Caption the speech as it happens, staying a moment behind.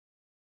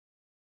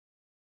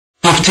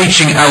of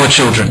teaching our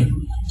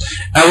children.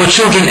 Our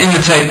children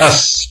imitate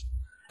us.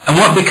 And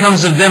what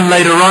becomes of them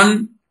later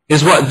on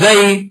is what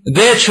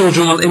their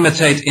children will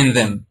imitate in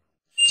them.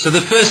 So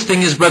the first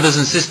thing is, brothers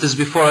and sisters,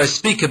 before I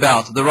speak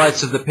about the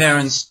rights of the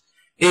parents,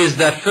 is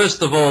that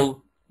first of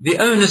all, the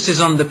onus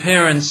is on the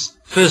parents,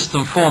 first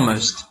and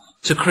foremost,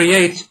 to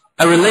create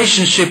a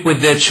relationship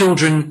with their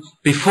children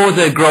before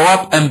they grow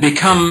up and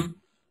become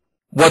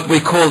what we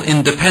call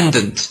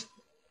independent.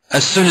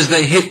 As soon as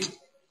they hit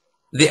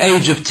the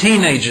age of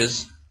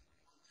teenagers,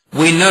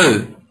 we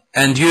know,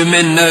 and you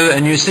men know,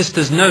 and you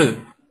sisters know,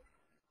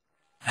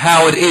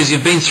 how it is.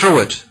 You've been through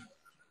it.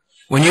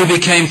 When you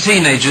became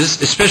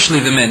teenagers, especially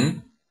the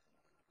men,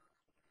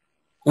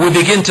 we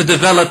begin to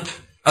develop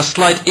a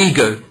slight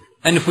ego.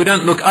 And if we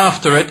don't look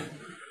after it,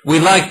 we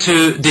like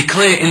to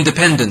declare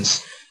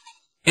independence.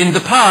 In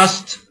the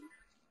past,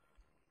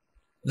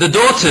 the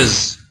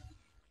daughters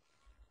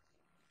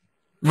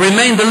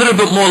remained a little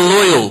bit more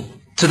loyal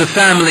to the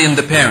family and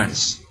the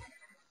parents.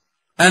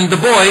 And the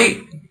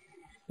boy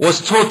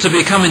was taught to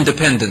become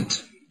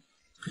independent.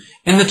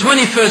 In the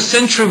 21st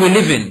century we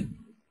live in,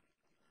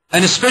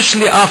 and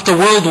especially after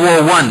World War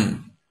I,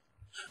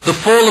 the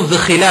fall of the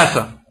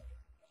Khilafah,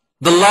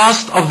 the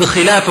last of the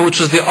Khilafah, which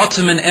was the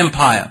Ottoman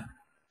Empire,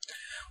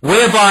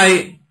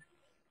 whereby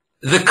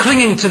the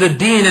clinging to the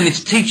deen and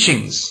its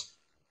teachings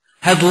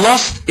had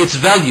lost its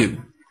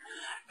value,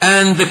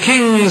 and the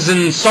kings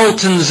and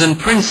sultans and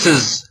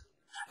princes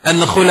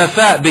and the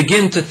khulafa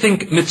begin to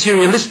think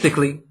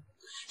materialistically,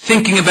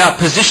 thinking about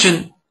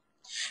position.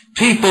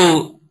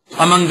 People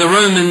among the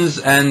Romans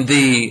and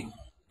the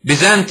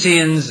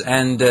Byzantines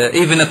and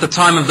even at the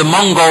time of the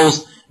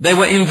Mongols, they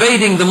were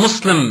invading the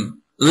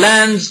Muslim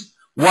lands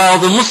while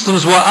the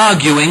Muslims were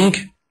arguing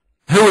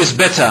who is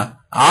better,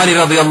 Ali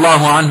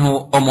radiallahu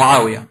anhu or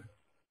Muawiyah.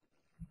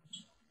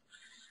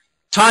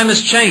 Time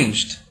has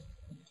changed.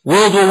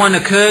 World War I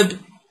occurred,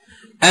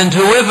 and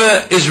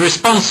whoever is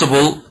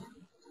responsible,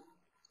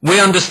 we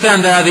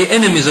understand they are the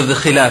enemies of the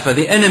Khilafah,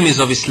 the enemies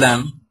of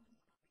Islam.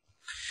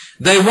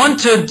 They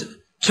wanted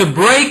to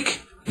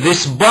break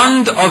this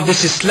bond of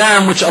this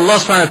Islam which Allah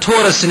subhanahu wa ta'ala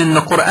taught us in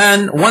the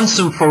Quran once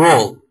and for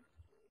all.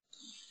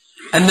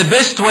 And the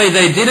best way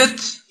they did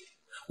it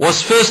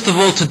was first of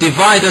all to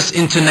divide us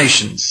into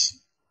nations.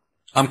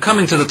 I'm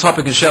coming to the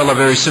topic inshallah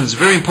very soon. It's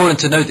very important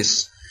to know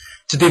this.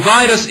 To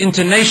divide us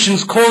into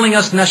nations, calling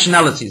us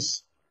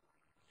nationalities.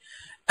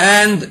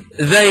 And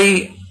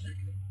they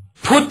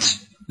put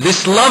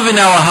this love in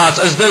our hearts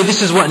as though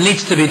this is what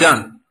needs to be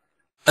done,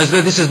 as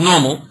though this is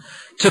normal,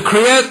 to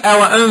create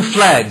our own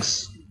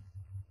flags,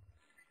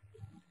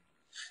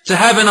 to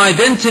have an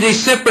identity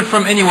separate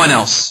from anyone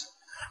else.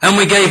 And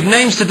we gave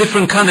names to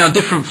different countries, our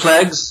different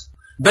flags,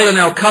 based on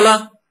our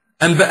color,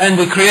 and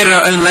we created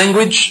our own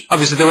language.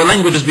 Obviously there were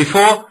languages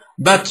before,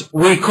 but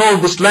we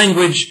called this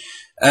language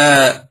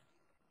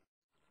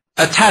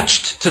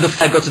attached to the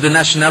flag or to the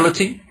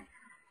nationality.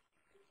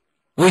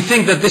 We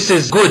think that this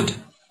is good,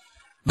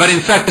 but in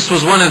fact this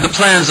was one of the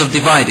plans of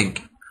dividing.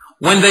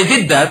 When they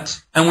did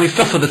that, and we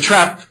fell for the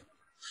trap,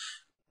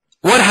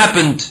 what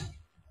happened?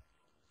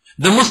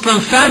 The Muslim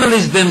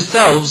families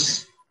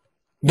themselves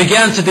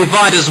began to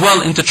divide as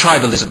well into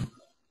tribalism.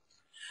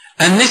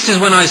 And this is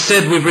when I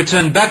said we've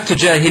returned back to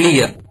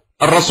Jahiliyyah.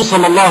 Rasul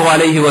sallallahu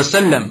alayhi wa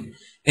sallam,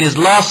 in his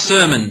last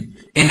sermon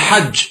in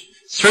Hajj,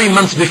 3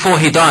 months before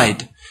he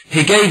died,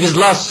 he gave his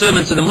last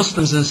sermon to the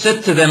Muslims and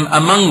said to them,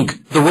 among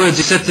the words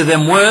he said to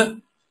them were,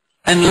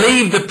 and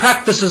leave the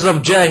practices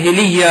of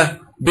Jahiliyyah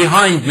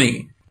behind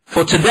me,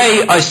 for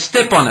today I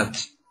step on it,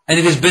 and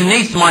it is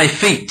beneath my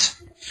feet.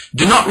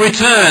 Do not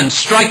return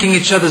striking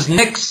each other's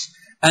necks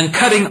and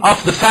cutting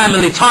off the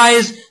family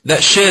ties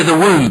that share the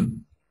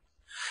womb.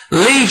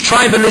 Leave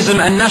tribalism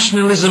and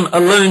nationalism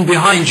alone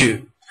behind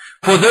you.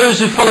 For those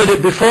who followed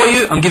it before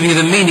you, I'm giving you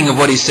the meaning of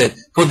what he said.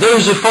 For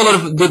those who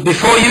followed it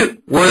before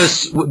you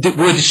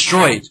were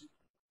destroyed.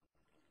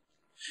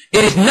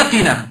 It is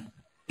natina.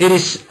 It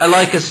is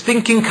like a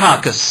stinking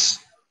carcass.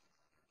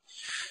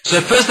 So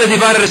first they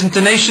divided us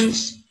into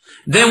nations.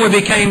 Then we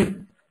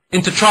became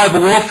into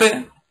tribal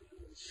warfare.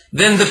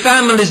 Then the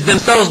families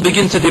themselves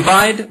begin to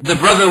divide. The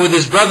brother with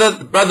his brother,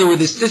 the brother with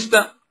his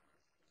sister.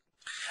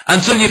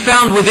 Until you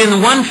found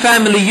within one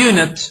family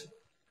unit,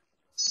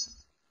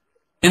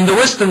 in the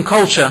Western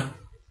culture,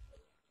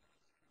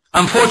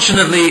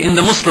 unfortunately in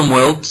the Muslim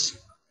world,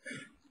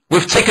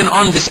 we've taken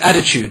on this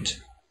attitude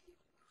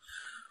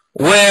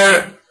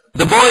where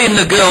the boy and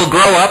the girl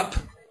grow up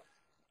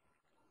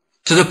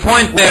to the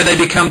point where they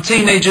become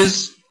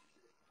teenagers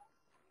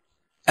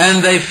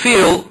and they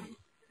feel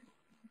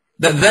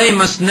that they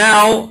must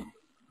now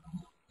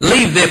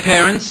leave their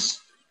parents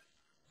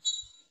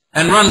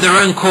and run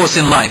their own course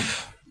in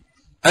life,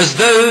 as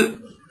though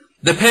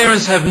the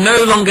parents have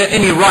no longer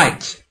any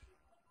right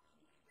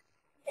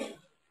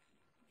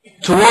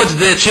towards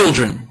their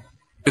children,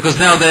 because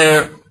now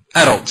they're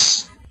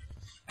adults.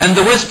 And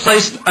the West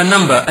placed a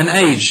number, an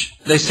age.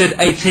 They said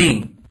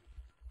 18.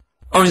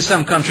 Or in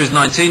some countries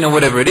 19 or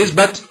whatever it is,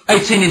 but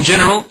 18 in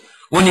general.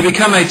 When you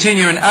become 18,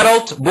 you're an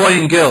adult, boy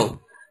and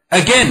girl.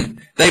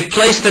 Again, They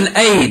placed an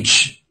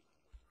age.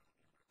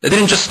 They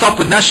didn't just stop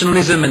with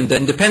nationalism and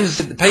independence.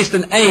 They placed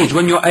an age.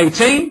 When you're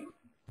 18,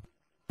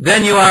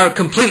 then you are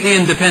completely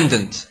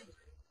independent.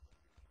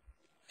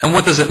 And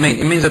what does it mean?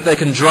 It means that they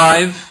can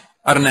drive.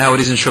 I don't know how it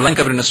is in Sri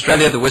Lanka, but in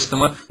Australia, the Western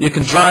world, you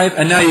can drive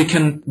and now you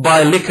can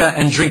buy liquor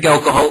and drink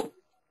alcohol.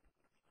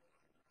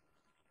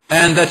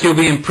 And that you'll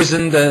be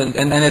imprisoned,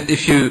 and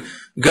if you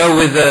go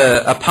with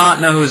a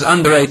partner who is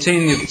under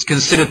 18, it's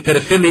considered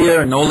pedophilia,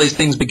 and all these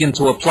things begin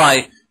to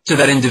apply to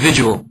that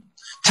individual.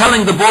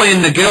 Telling the boy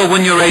and the girl,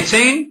 when you're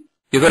 18,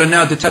 you've got to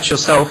now detach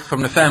yourself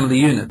from the family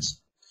unit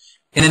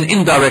in an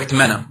indirect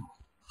manner.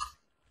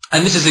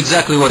 And this is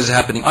exactly what is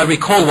happening. I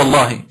recall,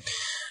 wallahi,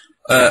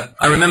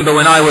 I remember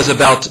when I was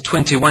about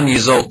 21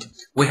 years old,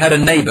 we had a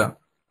neighbor,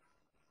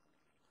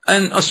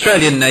 an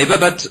Australian neighbor,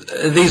 but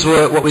these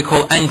were what we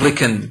call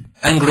Anglican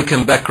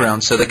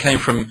background. So they came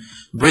from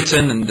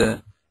Britain,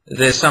 and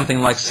they're something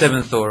like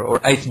 7th or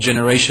 8th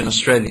generation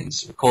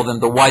Australians. We call them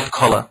the white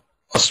collar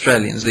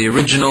Australians, the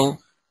original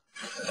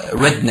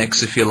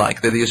rednecks, if you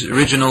like. They're the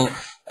original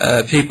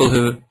people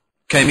who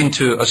came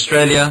into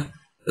Australia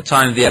at the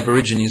time of the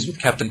Aborigines with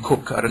Captain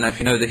Cook. I don't know if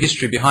you know the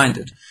history behind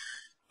it.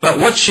 But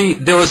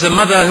there was a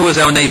mother who was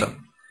our neighbor.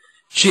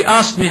 She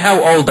asked me,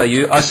 how old are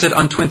you? I said,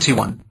 I'm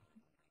 21.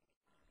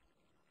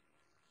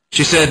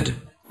 She said,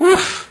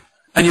 oof,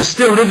 and you're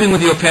still living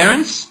with your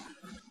parents?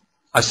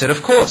 I said,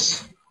 of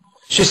course.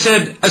 She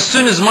said, as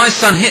soon as my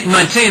son hit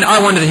 19, I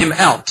wanted him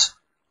out.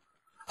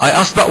 I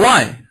asked, but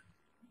why?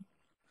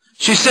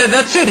 She said,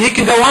 that's it, he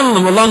can go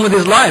on along with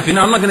his life. I'm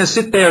not going to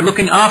sit there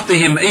looking after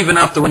him even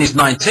after when he's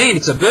 19.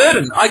 It's a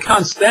burden. I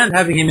can't stand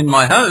having him in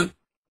my home.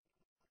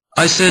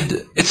 I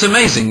said, it's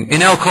amazing.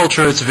 In our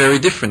culture, it's very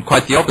different,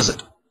 quite the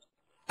opposite.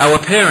 Our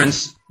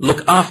parents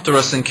look after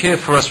us and care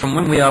for us from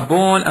when we are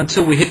born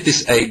until we hit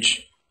this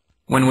age,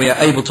 when we are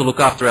able to look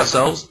after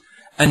ourselves.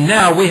 And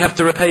now we have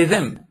to repay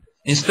them.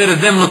 Instead of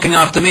them looking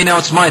after me, now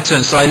it's my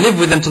turn. So I live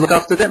with them to look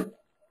after them.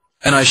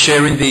 And I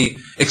share in the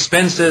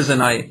expenses,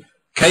 and I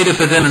cater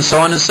for them, and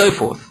so on and so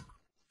forth.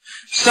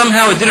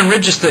 Somehow it didn't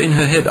register in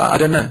her head. I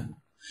don't know.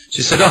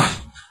 She said,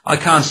 oh, I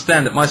can't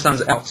stand it. My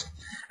son's out.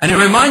 And it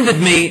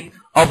reminded me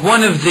of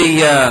one of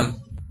the...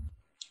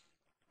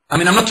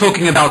 I'm not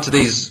talking about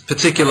these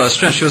particular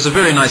Australians. She was a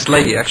very nice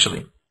lady,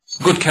 actually.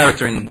 Good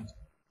character in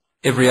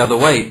every other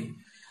way.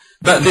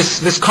 But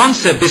this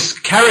concept, this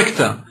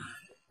character,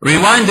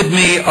 reminded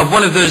me of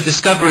one of those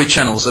Discovery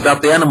channels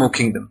about the animal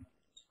kingdom.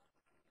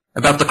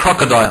 About the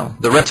crocodile,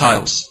 the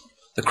reptiles.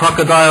 The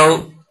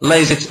crocodile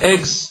lays its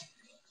eggs,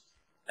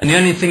 and the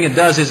only thing it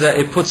does is that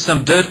it puts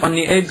some dirt on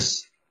the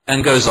eggs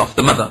and goes off,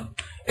 the mother.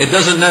 It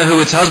doesn't know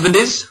who its husband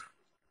is.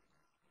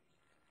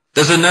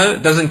 Doesn't know,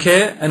 doesn't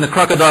care, and the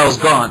crocodile's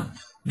gone.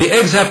 The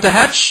eggs have to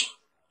hatch,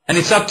 and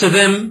it's up to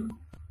them,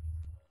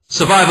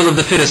 survival of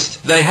the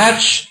fittest. They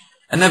hatch,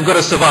 and they've got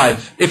to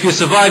survive. If you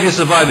survive, you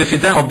survive. If you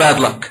don't, oh, bad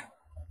luck.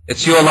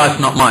 It's your life,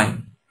 not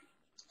mine.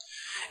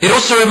 It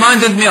also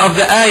reminded me of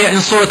the ayah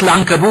in Surah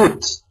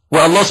Al-Ankabut,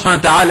 where Allah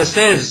subhanahu wa ta'ala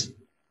says,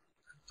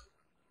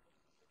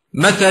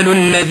 مَثَلُ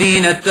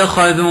الَّذِينَ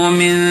اتَّخَذُوا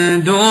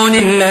مِن دُونِ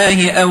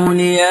اللَّهِ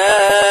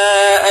أَوْلِيَاءَ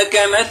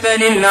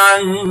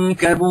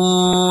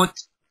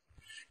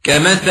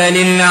كمثل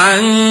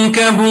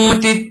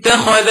العنكبوت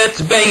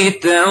اتخذت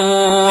بيتا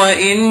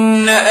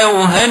وإن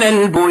أوهن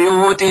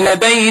البيوت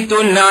لبيت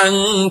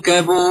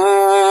العنكبوت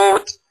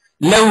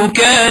لو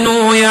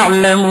كانوا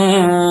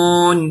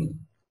يعلمون.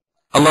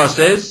 Allah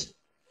says,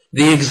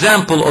 the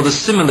example or the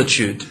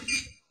similitude,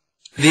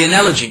 the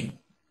analogy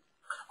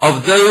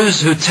of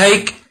those who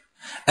take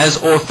as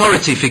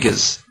authority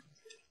figures,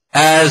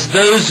 as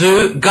those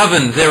who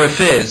govern their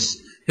affairs,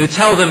 who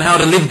tell them how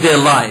to live their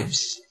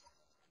lives,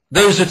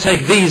 those who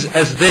take these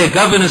as their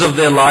governors of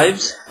their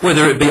lives,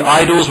 whether it be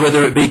idols,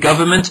 whether it be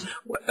government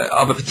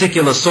of a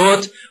particular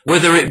sort,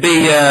 whether it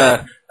be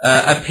a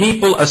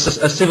people, a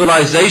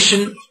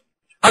civilization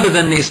other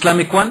than the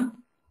Islamic one,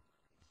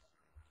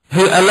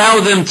 who allow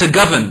them to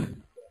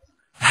govern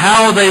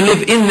how they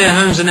live in their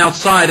homes and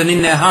outside, and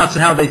in their hearts,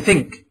 and how they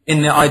think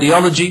in their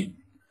ideology,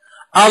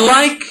 are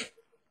like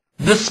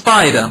the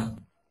spider.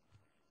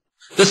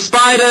 The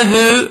spider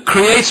who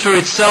creates for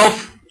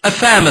itself a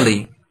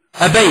family,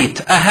 a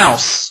bayt, a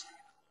house.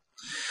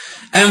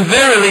 And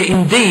verily,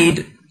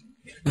 indeed,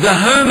 the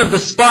home of the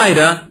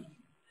spider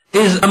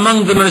is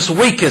among the most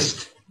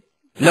weakest.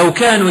 لَوْ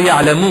كَانُوا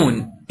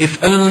يَعْلَمُونَ,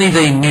 if only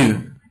they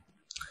knew.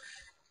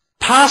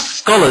 Past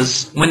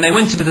scholars, when they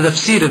went into the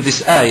tafsir of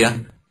this ayah,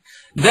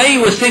 they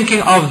were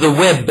thinking of the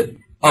web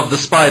of the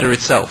spider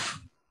itself.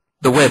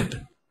 The web.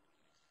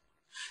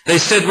 They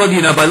said,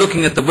 well, by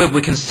looking at the web,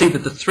 we can see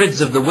that the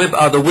threads of the web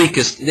are the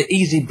weakest. The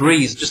easy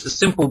breeze, just a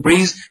simple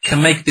breeze,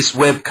 can make this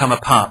web come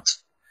apart.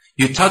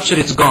 You touch it,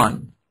 it's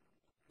gone.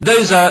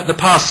 Those are the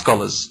past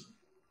scholars.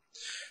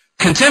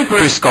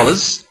 Contemporary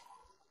scholars,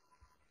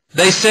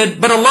 they said,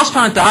 but Allah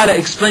subhanahu wa ta'ala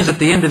explains at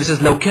the end of it, says,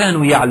 لَوْ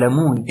كَانُوا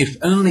يَعْلَمُونَ, if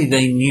only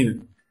they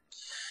knew.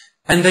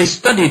 And they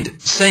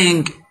studied,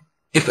 saying,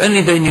 if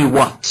only they knew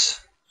what?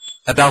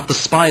 About the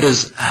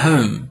spider's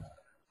home.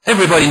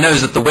 Everybody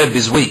knows that the web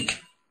is weak.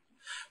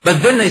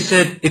 But then they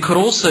said it could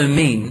also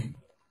mean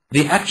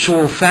the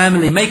actual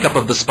family makeup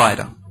of the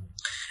spider.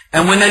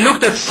 And when they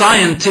looked at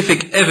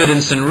scientific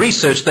evidence and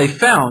research, they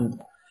found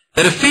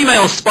that a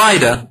female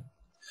spider,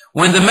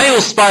 when the male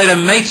spider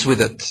mates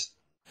with it,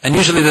 and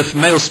usually the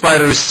male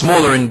spider is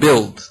smaller in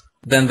build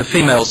than the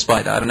female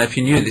spider. I don't know if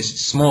you knew this,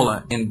 it's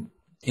smaller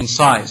in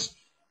size.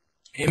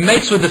 It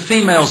mates with the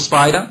female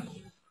spider.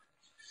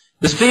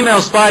 This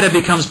female spider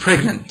becomes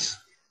pregnant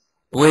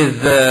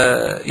with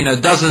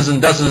dozens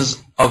and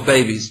dozens of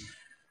babies.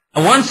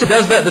 And once it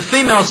does that, the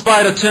female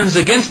spider turns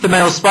against the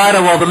male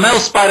spider while the male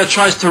spider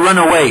tries to run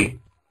away.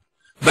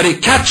 But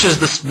it catches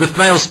the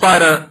male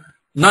spider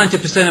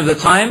 90% of the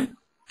time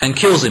and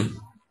kills him.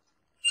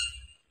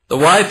 The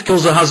wife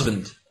kills her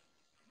husband.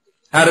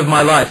 Out of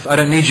my life, I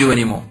don't need you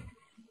anymore.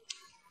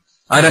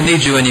 I don't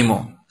need you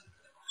anymore.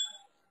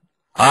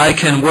 I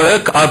can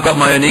work, I've got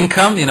my own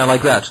income,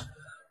 like that.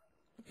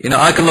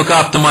 I can look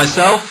after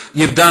myself,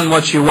 you've done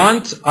what you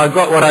want, I've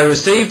got what I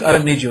received, I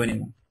don't need you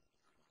anymore.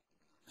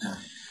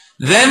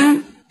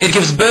 Then it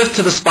gives birth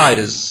to the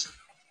spiders.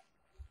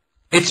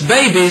 Its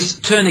babies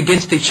turn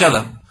against each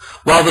other,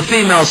 while the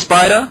female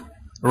spider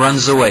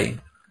runs away.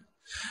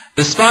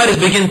 The spiders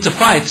begin to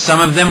fight. Some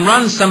of them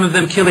run, some of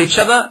them kill each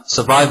other.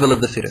 Survival of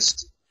the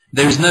fittest.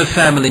 There is no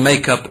family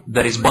makeup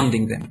that is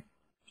bonding them.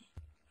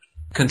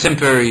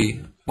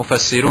 Contemporary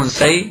Mufassirun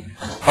say,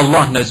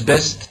 Allah knows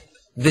best.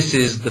 This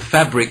is the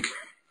fabric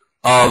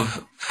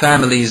of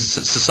families,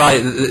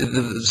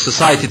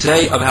 society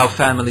today, of how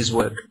families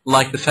work,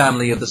 like the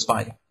family of the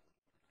spider.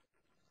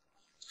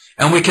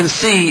 And we can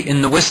see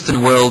in the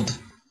Western world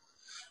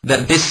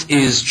that this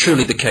is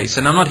truly the case.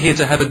 And I'm not here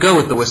to have a go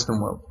at the Western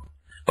world.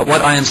 But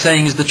what I am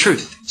saying is the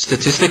truth.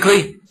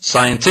 Statistically,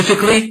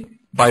 scientifically,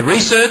 by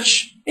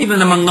research,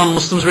 even among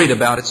non-Muslims read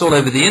about it. It's all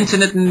over the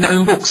internet and in their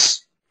own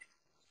books.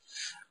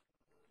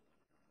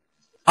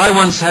 I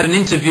once had an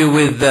interview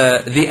with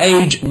The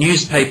Age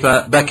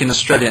newspaper back in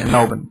Australia, in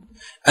Melbourne.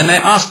 And they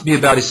asked me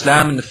about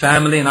Islam and the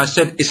family, and I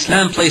said,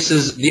 Islam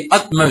places the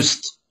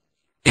utmost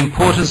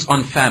importance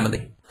on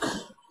family.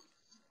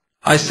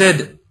 I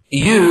said,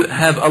 you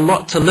have a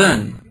lot to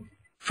learn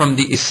from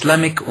the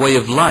Islamic way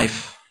of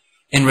life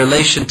in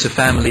relation to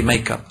family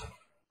makeup,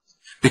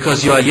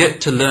 because you are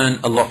yet to learn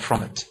a lot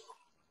from it.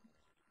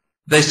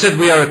 They said,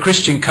 we are a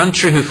Christian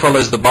country who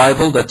follows the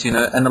Bible,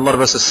 and a lot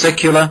of us are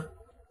secular.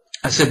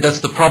 I said, that's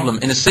the problem.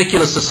 In a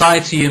secular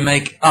society, you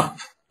make up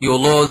your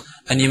laws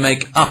and you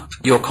make up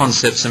your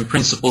concepts and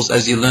principles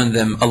as you learn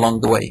them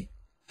along the way.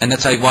 And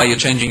that's why you're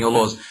changing your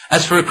laws.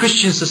 As for a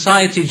Christian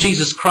society,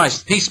 Jesus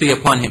Christ, peace be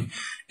upon him,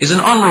 is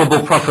an honorable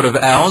prophet of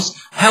ours.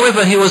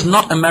 However, he was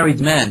not a married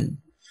man.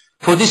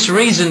 For this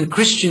reason,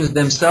 Christians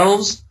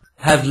themselves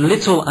have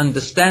little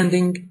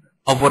understanding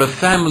of what a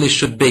family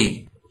should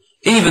be,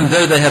 even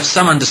though they have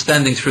some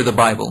understanding through the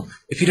Bible.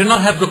 If you do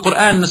not have the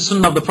Quran and the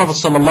Sunnah of the Prophet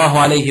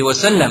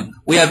ﷺ,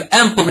 we have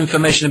ample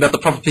information about the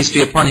Prophet, peace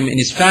be upon him, in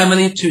his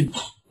family to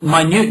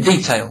minute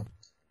detail.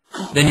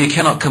 Then you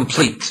cannot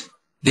complete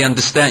your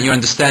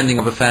understanding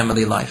of a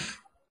family life.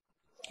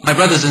 My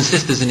brothers and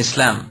sisters in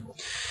Islam,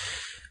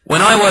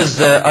 when I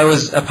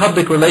was a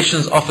public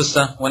relations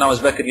officer, when I was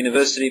back at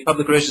university,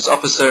 public relations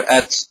officer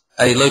at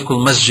a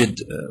local masjid,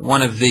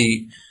 one of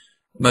the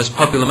most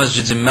popular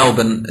masjids in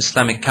Melbourne,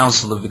 Islamic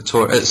Council of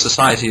Victoria,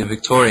 Society of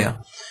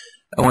Victoria,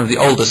 one of the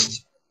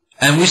oldest.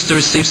 And we used to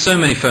receive so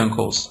many phone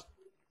calls.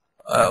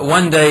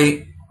 One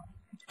day,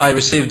 I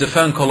received a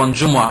phone call on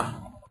Jumu'ah,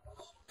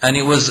 and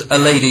it was a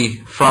lady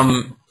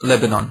from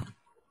Lebanon,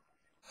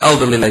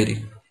 elderly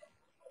lady.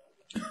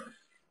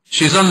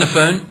 She's on the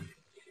phone,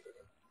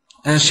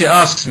 and she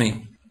asks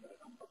me,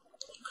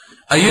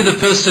 are you the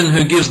person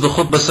who gives the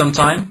khutbah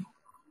sometime?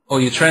 Or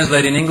you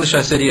translate in English?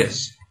 I said,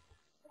 yes.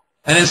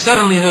 And then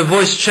suddenly her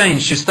voice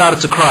changed. She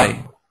started to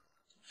cry.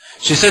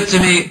 She said to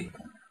me,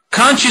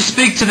 can't you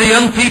speak to the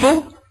young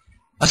people?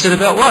 I said,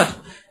 about what?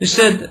 She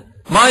said,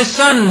 my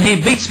son,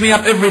 he beats me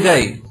up every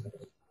day.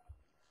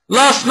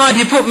 Last night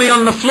he put me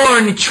on the floor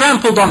and he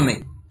trampled on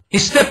me. He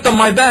stepped on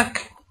my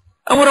back.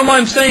 And what am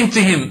I saying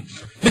to him?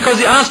 Because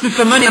he asked me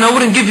for money and I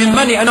wouldn't give him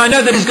money, and I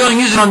know that he's going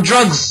using on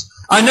drugs.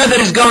 I know that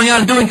he's going out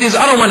and doing things.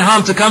 I don't want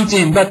harm to come to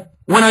him, but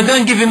when I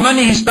don't give him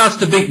money, he starts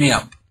to beat me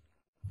up.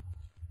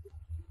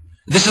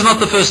 This is not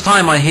the first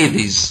time I hear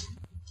these.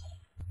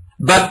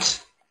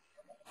 But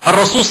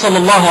Rasul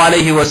sallallahu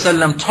alayhi wa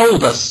sallam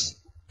told us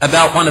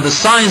about one of the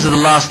signs of the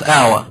last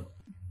hour,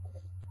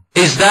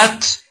 is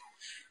that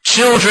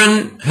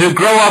children who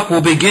grow up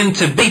will begin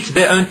to beat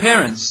their own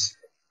parents.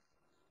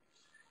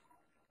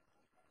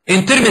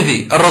 In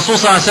Tirmidhi, Rasul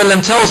sallallahu alayhi wa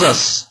sallam tells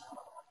us,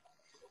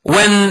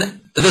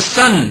 when the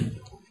son,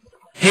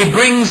 he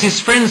brings his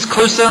friends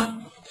closer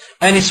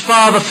and his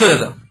father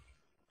further,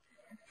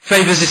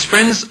 favors his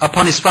friends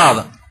upon his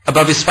father,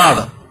 above his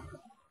father.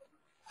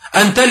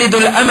 أن تلد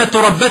الأمة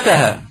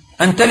ربتها,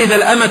 أن تلد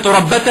الأمة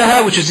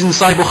ربتها, which is in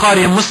Sahih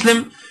Bukhari and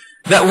Muslim,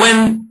 that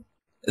when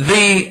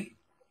the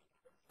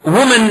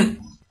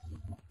woman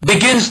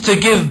begins to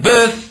give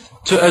birth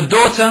to a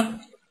daughter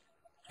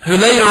who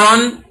later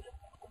on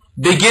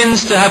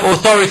begins to have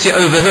authority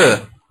over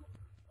her,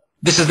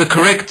 This is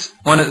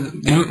one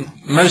of the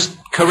most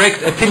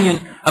correct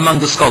opinion among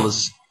the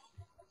scholars.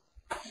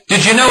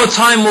 Did you know a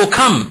time will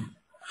come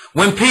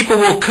when people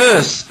will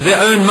curse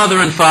their own mother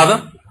and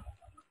father?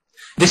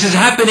 This is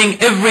happening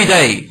every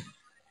day.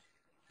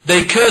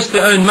 They curse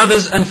their own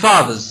mothers and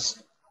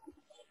fathers.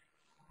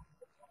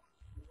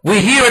 We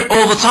hear it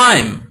all the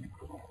time.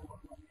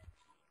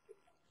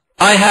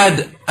 I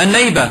had a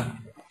neighbor.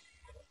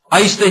 I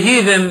used to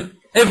hear them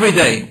every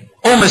day,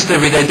 almost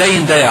every day, day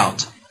in, day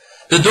out.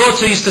 The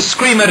daughter used to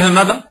scream at her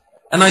mother,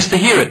 and I used to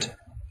hear it.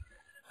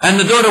 And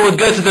the daughter would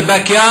go to the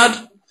backyard,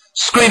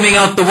 screaming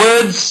out the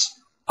words,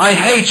 I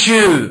hate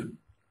you.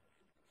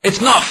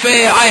 It's not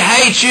fair. I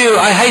hate you.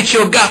 I hate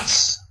your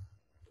guts.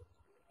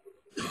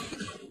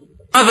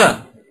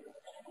 Mother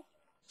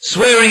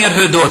swearing at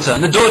her daughter,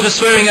 and the daughter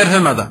swearing at her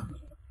mother.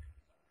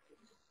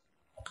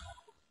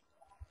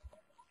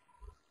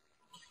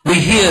 We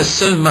hear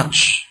so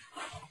much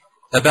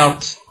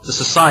about the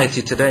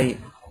society today,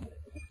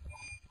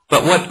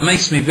 but what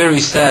makes me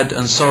very sad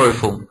and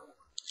sorrowful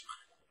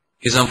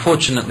is,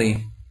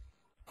 unfortunately,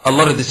 a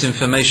lot of this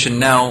information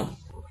now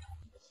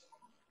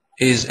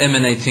is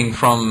emanating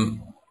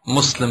from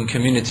Muslim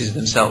communities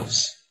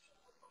themselves.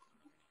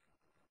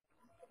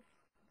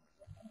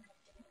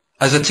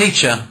 As a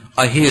teacher,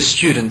 I hear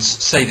students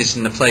say this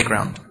in the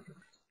playground.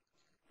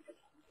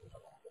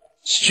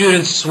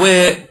 Students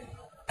swear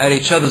at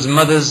each other's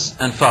mothers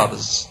and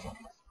fathers,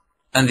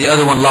 and the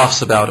other one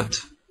laughs about it.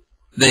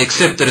 They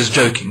accept it as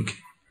joking.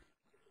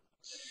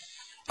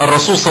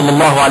 Rasul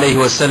sallallahu alayhi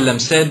wa sallam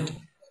said,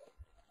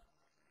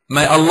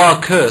 may Allah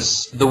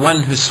curse the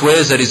one who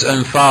swears at his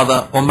own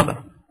father or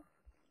mother.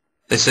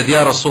 They said,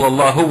 Ya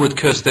Rasulullah, who would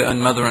curse their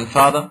own mother and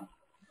father?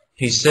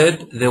 He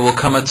said, there will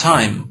come a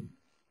time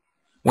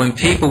when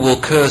people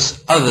will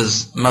curse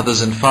others'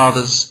 mothers and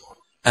fathers,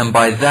 and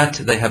by that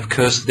they have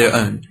cursed their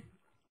own.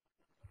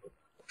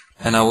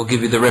 And I will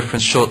give you the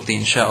reference shortly,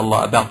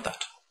 inshaAllah, about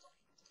that.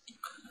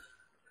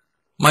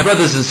 My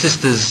brothers and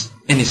sisters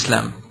in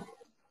Islam,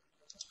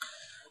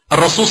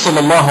 Rasul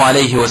sallallahu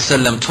alayhi wa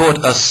sallam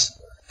taught us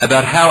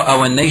about how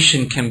our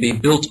nation can be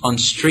built on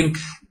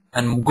strength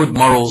and good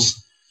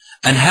morals,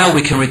 and how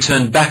we can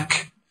return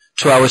back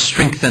to our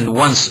strengthened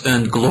once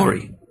earned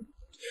glory.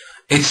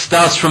 It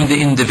starts from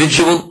the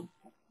individual,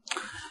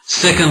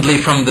 secondly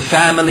from the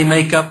family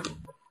makeup,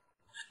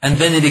 and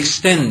then it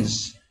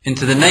extends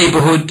into the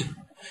neighborhood,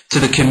 to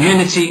the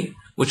community,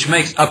 which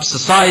makes up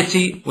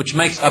society, which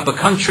makes up a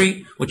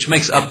country, which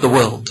makes up the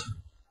world.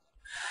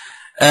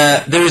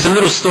 There is a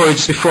little story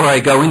just before I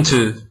go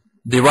into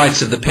the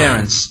rights of the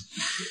parents.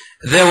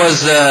 There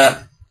was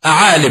a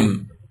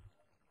alim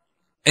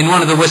in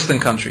one of the Western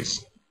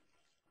countries.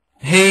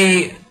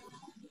 He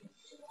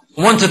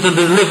wanted to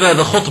deliver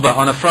the khutbah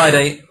on a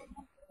Friday,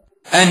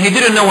 and he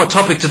didn't know what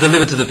topic to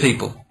deliver to the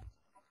people.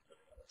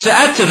 To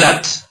add to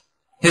that,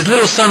 his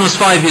little son was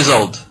 5 years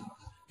old.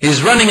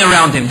 He's running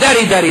around him,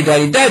 daddy, daddy,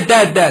 daddy, dad,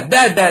 dad, dad,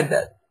 dad, dad,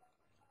 dad.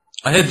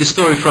 I heard this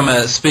story from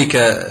a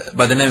speaker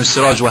by the name of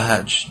Siraj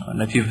Wahaj. I don't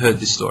know if you've heard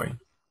this story.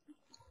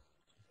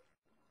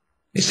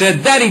 He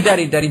said, daddy,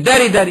 daddy, daddy,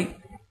 daddy, daddy.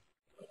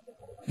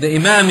 The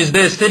imam is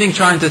there sitting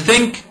trying to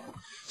think,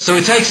 so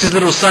he takes his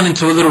little son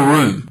into a little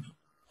room,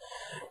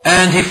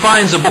 and he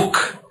finds a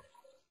book,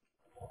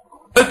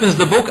 opens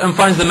the book and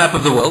finds the map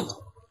of the world.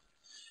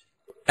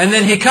 And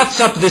then he cuts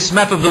up this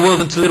map of the world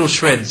into little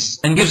shreds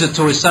and gives it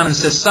to his son and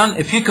says, son,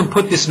 if you can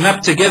put this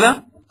map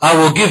together, I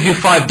will give you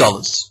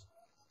 $5.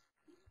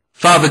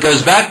 Father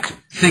goes back,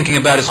 thinking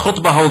about his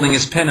khutbah, holding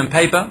his pen and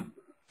paper.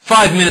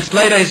 5 minutes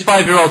later, his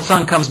 5-year-old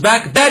son comes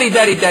back, daddy,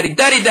 daddy, daddy,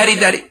 daddy, daddy,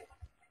 daddy.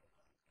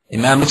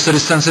 Imam looks at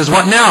his son and says,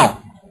 what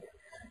now?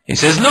 He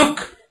says,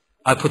 look,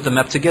 I put the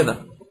map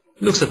together.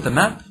 He looks at the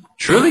map,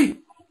 truly.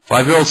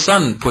 5-year-old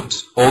son put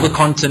all the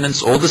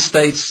continents, all the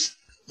states,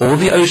 all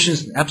the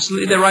oceans in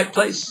absolutely the right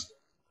place.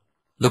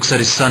 Looks at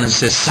his son and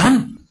says,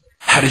 son,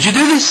 how did you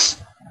do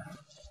this?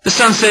 The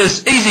son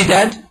says, easy,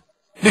 dad.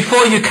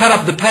 Before you cut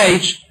up the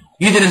page,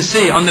 you didn't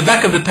see. On the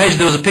back of the page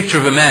there was a picture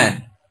of a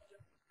man.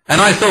 And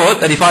I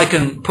thought that if I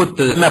can put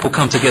the map will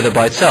come together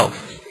by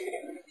itself.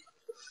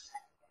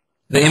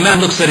 The imam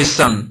looks at his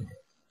son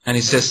and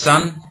he says,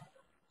 son,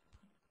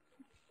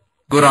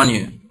 good on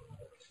you.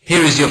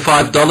 Here is your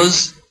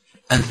 $5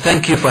 and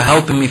thank you for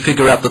helping me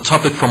figure out the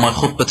topic for my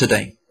khutbah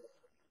today.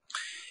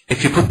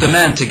 If you put the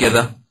man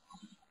together,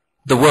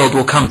 the world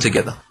will come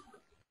together.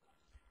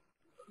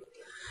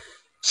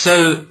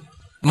 So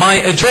my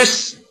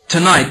address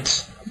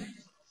tonight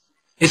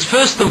is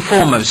first and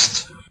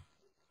foremost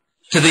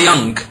to the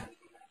young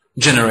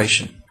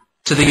generation,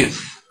 to the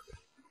youth.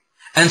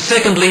 And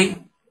secondly,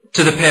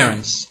 to the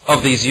parents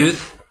of these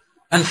youth.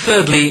 And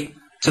thirdly,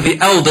 to the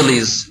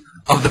elderlies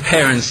of the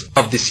parents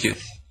of this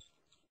youth.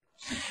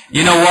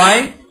 You know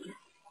why?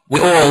 We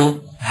all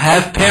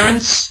have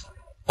parents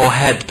or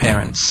had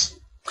parents.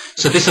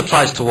 So this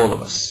applies to all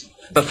of us.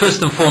 But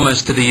first and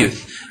foremost to the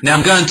youth. Now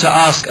I'm going to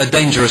ask a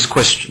dangerous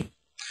question.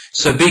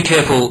 So be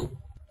careful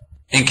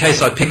in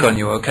case I pick on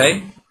you,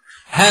 okay?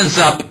 Hands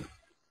up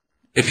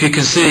if you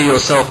consider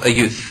yourself a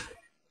youth.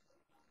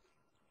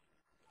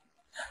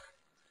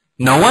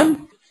 No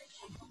one?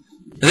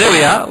 There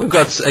we are. We've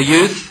got a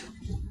youth.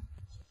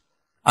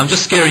 I'm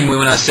just scaring you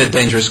when I said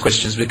dangerous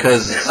questions,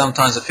 because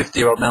sometimes a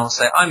 50-year-old man will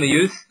say, I'm a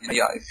youth.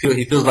 Yeah,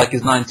 he feels like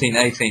he's 19,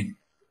 18.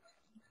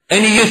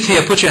 Any youth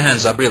here, put your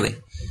hands up, really.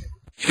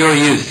 If you're a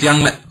youth,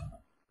 young man.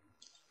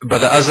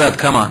 Brother Azad,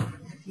 come on.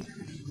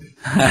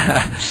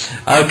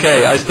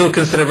 Okay, I still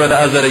consider Brother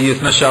Azad a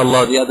youth,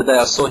 mashallah. The other day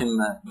I saw him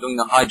doing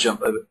a high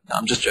jump over. No,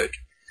 I'm just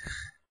joking.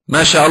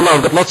 Mashallah,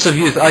 I've got lots of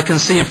youth. I can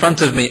see in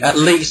front of me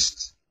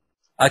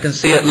I can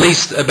see at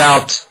least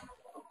about,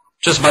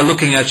 just by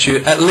looking at you,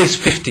 at least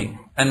 50.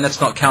 And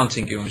that's not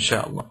counting you,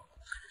 inshallah.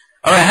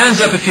 Alright, hands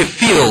up if you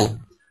feel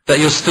that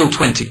you're still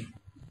 20.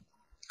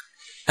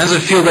 Hands up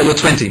if you feel that you're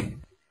 20.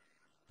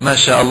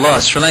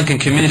 MashaAllah, Sri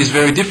Lankan community is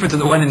very different to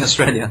the one in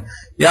Australia.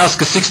 You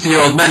ask a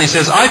 60-year-old man, he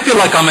says, I feel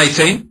like I'm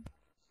 18.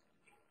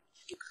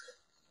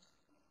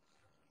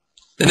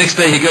 The next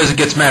day he goes and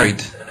gets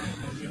married.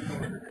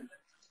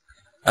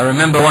 I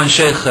remember one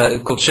sheikh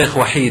called Sheikh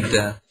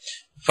Wahid,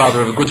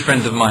 father of a good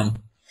friend of mine,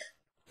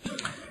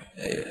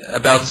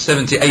 about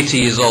 70, 80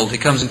 years old. He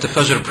comes into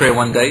Fajr prayer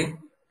one day,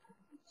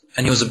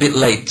 and he was a bit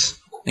late.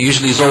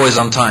 Usually he's always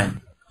on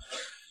time.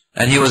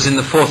 And he was in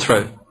the 4th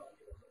row.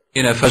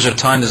 You know, Fajr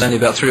time, there's only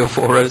about 3 or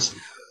 4 rows.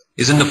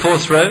 He's in the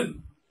 4th row,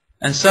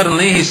 and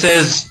suddenly he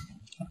says,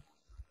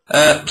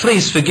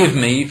 please forgive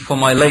me for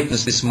my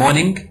lateness this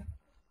morning.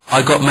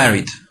 I got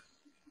married.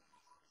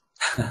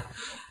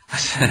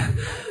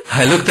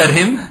 I looked at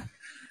him.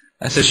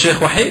 I said, Sheikh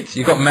Wahid,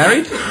 you got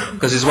married?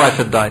 Because his wife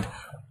had died.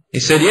 He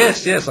said,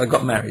 yes, I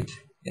got married.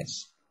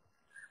 Yes.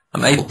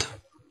 I'm old,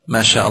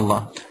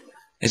 mashallah.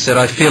 He said,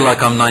 I feel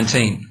like I'm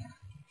 19.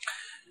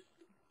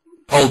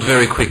 Old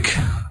very quick.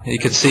 You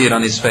could see it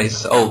on his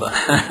face, older.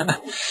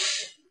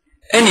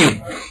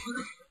 Anyway,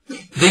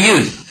 the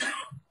youth,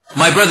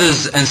 my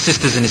brothers and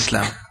sisters in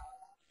Islam,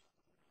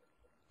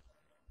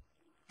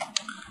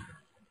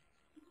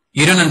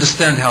 you don't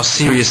understand how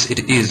serious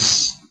it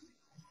is.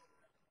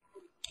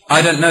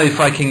 I don't know if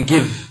I can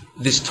give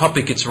this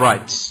topic its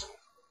rights.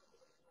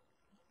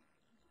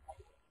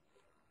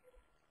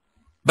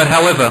 But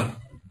however,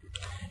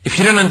 if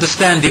you don't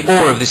understand the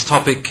awe of this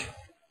topic,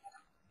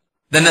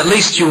 then at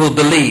least you will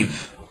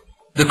believe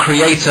the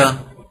creator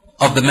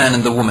of the man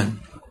and the woman,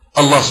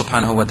 Allah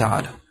subhanahu wa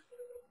ta'ala.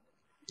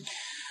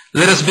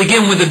 Let us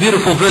begin with a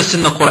beautiful verse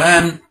in the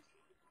Quran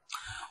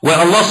where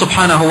Allah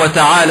subhanahu wa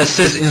ta'ala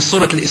says in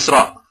Surah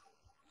Al-Isra,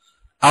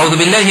 أعوذ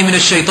بالله من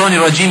الشيطان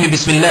الرجيم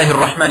بسم الله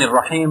الرحمن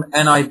الرحيم.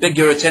 And I beg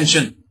your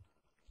attention,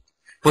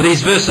 for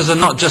these verses are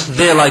not just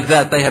there like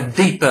that, they have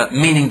deeper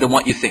meaning than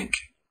what you think.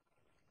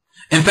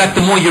 In fact,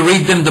 the more you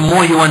read them, the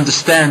more you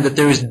understand that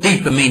there is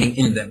deeper meaning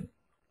in them.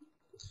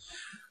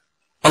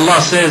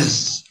 Allah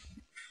says,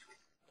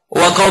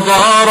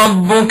 وَقَضَى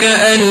رَبُّكَ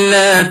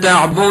أَلَّا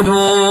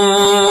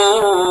تَعْبُدُوا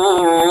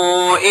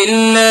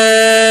إِلَّا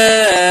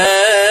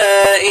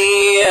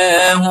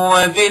إِيَّاهُ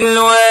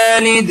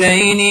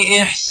وَبِالْوَالِدَيْنِ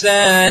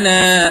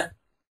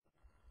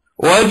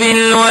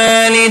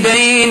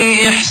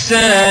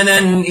إِحْسَانًا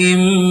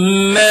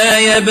إِمَّا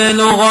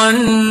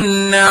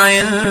يَبْلُغَنَّ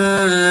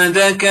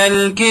عِندَكَ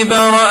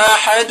الْكِبَرَ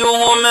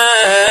أَحَدُهُمَا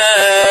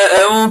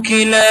أَوْ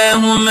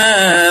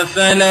كِلَاهُمَا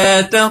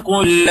فَلَا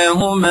تَقُل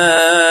لَّهُمَا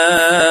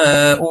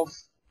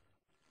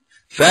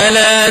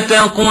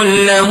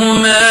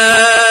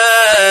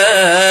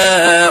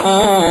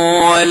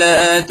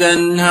وَلَا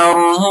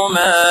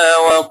تَنْهَرْهُمَا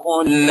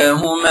وَقُل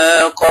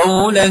لَّهُمَا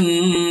قَوْلًا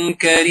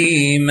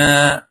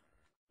كَرِيمًا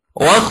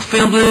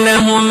واخفض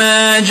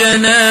لهما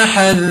جناح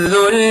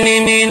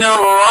الذل من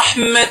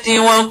الرحمة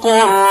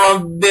وقل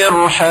رب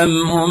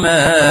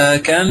ارحمهما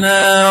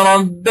كما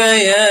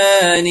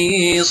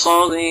ربياني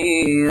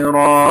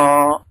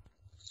صغيرا.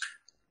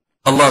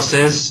 Allah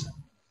says,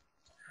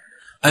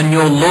 and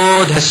your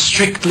Lord has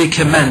strictly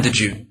commanded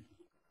you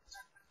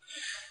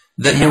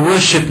that you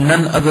worship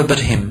none other but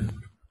Him.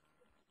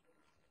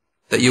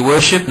 That you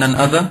worship none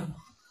other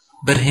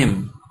but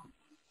Him.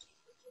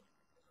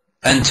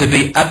 And to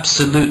be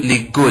absolutely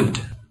good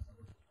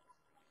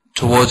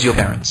towards your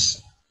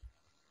parents.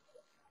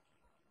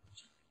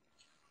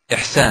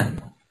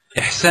 Ihsan.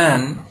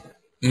 Ihsan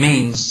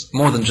means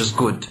more than just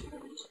good.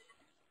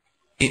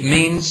 It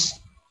means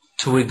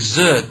to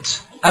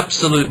exert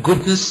absolute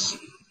goodness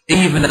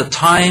even at the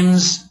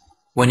times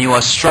when you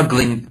are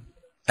struggling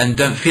and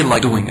don't feel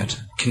like doing it.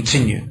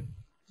 Continue.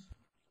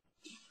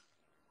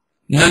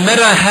 No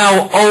matter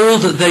how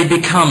old they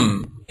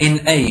become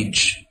in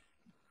age,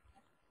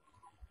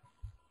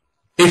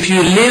 if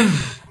you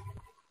live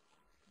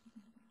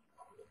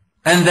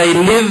and they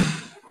live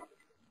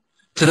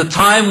to the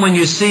time when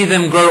you see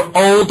them grow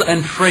old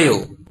and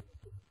frail,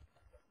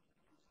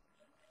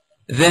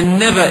 then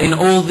never in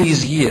all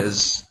these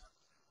years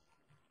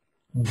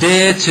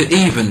dare to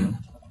even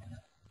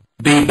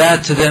be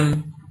bad to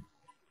them,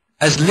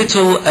 as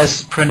little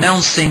as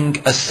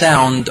pronouncing a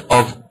sound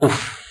of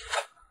uff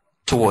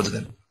towards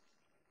them.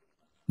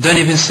 Don't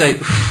even say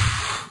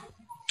uff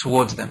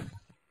towards them.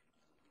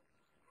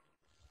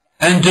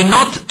 And do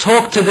not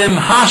talk to them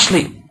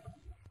harshly.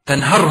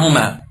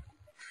 تنهرهما.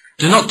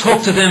 Do not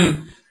talk to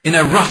them in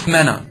a rough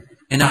manner,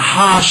 in a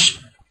harsh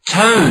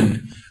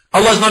tone.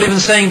 Allah is not even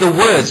saying the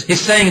words, He's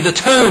saying the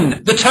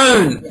tone,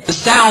 the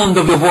sound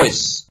of your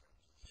voice.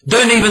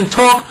 Don't even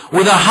talk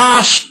with a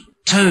harsh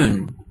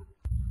tone,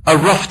 a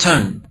rough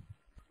tone.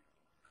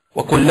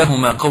 وَقُلْ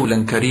لَهُمَا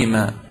قَوْلًا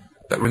كَرِيمًا.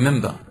 But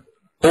remember,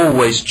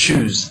 always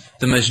choose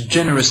the most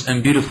generous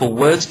and beautiful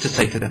words to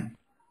say to them.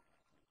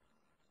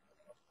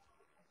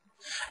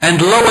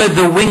 And lower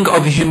the wing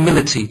of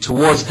humility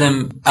towards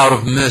them out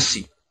of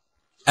mercy.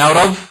 Out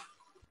of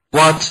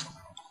what?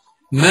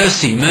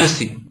 Mercy,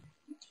 mercy.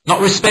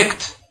 Not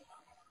respect,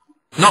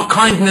 not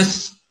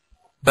kindness,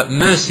 but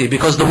mercy.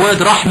 Because the word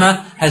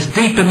rahmah has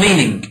deeper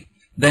meaning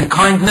than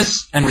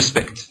kindness and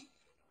respect.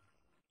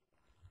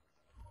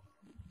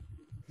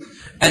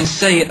 And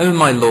say, O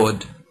my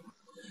Lord,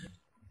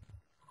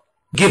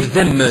 give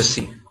them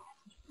mercy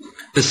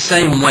the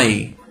same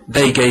way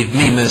they gave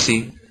me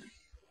mercy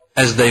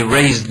as they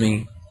raised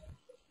me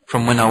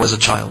from when I was a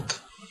child.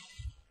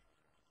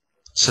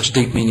 Such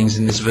deep meanings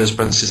in this verse,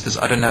 brothers and sisters.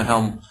 I don't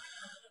know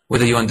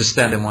whether you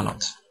understand them or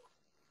not.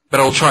 But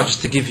I'll try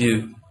just to give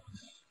you,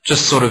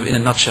 just sort of in a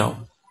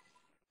nutshell.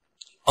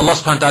 Allah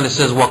subhanahu wa ta'ala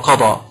says,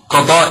 وَقَضَى.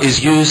 Qada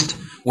is used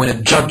when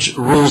a judge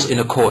rules in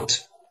a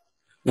court.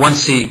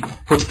 Once he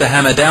puts the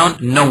hammer down,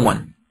 no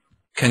one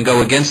can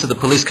go against it. The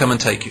police come and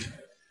take you.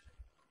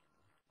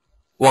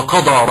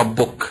 وَقَضَى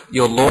رَبُّكَ.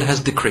 Your Lord has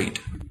decreed.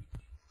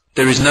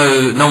 There is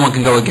no one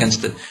can go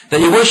against it. That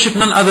you worship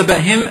none other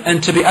but Him,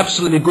 and to be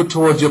absolutely good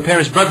towards your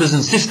parents, brothers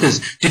and sisters.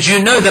 Did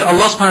you know that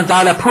Allah subhanahu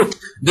wa ta'ala put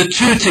the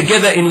two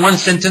together in one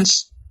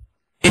sentence?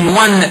 In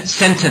one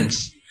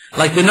sentence.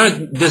 Like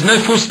there's no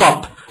full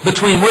stop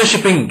between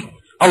worshipping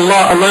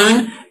Allah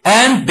alone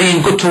and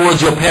being good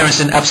towards your parents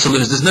in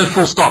absolutes. There's no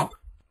full stop.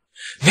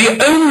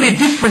 The only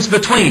difference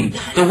between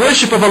the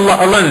worship of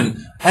Allah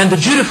alone and the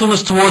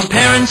dutifulness towards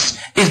parents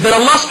is that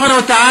Allah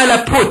subhanahu wa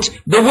ta'ala put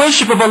the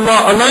worship of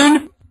Allah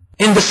alone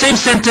in the same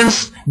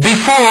sentence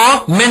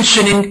before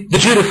mentioning the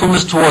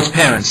dutifulness towards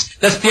parents.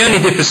 That's the only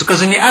difference,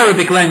 because in the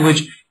Arabic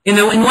language, in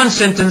one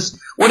sentence,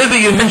 whatever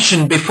you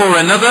mention before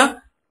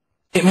another,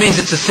 it means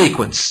it's a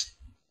sequence.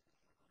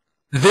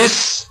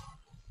 This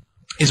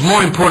is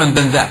more important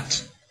than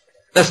that.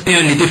 That's the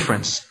only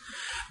difference.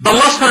 But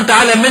Allah subhanahu wa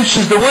ta'ala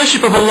mentions the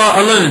worship of Allah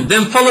alone,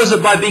 then follows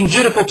it by being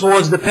dutiful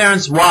towards the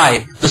parents.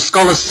 Why? The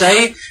scholars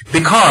say,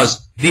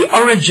 because the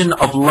origin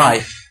of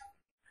life,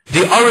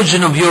 the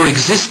origin of your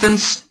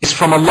existence is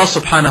from Allah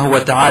subhanahu wa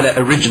ta'ala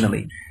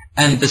originally.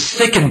 And the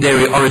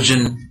secondary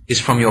origin is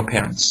from your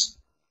parents.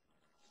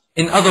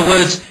 In other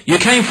words, you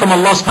came from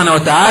Allah subhanahu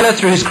wa ta'ala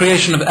through His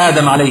creation of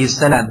Adam alayhi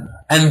salam.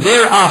 And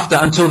thereafter,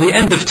 until the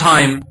end of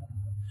time,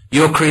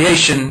 your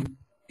creation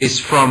is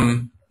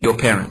from your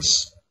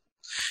parents.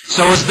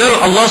 So as though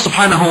Allah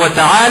subhanahu wa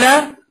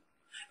ta'ala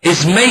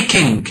is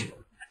making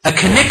a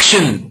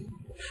connection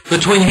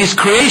between His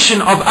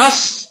creation of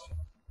us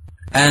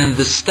and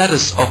the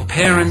status of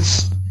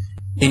parents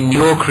in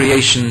your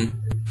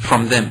creation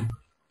from them.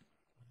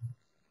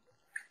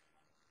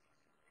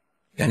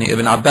 Yani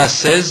Ibn Abbas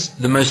says,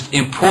 the most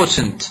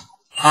important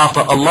after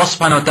Allah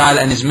subhanahu wa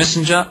ta'ala and His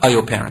messenger are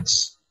your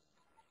parents.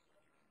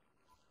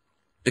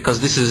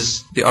 Because this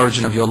is the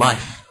origin of your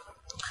life.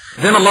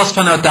 Then Allah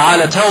subhanahu wa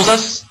ta'ala tells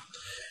us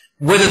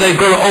whether they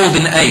grow old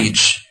in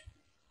age.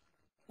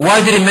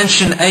 Why did He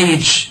mention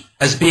age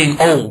as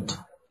being old?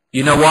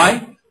 You know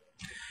why?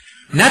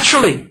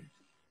 Naturally,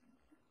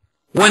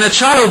 when a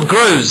child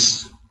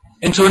grows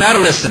into an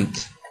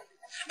adolescent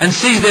and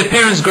sees their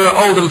parents grow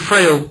old and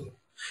frail,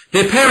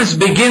 their parents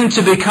begin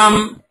to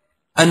become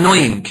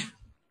annoying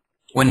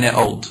when they're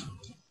old.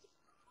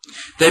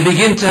 They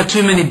begin to have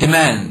too many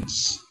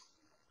demands.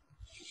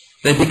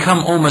 They become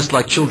almost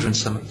like children,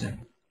 some of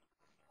them.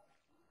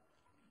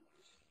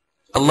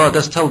 Allah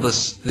does tell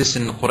us this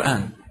in the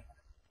Quran.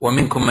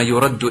 وَمِنْكُمْ مَنْ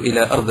يُرَدُّ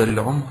إِلَىٰ أَرْضِ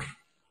الْعُمْرِ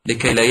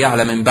لِكَيْ لَا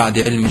يَعْلَمَ مِنْ بَعْدِ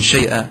عِلْمٍ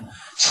شَيْئًا.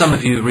 Some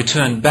of you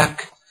return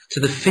back to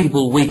the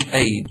feeble, weak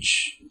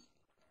age.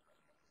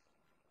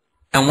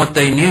 And what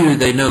they knew,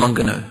 they no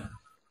longer know.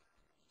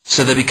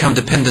 So they become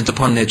dependent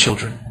upon their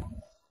children.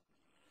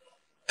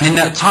 And in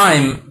that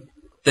time,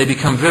 they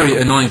become very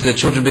annoying to their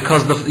children,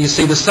 because you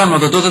see, the son or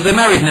the daughter, they're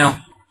married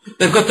now.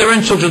 They've got their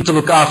own children to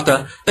look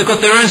after. They've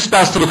got their own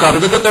spouse to look after.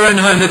 They've got their own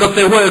home. They've got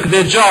their work,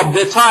 their job,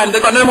 their time.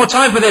 They've got no more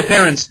time for their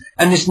parents.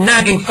 And this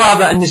nagging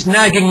father and this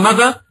nagging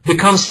mother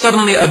becomes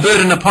suddenly a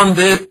burden upon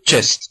their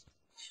chest.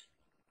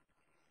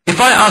 If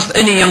I asked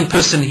any young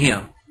person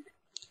here,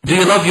 do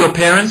you love your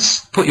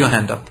parents? Put your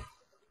hand up.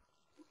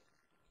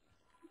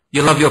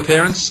 You love your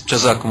parents?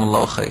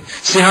 Jazakumullahu khair.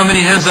 See how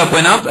many hands up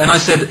went up? And I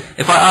said,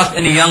 if I asked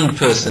any young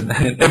person,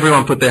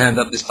 everyone put their hand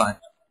up this time.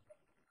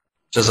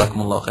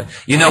 Jazakumullahu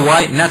khair. You know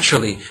why?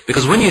 Naturally.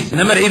 Because when you,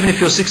 no matter even if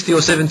you're 60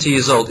 or 70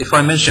 years old, if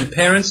I mention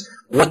parents,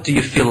 what do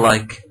you feel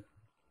like?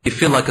 You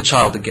feel like a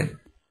child again.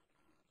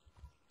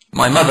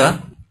 My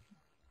mother,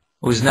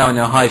 who is now in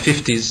her high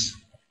 50s,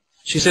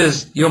 she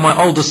says, you're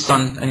my oldest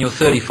son and you're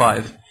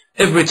 35.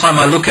 Every time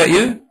I look at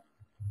you,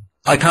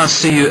 I can't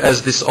see you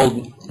as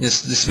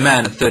this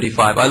man at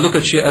 35. I look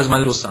at you as my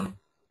little son.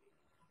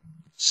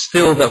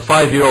 Still that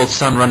 5-year-old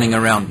son running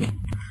around me,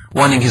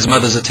 wanting his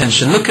mother's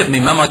attention. Look at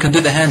me, Mum, I can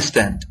do the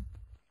handstand.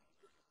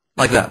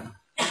 Like that.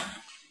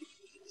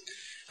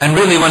 And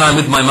really when I'm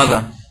with my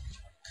mother,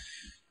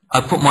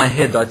 I put my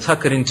head, I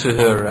tuck it into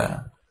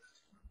her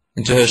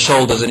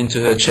shoulders and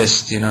into her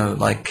chest, you know,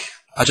 like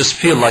I just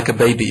feel like a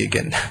baby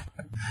again.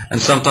 And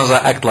sometimes I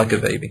act like a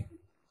baby.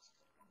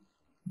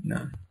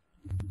 No.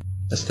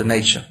 That's the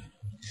nature.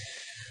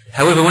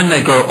 However, when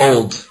they grow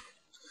old,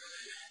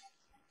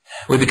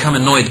 we become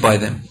annoyed by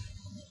them.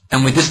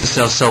 And we distance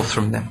ourselves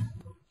from them.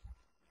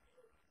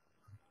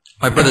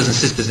 My brothers and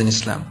sisters in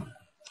Islam,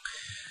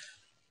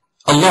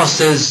 Allah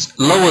says,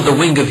 lower the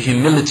wing of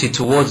humility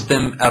towards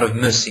them out of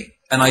mercy.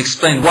 And I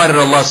explained, why did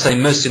Allah say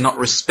mercy, not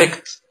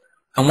respect?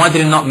 And why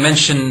did He not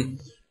mention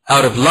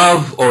out of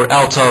love or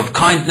out of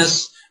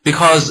kindness?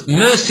 Because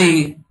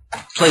mercy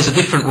plays a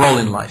different role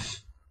in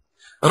life.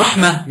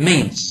 Rahmah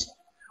means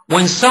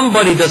when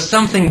somebody does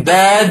something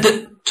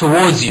bad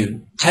towards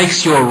you,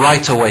 takes your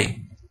right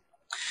away,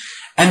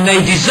 and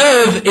they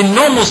deserve in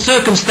normal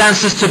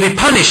circumstances to be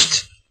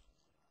punished.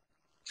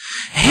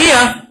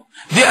 Here,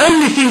 the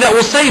only thing that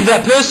will save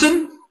that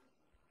person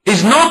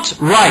is not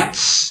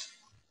rights,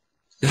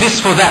 this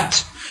for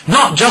that,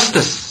 not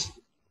justice,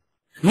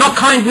 not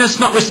kindness,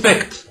 not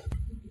respect.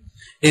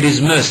 It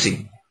is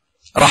mercy,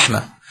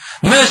 rahmah.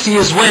 Mercy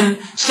is when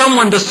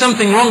someone does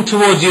something wrong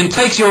towards you and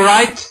takes your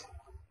right,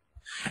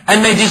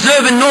 and they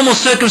deserve in normal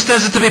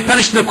circumstances to be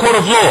punished in the court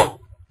of law,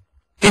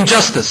 in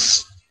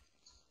justice.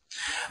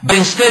 But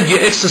instead you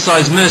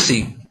exercise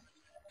mercy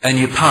and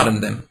you pardon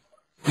them.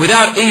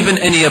 Without even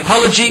any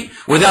apology,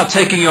 without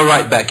taking your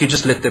right back, you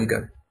just let them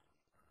go.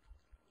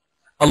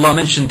 Allah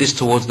mentioned this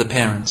towards the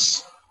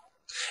parents.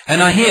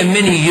 And I hear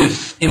many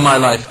youth in my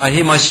life, I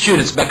hear my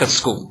students back at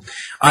school,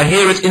 I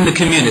hear it in the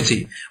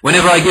community.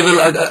 Whenever I give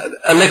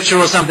a lecture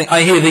or something,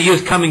 I hear the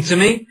youth coming to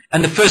me,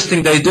 and the first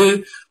thing they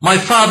do, my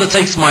father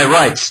takes my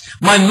rights.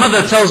 My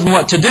mother tells me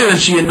what to do and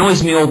she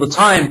annoys me all the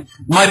time.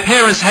 My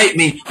parents hate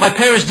me. My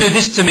parents do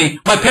this to me.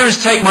 My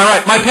parents take my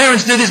right. My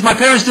parents do this. My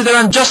parents do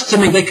that unjust to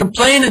me. They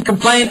complain and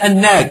complain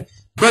and nag.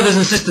 Brothers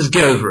and sisters,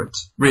 get over it.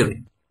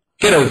 Really.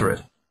 Get over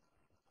it.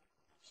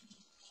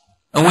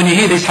 And when you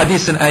hear these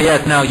hadiths and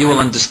ayat now, you will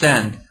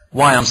understand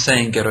why I'm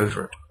saying get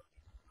over it.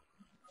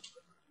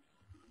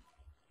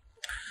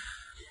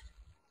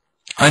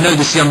 I know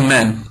this young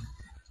man,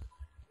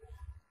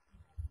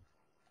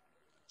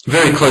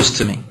 very close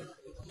to me.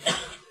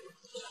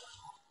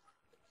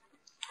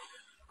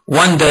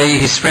 One day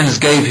his friends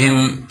gave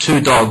him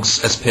 2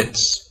 dogs as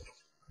pets.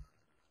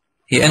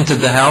 He entered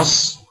the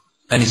house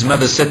and his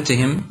mother said to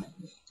him,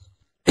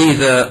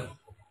 either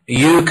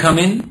you come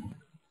in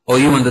or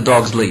you and the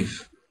dogs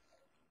leave.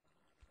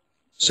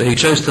 So he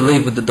chose to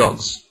leave with the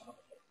dogs.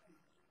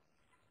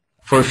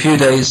 For a few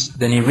days,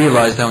 then he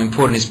realized how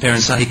important his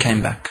parents are. He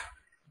came back.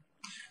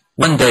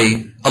 One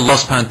day, Allah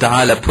subhanahu wa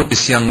ta'ala put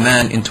this young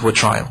man into a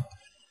trial.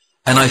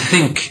 And I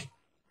think,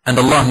 and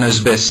Allah knows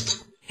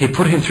best, He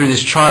put him through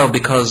this trial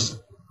because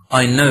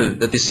I know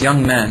that this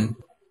young man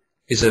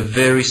is a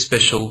very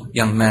special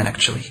young man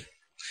actually.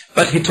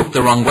 But he took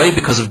the wrong way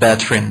because of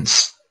bad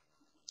friends.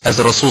 As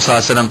the Rasul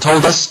ﷺ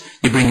told us,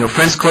 you bring your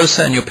friends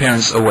closer and your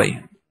parents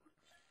away.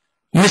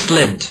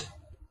 Misled.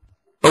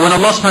 But when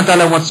Allah subhanahu wa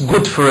ta'ala wants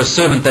good for a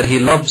servant that He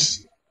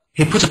loves,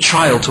 He puts a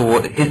trial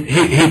toward it.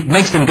 He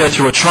makes them go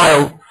through a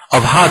trial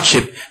of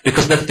hardship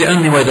because that's the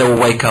only way they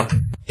will wake up.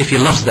 If He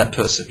loves that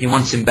person, He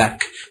wants him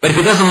back. But if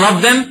He doesn't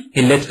love them,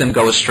 He lets them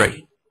go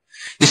astray.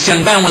 This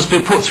young man was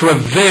being put through a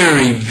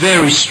very,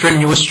 very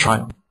strenuous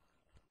trial.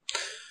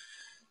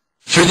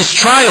 Through this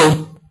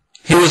trial,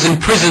 he was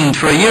imprisoned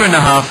for 1.5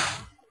 years.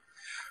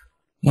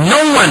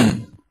 No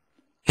one,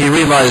 he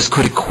realized,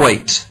 could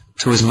equate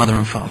to his mother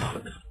and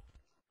father.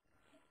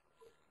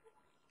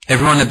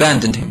 Everyone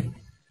abandoned him,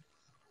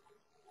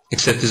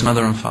 except his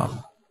mother and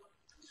father.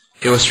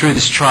 It was through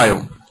this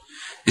trial,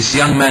 this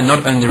young man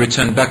not only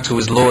returned back to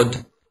his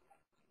Lord,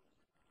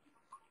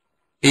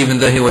 even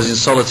though he was in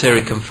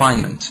solitary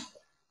confinement,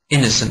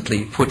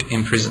 innocently put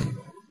in prison,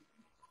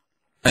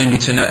 only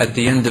to know at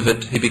the end of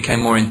it he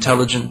became more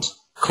intelligent,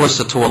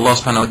 closer to Allah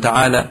subhanahu wa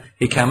ta'ala.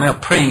 He came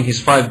out praying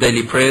his 5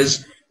 daily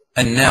prayers,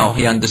 and now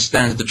he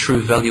understands the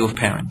true value of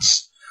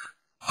parents.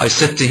 I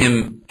said to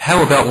him,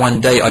 how about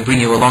one day I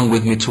bring you along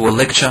with me to a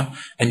lecture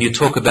and you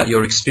talk about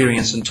your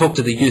experience and talk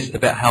to the youth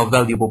about how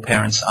valuable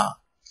parents are.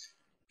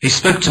 He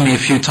spoke to me a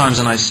few times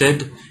and I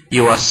said,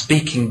 you are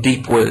speaking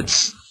deep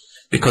words,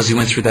 because he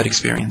went through that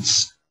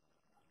experience.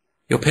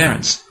 Your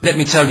parents. Let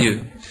me tell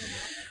you,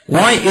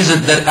 why is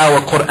it that our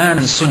Quran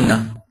and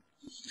Sunnah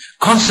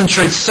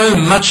concentrates so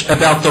much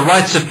about the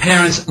rights of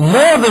parents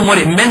more than what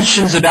it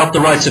mentions about the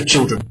rights of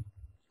children?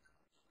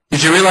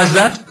 Did you realize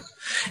that?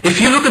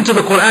 If you look into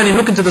the Quran and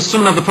look into the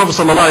Sunnah of the Prophet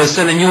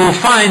ﷺ, you will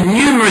find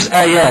numerous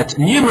ayat,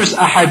 numerous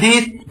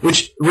ahadith,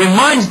 which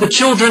reminds the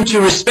children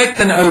to respect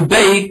and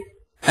obey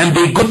and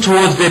be good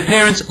towards their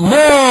parents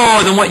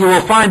more than what you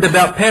will find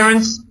about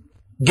parents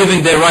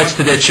giving their rights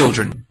to their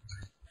children.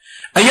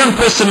 A young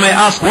person may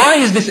ask, why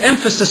is this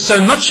emphasis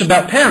so much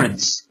about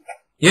parents?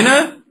 You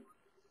know,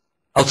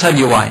 I'll tell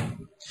you why.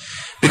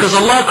 Because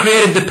Allah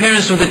created the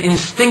parents with an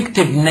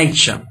instinctive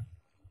nature.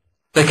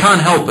 They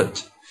can't help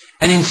it.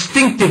 An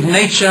instinctive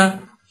nature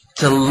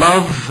to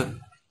love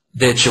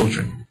their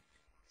children.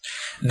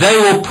 They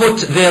will put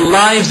their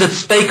lives at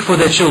stake for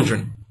their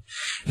children.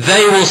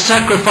 They will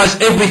sacrifice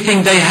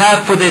everything they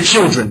have for their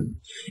children.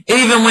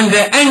 Even when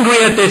they're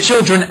angry at their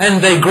children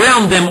and they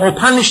ground them or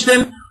punish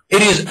them,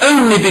 it is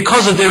only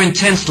because of their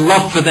intense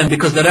love for them,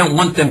 because they don't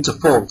want them to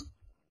fall.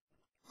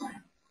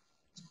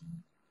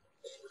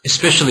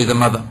 Especially the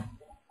mother.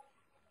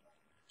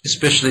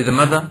 Especially the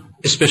mother,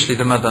 especially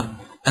the mother,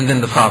 and then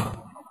the father.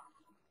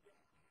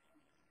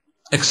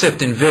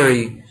 Except in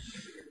very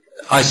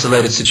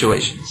isolated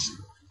situations.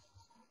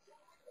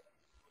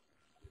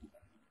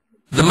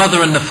 The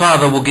mother and the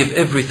father will give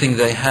everything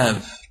they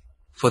have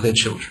for their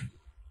children.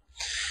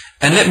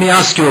 And let me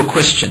ask you a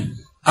question.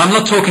 I'm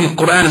not talking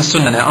Quran and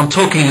Sunnah now, I'm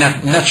talking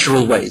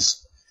natural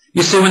ways.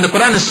 You see, when the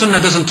Quran and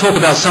Sunnah doesn't talk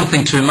about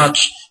something too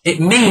much, it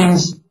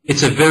means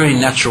it's a very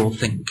natural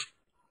thing.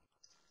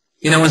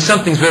 You know, when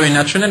something's very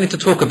natural, you don't need to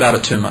talk about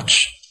it too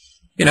much.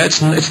 You know, it's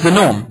the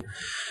norm.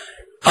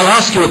 I'll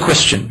ask you a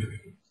question.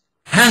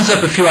 Hands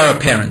up if you are a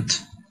parent.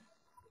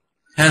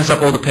 Hands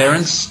up, all the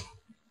parents.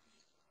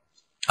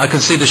 I can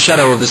see the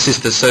shadow of the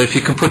sisters, so if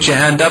you can put your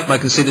hand up, I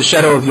can see the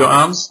shadow of your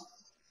arms.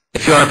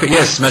 If you are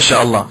yes,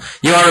 mashallah.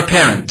 You are a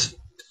parent.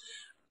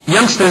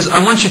 Youngsters,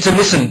 I want you to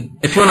listen.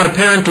 If you're not a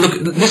parent,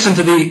 listen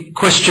to the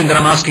question that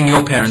I'm asking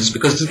your parents,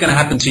 because this is going to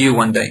happen to you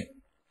one day.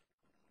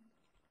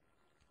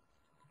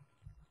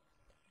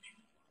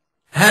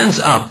 Hands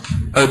up,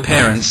 O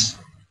parents,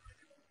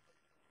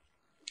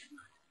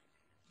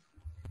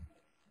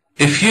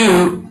 if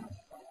you,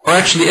 or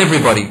actually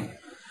everybody,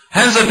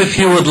 hands up if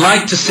you would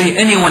like to see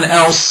anyone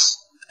else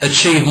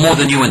achieve more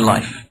than you in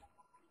life.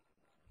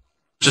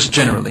 Just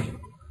generally.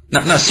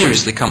 No,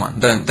 seriously, come on.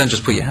 Don't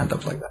just put your hand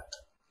up like that.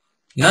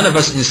 None of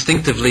us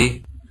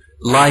instinctively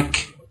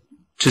like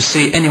to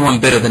see anyone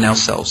better than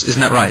ourselves.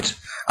 Isn't that right?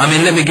 I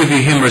mean, let me give you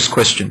a humorous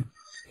question.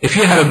 If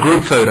you had a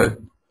group photo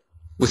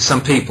with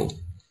some people,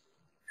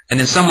 and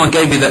then someone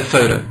gave you that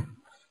photo,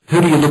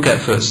 who do you look at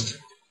first?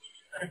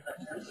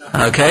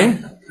 Okay?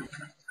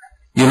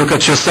 You look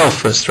at yourself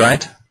first,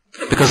 right?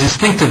 Because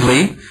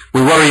instinctively,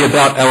 we worry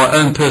about our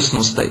own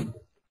personal state.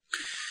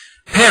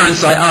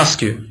 Parents, I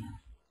ask you,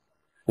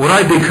 would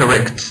I be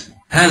correct?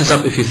 Hands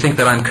up if you think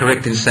that I'm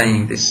correct in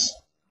saying this.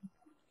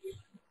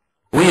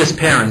 We as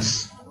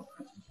parents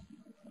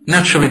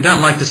naturally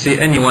don't like to see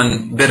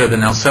anyone better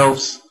than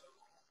ourselves,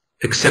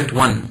 except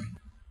one.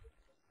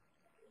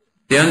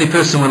 The only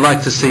person we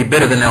like to see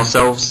better than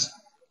ourselves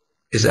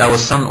is our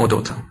son or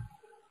daughter.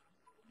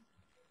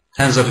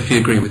 Hands up if you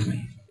agree with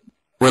me.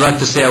 We like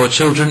to see our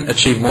children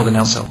achieve more than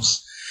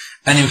ourselves.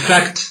 And in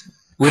fact,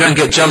 we don't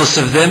get jealous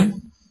of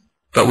them,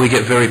 but we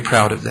get very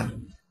proud of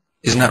them.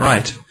 Isn't that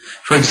right?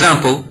 For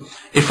example,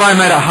 if I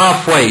made it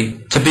halfway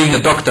to being a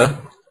doctor,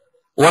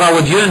 what I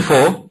would yearn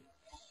for,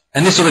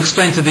 and this will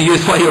explain to the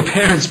youth why your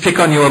parents pick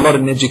on you a lot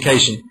in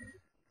education.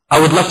 I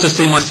would love to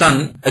see my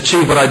son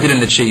achieve what I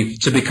didn't achieve,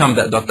 to become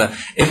that doctor.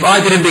 If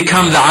I didn't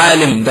become the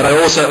alim that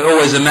I also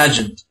always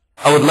imagined,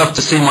 I would love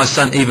to see my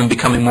son even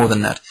becoming more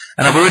than that.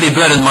 And I've already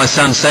burdened my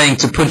son trying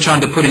to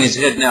put in his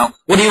head now,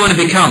 what do you want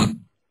to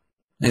become?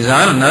 He said,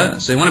 I don't know.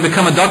 So you want to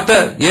become a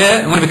doctor?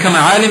 Yeah. You want to become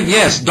an alim?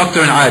 Yes,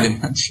 doctor and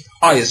alim. That's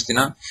highest, you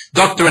know.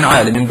 Doctor and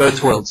alim in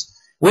both worlds.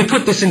 We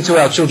put this into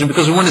our children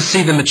because we want to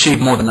see them achieve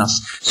more than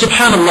us.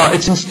 Subhanallah,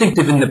 it's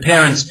instinctive in the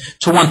parents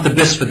to want the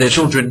best for their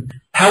children.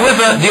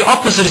 However, the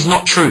opposite is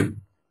not true.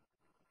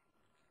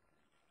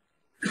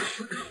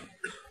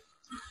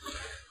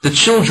 The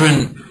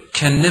children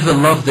can never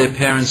love their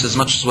parents as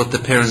much as what the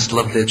parents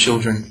love their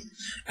children.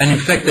 And in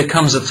fact, there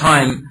comes a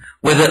time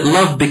where that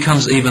love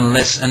becomes even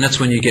less, and that's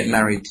when you get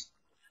married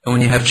and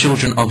when you have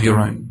children of your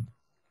own.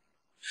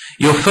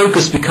 Your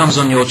focus becomes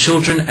on your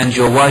children and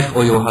your wife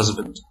or your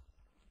husband.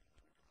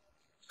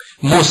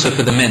 More so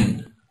for the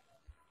men.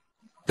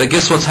 But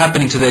guess what's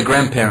happening to their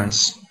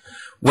grandparents?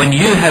 When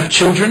you have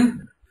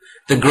children,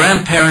 the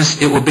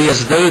grandparents, it will be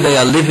as though they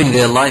are living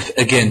their life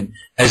again,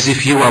 as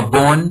if you are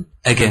born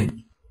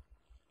again.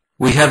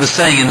 We have a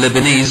saying in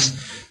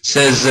Lebanese,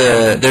 says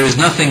there is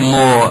nothing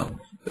more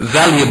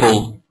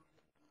valuable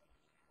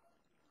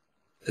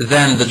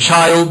than the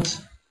child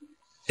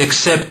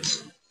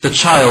except the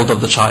child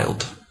of the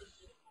child.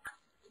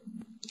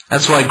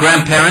 That's why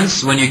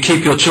grandparents, when you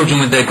keep your children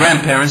with their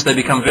grandparents, they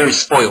become very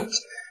spoiled.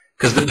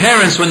 Because the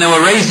parents, when they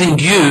were raising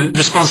you,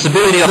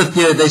 responsibility,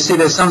 they see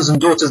their sons and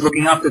daughters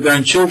looking after their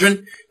own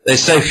children, they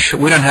say,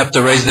 we don't have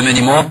to raise them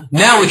anymore.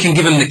 Now we can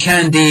give them the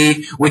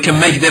candy, we can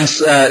make them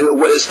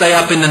stay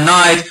up in the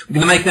night, we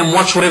can make them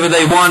watch whatever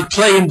they want,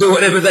 play and do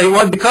whatever they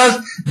want,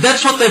 because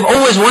that's what they've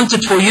always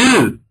wanted for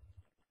you.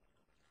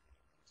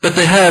 But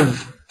they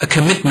have a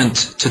commitment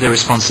to their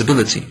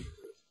responsibility.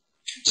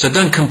 So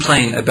don't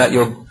complain about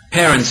your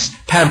parents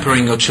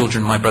pampering your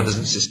children, my brothers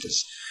and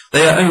sisters.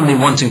 They are only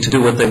wanting to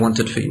do what they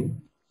wanted for you.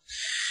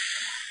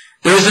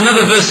 There is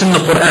another verse in the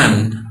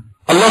Quran.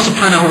 Allah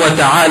subhanahu wa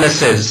ta'ala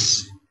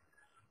says,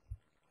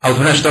 أعوذ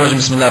بالله من الشيطان الرجيم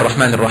بسم الله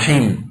الرحمن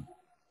الرحيم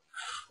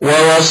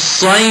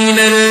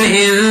ووصينا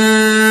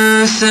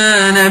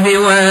الإنسان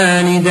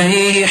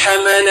بوالديه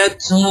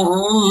حملته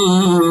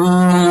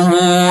أمه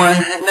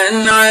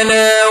وهنا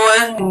على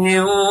وهن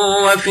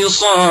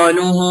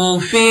وفصاله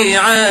في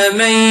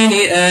عامين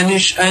أن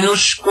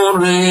اشكر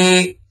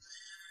لي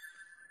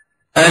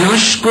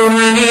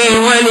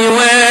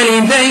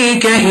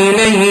ولوالديك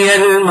إلي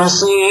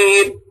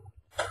المصير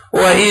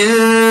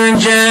وإن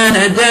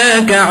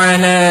جاهداك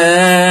على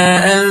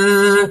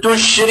أن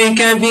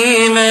تشرك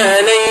بي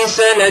ما ليس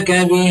لك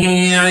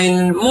به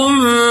علم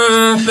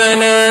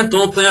فلا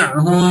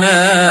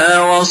تطعهما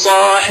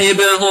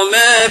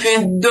وصاحبهما في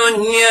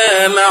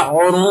الدنيا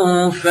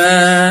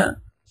معروفا.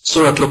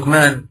 Surah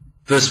Luqman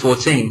verse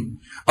 14.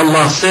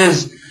 Allah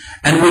says,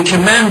 and we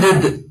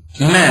commanded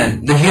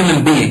man, the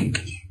human being,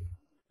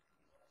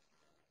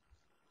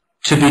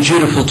 to be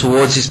dutiful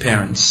towards his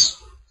parents.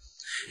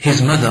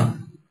 His mother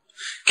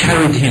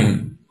carried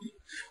him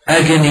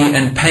agony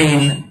and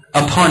pain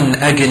upon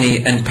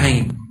agony and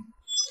pain,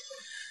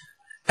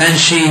 and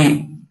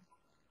she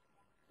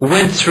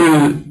went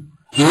through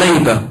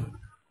labor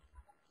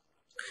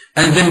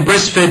and then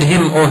breastfed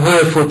him or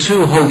her for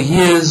 2 whole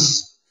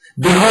years.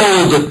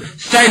 Behold,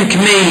 thank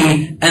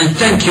me and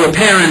thank your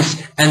parents,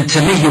 and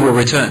to me you will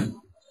return.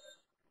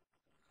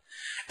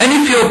 And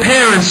if your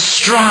parents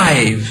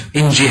strive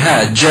in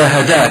jihad,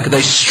 jahadak,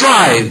 they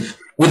strive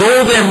with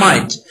all their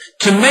might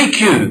to make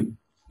you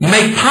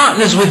make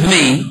partners with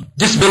me,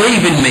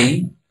 disbelieve in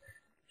me,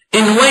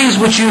 in ways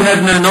which you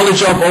have no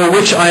knowledge of or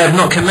which I have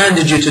not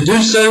commanded you to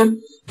do so,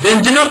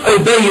 then do not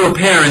obey your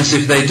parents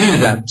if they do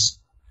that.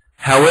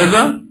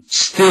 However,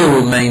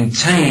 still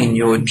maintain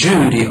your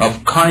duty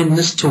of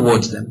kindness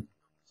towards them.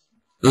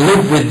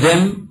 Live with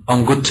them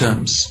on good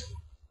terms.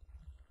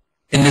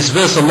 In this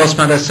verse, Allah subhanahu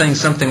wa ta'ala is saying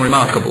something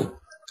remarkable.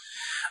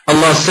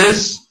 Allah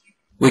says,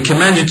 we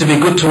command you to be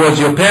good towards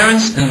your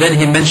parents, and then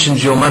He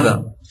mentions your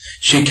mother.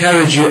 She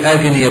carried you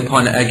agony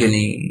upon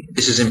agony.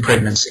 This is in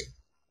pregnancy.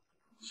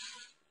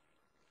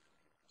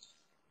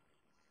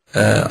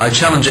 I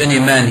challenge any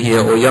man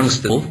here or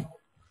youngster,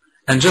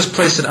 and just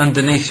place it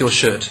underneath your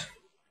shirt.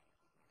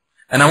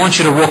 And I want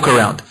you to walk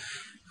around.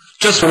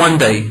 Just for one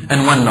day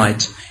and one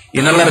night.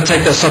 You're not allowed to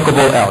take that soccer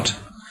ball out.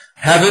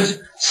 Have it,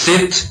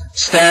 sit,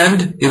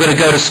 stand. You've got to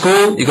go to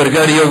school. You've got to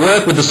go to your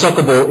work with the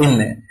soccer ball in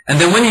there. And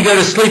then when you go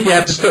to sleep, you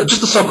have to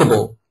just the soccer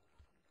ball.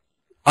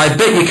 I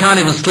bet you can't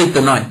even sleep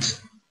the night.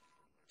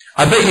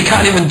 I bet you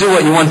can't even do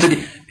what you want to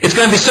do. It's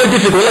going to be so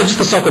difficult, just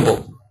a soccer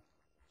ball.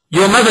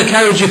 Your mother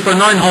carried you for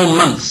 9 whole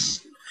months,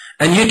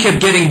 and you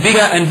kept getting bigger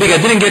and bigger.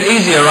 It didn't get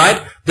easier,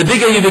 right? The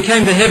bigger you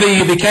became, the heavier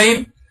you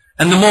became,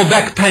 and the more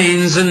back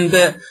pains and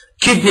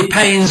kidney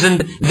pains,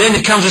 and then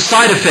it comes with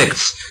side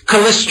effects,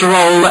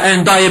 cholesterol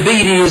and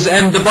diabetes,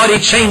 and the body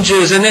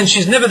changes, and then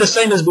she's never the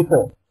same as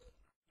before.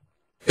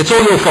 It's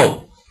all your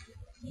fault.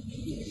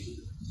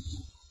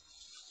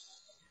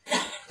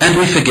 And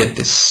we forget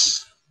this.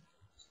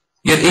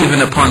 Yet even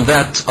upon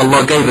that,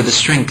 Allah gave her the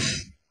strength.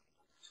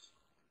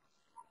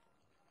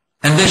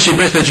 And then she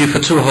breastfed you for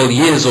 2 whole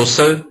years or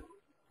so.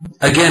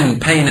 Again,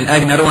 pain and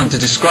agony, I don't want to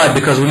describe,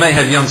 because we may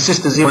have young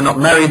sisters who are not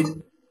married,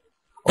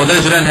 or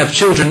those who don't have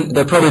children,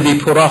 they'll probably be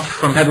put off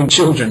from having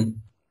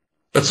children.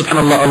 But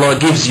subhanAllah, Allah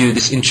gives you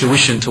this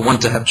intuition to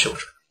want to have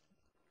children.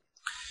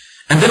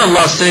 And then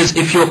Allah says,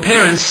 if your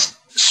parents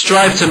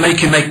strive to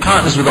make you make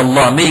partners with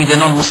Allah, meaning they're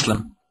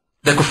non-Muslim,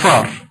 they're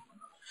kuffar.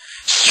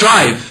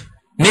 Strive,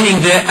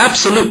 meaning they're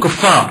absolute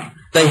kuffar.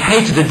 They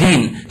hate the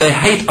deen, they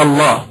hate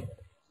Allah.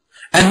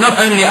 And not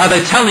only are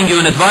they telling you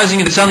and advising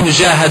you, they're telling you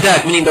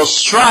jahadak, meaning they'll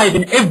strive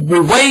in every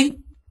way,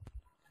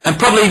 and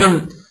probably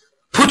even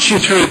put you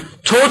through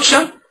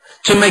torture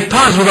to make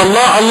partners with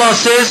Allah. Allah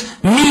says,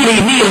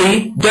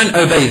 merely don't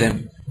obey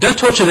them. Don't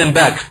torture them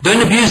back.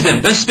 Don't abuse them.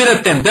 Don't spit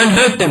at them. Don't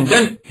hurt them.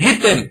 Don't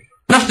hit them.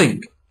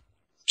 Nothing.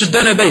 Just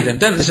don't obey them.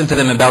 Don't listen to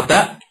them about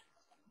that.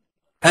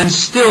 And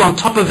still on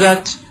top of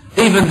that,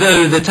 even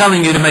though they're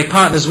telling you to make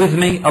partners with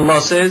me,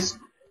 Allah says,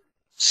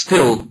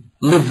 still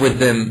live with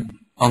them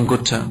on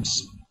good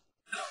terms.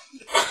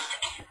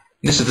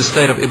 This is the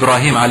state of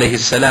Ibrahim alayhi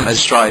salam as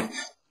strive.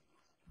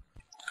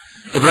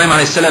 Ibrahim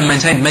alayhi salam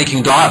maintained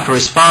making dua for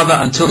his father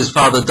until his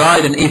father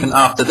died, and even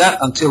after that,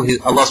 until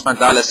Allah subhanahu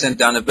wa ta'ala sent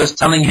down a verse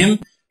telling him,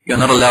 you're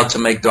not allowed to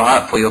make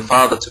dua for your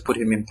father to put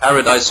him in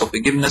paradise or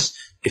forgiveness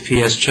if he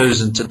has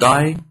chosen to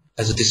die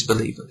as a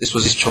disbeliever. This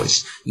was his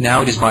choice.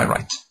 Now it is my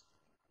right.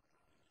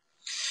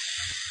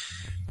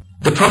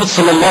 The Prophet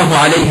sallallahu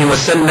alayhi wa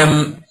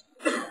sallam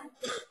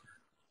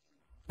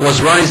was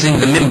rising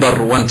the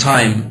minbar one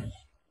time,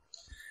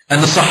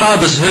 and the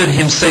Sahabas heard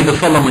him say the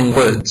following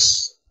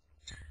words.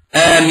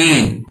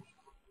 Ameen.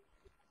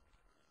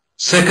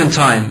 Second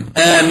time,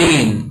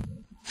 Ameen.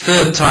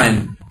 Third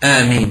time,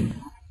 Ameen.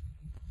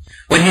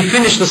 When he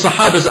finished, the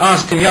Sahabas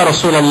asked him, Ya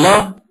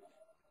Rasulullah,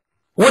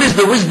 what is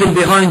the wisdom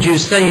behind you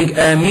saying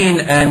Ameen,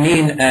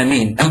 Ameen,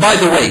 Ameen? And by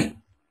the way,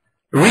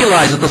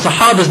 realize that the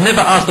Sahabas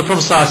never asked the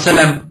Prophet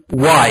ﷺ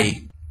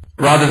why.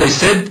 Rather they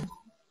said,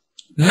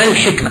 Mal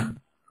hikmah.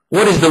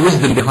 What is the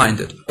wisdom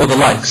behind it? Or the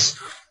likes.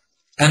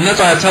 And that's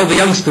why I tell the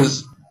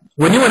youngsters,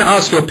 when you want to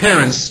ask your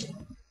parents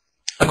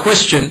a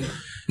question,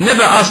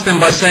 never ask them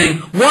by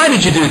saying, why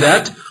did you do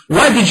that?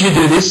 Why did you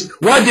do this?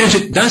 Why did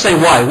you... Don't say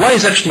why. Why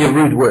is actually a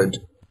rude word.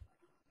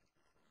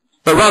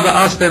 But rather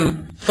ask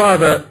them,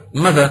 father,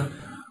 mother,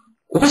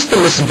 what's the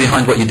lesson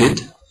behind what you did?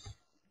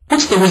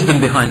 What's the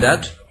wisdom behind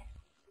that?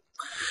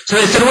 So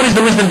they said, what is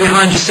the wisdom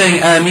behind you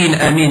saying Ameen,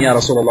 Ameen, Ya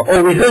Rasulullah?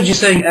 Oh, we heard you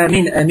saying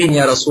Ameen, Ameen,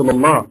 Ya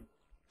Rasulullah.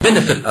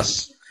 Benefit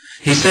us.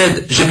 He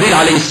said, Jibreel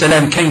alayhi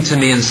salam came to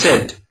me and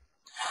said,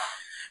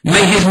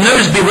 may his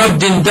nose be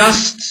rubbed in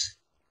dust.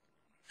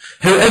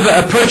 Whoever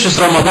approaches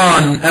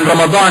Ramadan and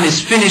Ramadan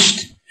is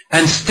finished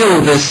and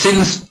still their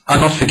sins are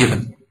not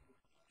forgiven.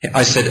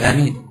 I said,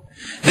 Ameen.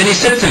 Then he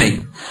said to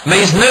me, may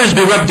his nose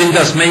be rubbed in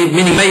dust,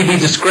 meaning may be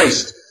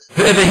disgraced.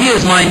 Whoever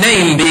hears my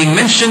name being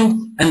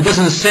mentioned and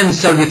doesn't send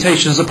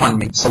salutations upon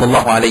me.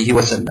 Sallallahu alayhi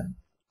wa sallam.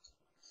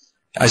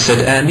 I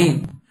said,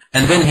 Ameen.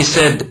 And then he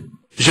said,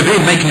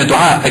 Jibreel making a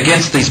dua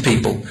against these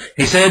people.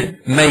 He said,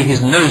 may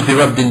his nose be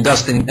rubbed in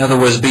dust, in other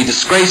words, be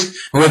disgraced.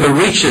 Whoever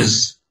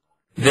reaches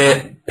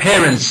their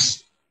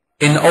parents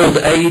in old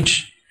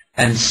age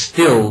and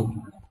still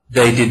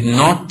they did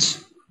not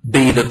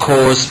be the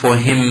cause for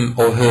him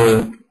or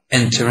her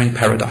entering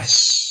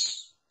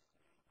paradise.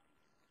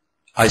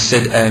 I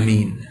said,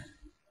 Ameen.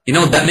 You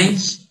know what that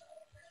means?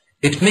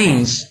 It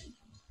means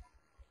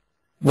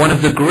one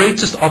of the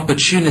greatest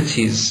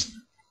opportunities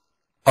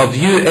of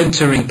you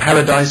entering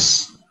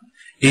paradise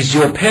is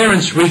your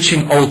parents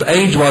reaching old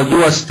age while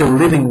you are still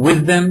living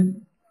with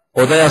them,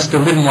 or they are still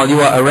living while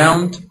you are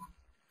around,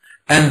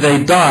 and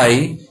they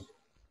die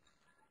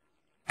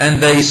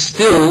and they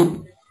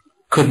still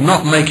could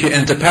not make you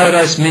enter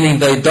paradise, meaning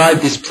they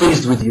died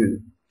displeased with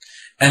you.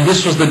 And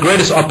this was the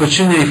greatest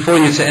opportunity for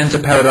you to enter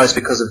paradise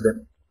because of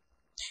them.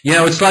 You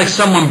know, it's like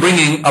someone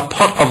bringing a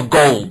pot of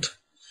gold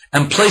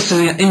and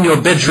placing it in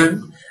your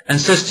bedroom and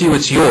says to you,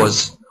 it's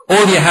yours.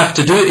 All you have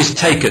to do is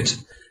take it.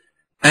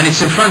 And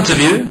it's in front of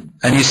you,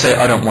 and you say,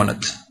 I don't want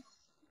it.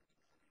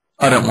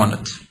 I don't want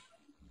it.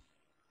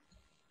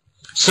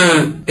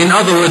 So, in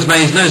other words,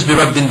 may his nose be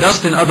rubbed in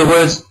dust. In other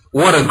words,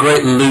 what a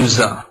great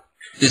loser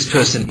this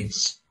person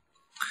is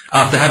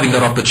after having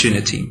that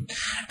opportunity.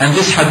 And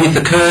this hadith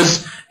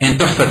occurs in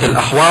Tuhfat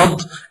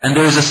al-Ahwad, and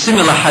there is a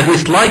similar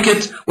hadith like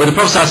it where the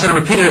Prophet ﷺ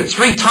repeated it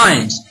 3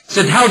 times. He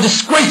said, how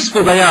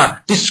disgraceful they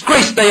are,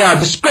 disgraced they are,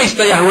 disgraced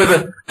they are,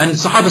 whoever. And the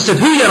Sahaba said,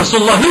 who, Ya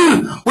Rasulullah,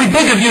 who? We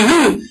beg of you,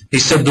 who? He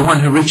said, the one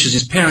who reaches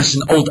his parents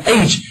in old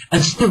age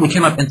and still we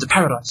cannot enter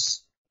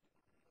paradise.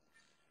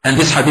 And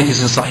this hadith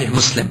is in Sahih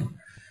Muslim.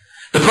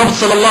 The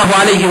Prophet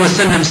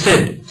ﷺ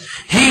said,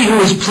 he who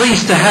is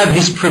pleased to have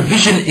his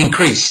provision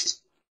increased.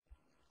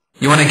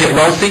 You want to get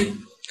wealthy?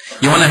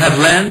 You want to have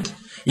land?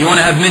 You want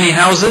to have many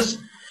houses?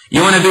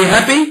 You want to be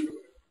happy?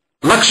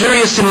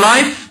 Luxurious in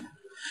life?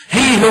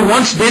 He who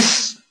wants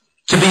this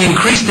to be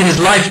increased in his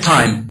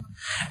lifetime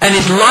and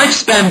his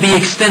lifespan be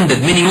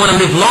extended, meaning you want to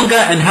live longer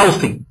and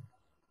healthy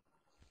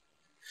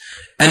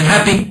and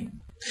happy,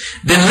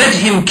 then let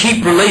him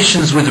keep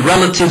relations with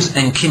relatives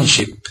and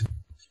kinship.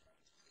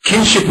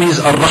 Kinship means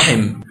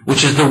ar-rahim,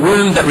 which is the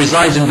womb that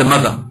resides in the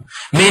mother.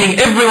 Meaning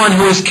everyone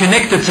who is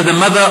connected to the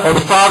mother or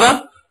the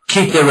father,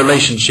 keep their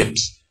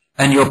relationships.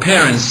 And your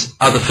parents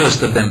are the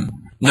first of them.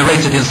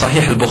 Narrated in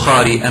Sahih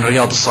al-Bukhari and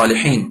Riyadh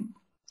al-Salihin.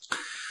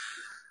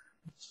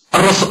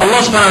 Allah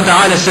subhanahu wa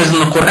ta'ala says in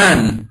the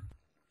Quran,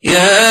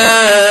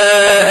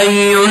 يا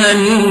أيها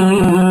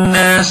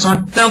الناس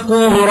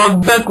اتقوا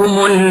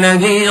ربكم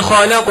الذي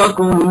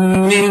خلقكم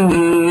من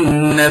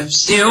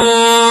نفس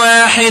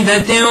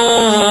واحدة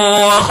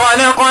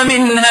وخلق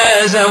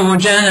منها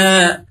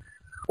زوجها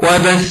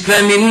وبث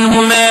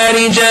منهما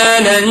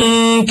رجالا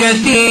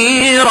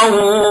كثيرا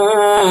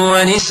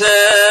ونساء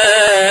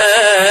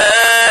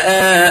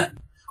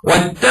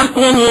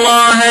واتقوا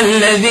الله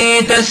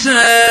الذي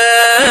تساءلون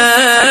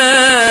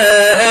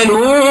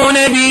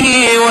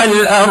به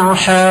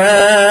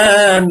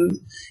والأرحام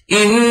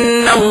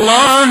إن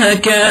الله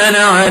كان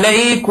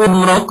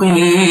عليكم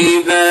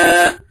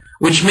رقيبا.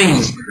 Which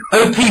means,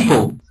 O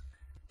people,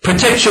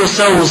 protect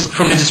yourselves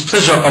from the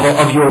displeasure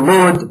of your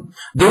Lord,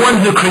 the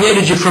one who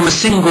created you from a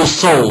single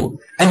soul,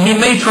 and he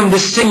made from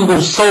this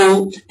single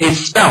soul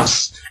its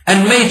spouse,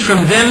 and made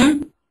from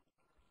them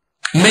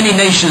many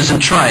nations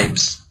and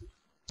tribes,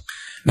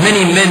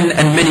 many men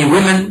and many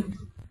women,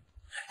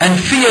 and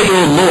fear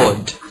your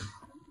Lord,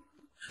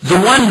 the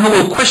one who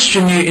will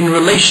question you in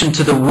relation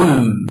to the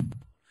womb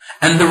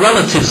and the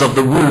relatives of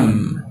the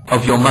womb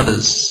of your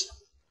mothers.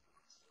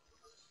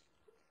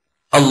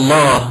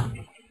 Allah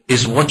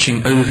is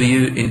watching over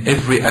you in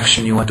every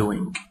action you are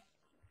doing.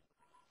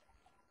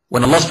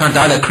 When Allah subhanahu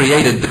wa ta'ala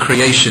created the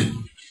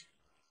creation,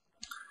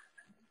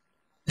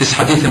 this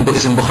hadith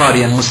is in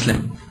Bukhari and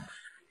Muslim,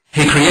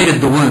 He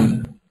created the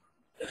womb,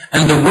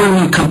 and the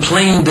womb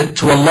complained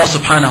to Allah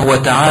subhanahu wa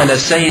ta'ala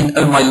saying,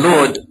 oh my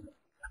Lord,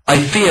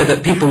 I fear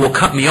that people will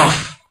cut me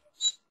off.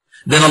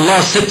 Then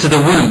Allah said to the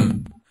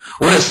womb,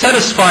 will it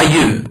satisfy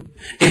you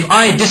if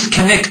I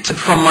disconnect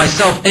from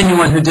myself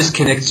anyone who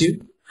disconnects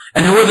you?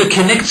 And whoever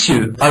connects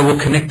you, I will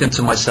connect them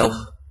to myself.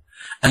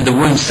 And the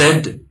womb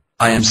said,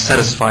 I am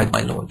satisfied,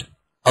 my Lord.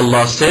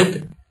 Allah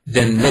said,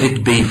 then let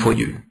it be for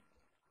you.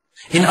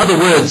 In other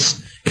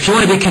words, if you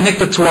want to be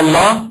connected to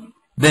Allah,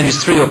 then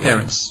it's through your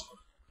parents.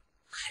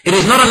 It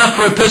is not enough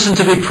for a person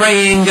to be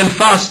praying and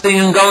fasting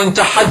and going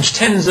to Hajj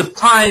tens of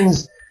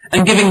times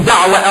and giving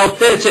da'wah out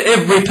there to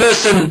every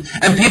person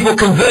and people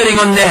converting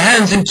on their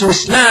hands into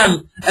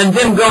Islam and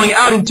them going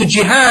out into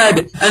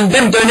jihad and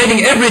them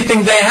donating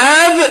everything they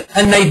have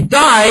and they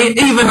die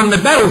even on the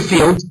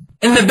battlefield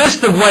in the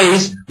best of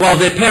ways while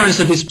their parents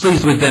are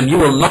displeased with them. You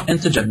will not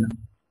enter Jannah.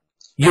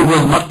 You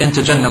will not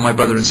enter Jannah, my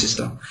brother and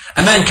sister.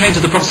 A man came to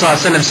the Prophet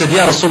ﷺ and said,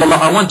 Ya Rasulullah,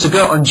 I want to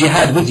go on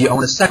jihad with you. I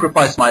want to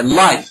sacrifice my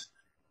life.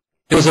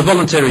 It was a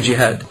voluntary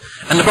jihad.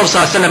 And the Prophet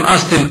ﷺ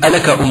asked him,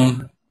 Alaka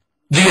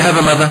do you have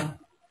a mother?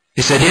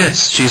 He said,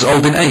 yes, she's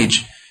old in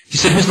age. He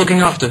said, who's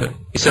looking after her?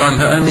 He said, I'm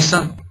her only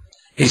son.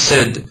 He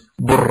said,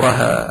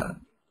 Burraha,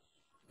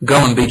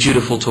 go and be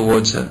dutiful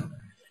towards her.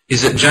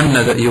 Is it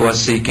Jannah that you are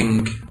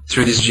seeking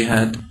through this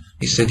jihad?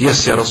 He said,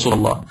 yes, Ya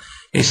Rasulullah.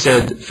 He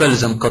said,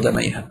 Falzam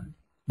qadamayha.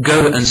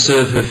 Go and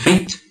serve her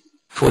feet,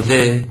 for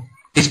there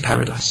is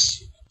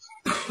paradise.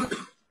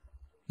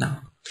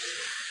 Now,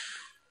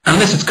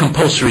 unless it's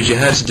compulsory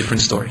jihad, it's a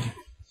different story.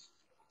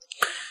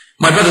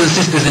 My brothers and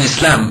sisters in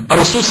Islam,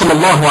 Rasul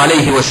sallallahu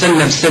alayhi wa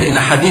sallam said in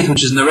a hadith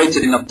which is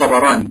narrated in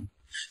At-Tabarani,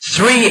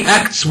 3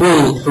 acts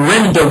will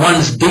render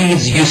one's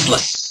deeds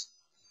useless.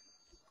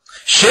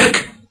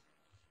 Shirk,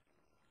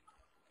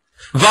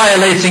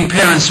 violating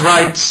parents'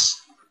 rights,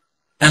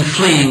 and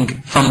fleeing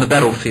from the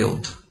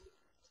battlefield.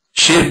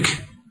 Shirk,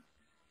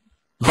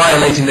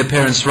 violating the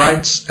parents'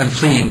 rights, and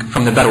fleeing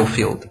from the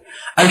battlefield.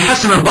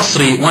 Al-Hasan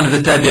al-Basri, one of the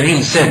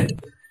tabi'een, said,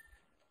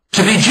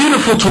 to be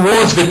dutiful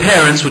towards the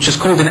parents, which is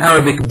called in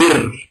Arabic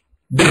birr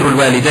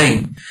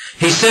al-walidain.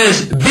 He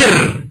says,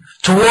 birr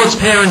towards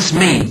parents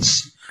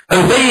means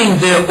obeying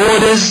their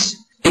orders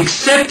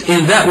except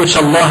in that which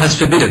Allah has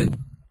forbidden.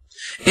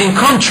 In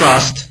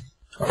contrast,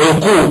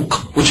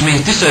 uquq, which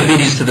means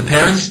disobedience to the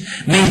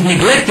parents, means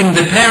neglecting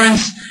the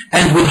parents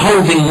and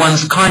withholding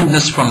one's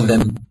kindness from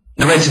them.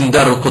 Narrated in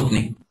Dar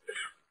al-Qutni.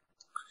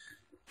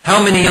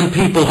 How many young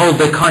people hold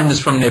their kindness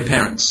from their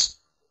parents?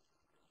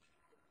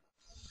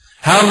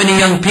 How many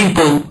young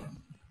people,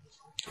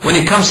 when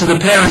it comes to the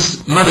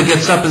parents, mother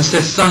gets up and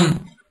says,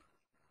 son,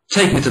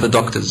 take me to the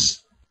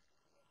doctors.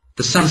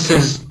 The son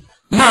says,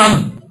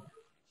 Mom,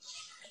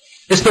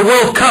 it's the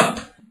World Cup.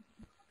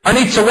 I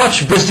need to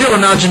watch Brazil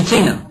and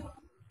Argentina.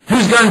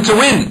 Who's going to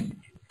win?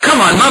 Come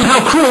on, Mom,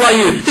 how cruel are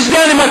you? This is the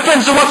only my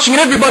friends are watching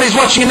and everybody's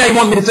watching and they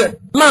want me to say,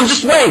 Mom,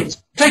 just wait.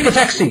 Take a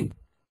taxi.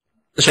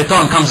 The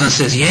shaitan comes and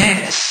says,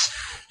 yes,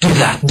 do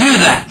that, do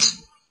that.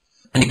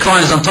 And he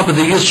climbs on top of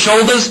the youth's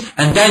shoulders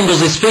and dangles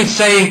his feet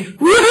saying,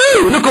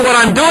 woohoo, look at what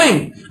I'm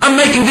doing. I'm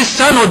making this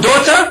son or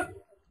daughter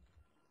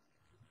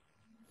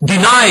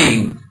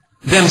denying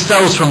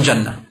themselves from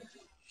Jannah.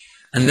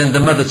 And then the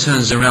mother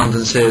turns around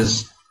and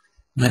says,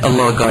 may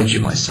Allah guide you,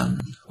 my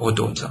son or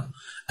daughter.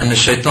 And the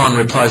shaitan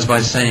replies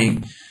by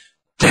saying,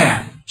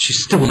 damn, she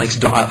still makes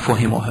dua for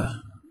him or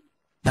her.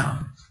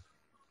 Now,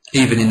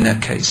 even in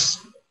that case,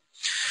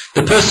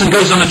 the person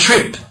goes on a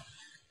trip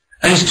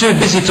and is too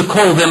busy to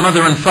call their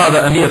mother and father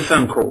a mere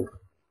phone call.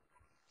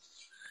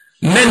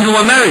 Men who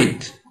are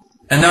married,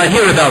 and I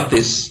hear about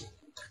this,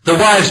 the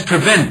wives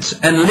prevent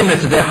and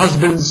limit their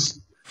husbands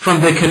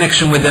from their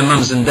connection with their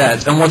mums and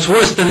dads. And what's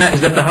worse than that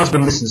is that the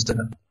husband listens to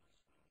them.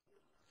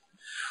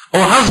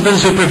 Or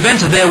husbands who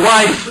prevent their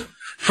wife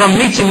from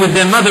meeting with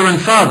their mother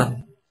and father.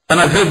 And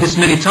I've heard this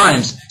many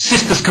times.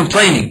 Sisters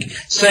complaining,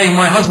 saying,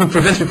 my husband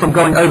prevents me from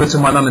going over to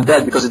my mum and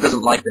dad because he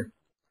doesn't like them.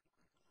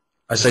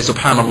 I say,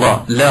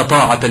 subhanallah, لا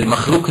طاعة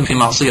لمخلوق في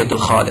معصية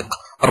الخالق.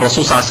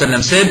 Rasul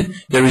said,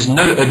 there is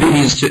no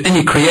obedience to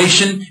any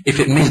creation if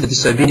it means the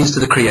disobedience to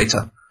the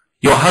Creator.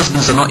 Your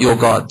husbands are not your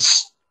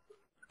gods.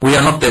 We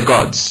are not their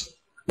gods.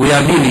 We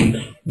are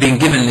merely being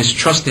given this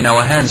trust in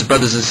our hands,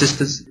 brothers and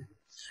sisters.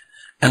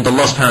 And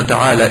Allah subhanahu wa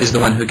ta'ala is the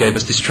one who gave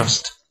us this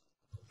trust.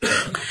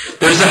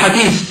 There is a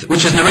hadith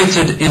which is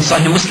narrated in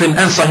Sahih Muslim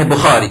and Sahih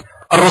Bukhari.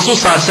 Rasul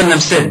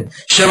said,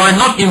 shall I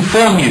not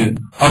inform you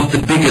of the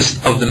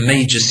biggest of the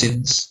major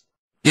sins?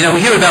 You know,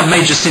 we hear about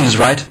major sins,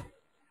 right?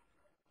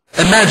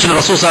 Imagine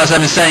Rasul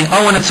is saying,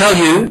 I want to tell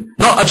you,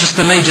 not just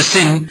the major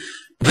sin,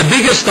 the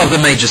biggest of the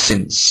major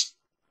sins.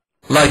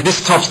 Like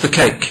this tops the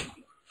cake.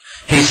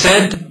 He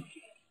said,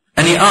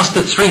 and he asked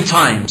it 3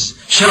 times,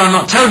 shall I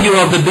not tell you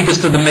of the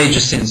biggest of the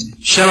major sins?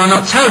 Shall I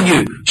not tell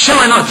you? Shall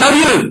I not tell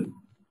you?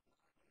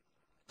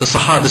 The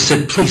Sahaba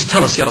said, please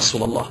tell us, Ya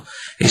Rasulullah.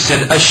 He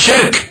said,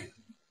 Ash-shirk,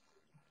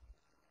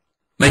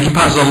 making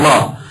partners with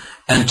Allah,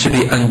 and to be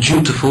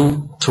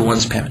undutiful to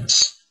one's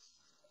parents.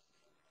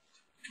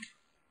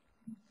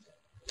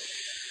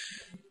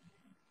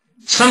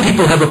 Some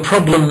people have a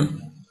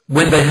problem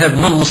when they have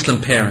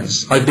non-Muslim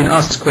parents. I've been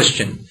asked this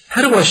question,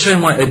 how do I show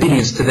my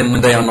obedience to them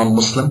when they are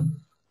non-Muslim?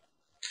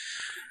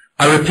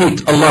 I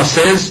repeat, Allah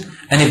says,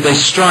 and if they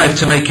strive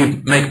to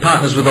make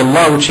partners with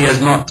Allah which He has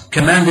not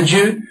commanded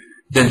you,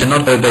 then do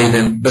not obey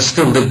them, but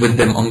still live with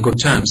them on good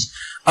terms.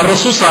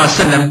 Rasul sallallahu alayhi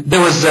wa sallam, there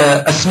was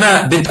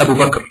Asma bint Abu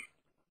Bakr.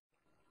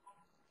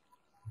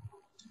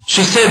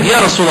 She said,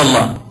 Ya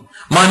Rasulullah,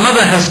 my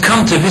mother has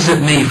come to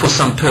visit me for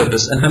some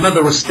purpose, and her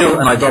mother was still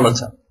an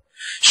idolater.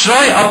 Should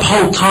I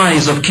uphold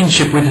ties of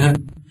kinship with her?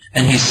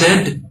 And he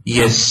said,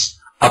 yes,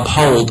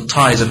 uphold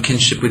ties of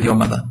kinship with your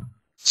mother.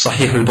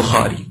 Sahih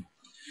al-Bukhari.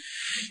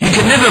 You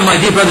can never, my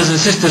dear brothers and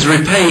sisters,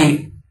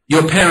 repay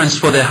your parents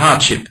for their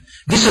hardship.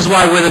 This is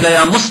why whether they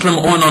are Muslim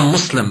or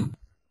non-Muslim,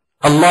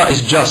 Allah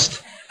is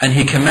just and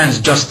He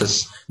commands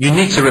justice. You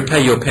need to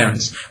repay your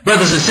parents.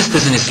 Brothers and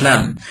sisters in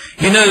Islam,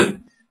 you know,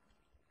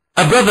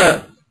 a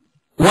brother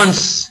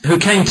once who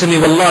came to me,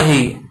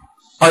 wallahi,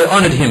 I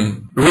honored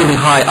him really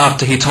high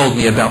after he told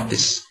me about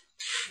this.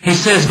 He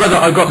says, brother,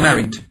 I got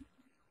married.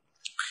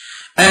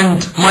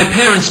 And my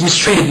parents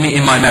mistreated me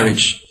in my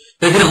marriage.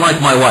 They didn't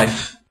like my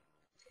wife.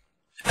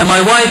 And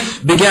my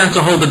wife began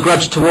to hold a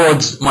grudge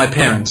towards my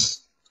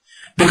parents.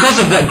 Because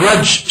of that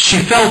grudge, she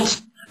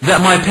felt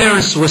that my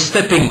parents were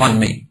stepping on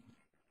me.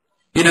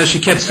 You know, she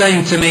kept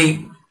saying to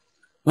me,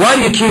 why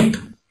do you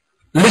keep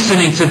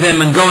listening to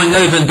them and going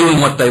over and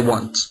doing what they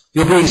want?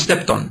 You're being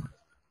stepped on.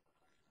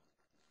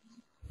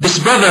 This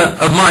brother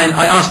of mine,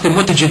 I asked him,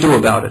 what did you do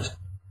about it?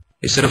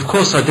 He said, of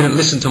course I didn't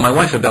listen to my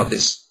wife about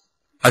this.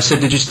 I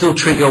said, did you still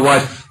treat your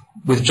wife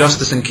with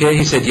justice and care?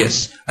 He said,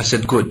 yes. I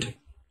said, good.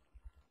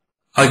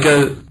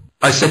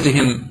 I said to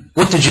him,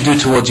 what did you do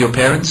towards your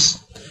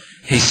parents?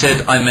 He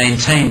said, I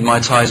maintained my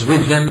ties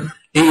with them,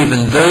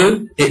 even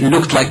though it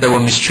looked like they were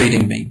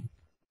mistreating me.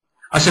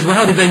 I said, well,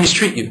 how did they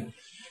mistreat you?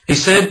 He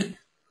said,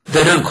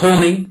 they don't call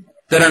me,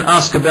 they don't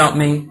ask about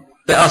me,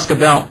 they ask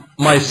about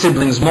my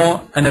siblings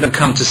more, and they don't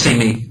come to see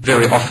me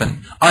very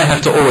often. I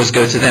have to always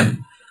go to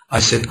them. I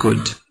said,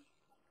 good.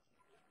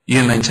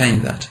 You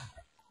maintain that.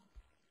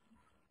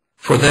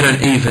 For they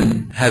don't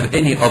even have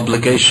any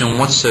obligation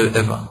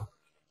whatsoever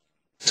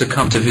to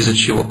come to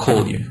visit you or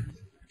call you.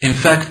 In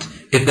fact,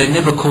 if they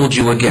never called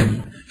you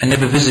again, and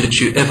never visited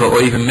you ever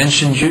or even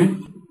mentioned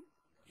you,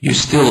 you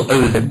still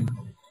owe them.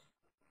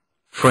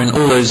 For in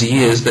all those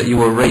years that you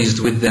were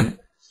raised with them,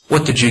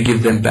 what did you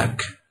give them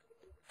back?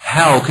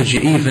 How could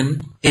you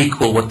even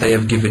equal what they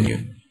have given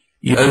you?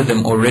 You owe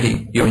them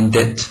already. You're in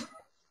debt.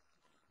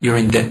 You're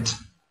in debt.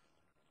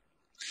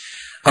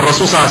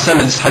 Rasul sallallahu alayhi wa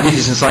sallam, this hadith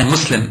is in Sahih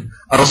Muslim.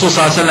 Rasul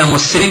sallallahu alayhi wa sallam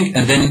was sitting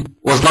and then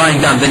was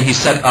lying down. Then he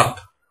sat up.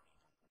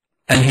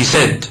 And he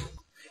said,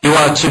 you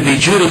are to be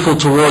dutiful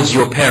towards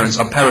your parents.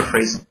 I'm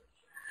paraphrasing.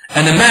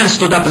 And a man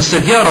stood up and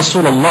said, Ya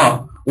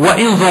Rasulullah,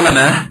 وَإِن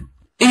ظَلَمَهُ,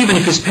 even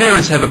if his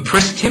parents have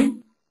oppressed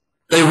him,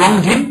 they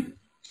wronged him.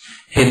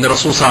 And the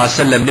Rasul sallallahu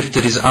alayhi wa sallam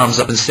lifted his arms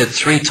up and said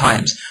 3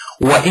 times,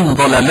 وَإِن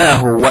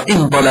ظَلَمَاهُ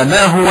وَإِن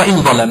ظَلَمَاهُ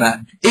وَإِن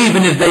ظَلَمَاهُ,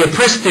 even if they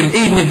oppressed him,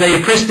 even if they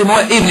oppressed him,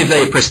 or even if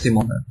they oppressed him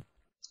or her.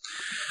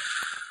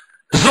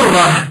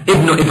 Zurrah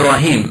ibn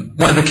Ibrahim,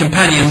 one of the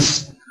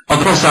companions of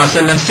the Prophet sallallahu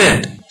alayhi wa sallam,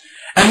 said,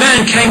 a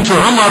man came to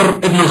Umar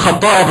ibn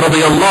al-Khattab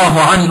radiyallahu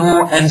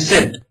anhu and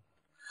said,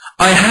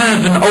 I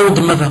have an old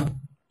mother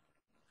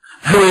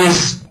who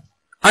is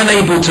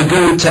unable to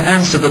go to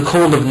answer the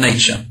call of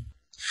nature.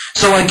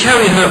 So I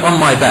carry her on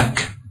my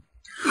back.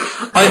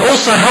 I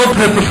also help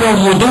her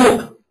perform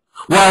wudu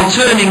while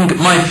turning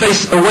my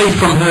face away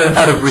from her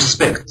out of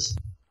respect.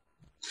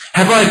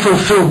 Have I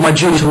fulfilled my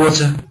duty towards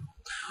her?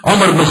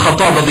 Umar ibn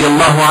al-Khattab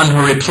radiyallahu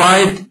anhu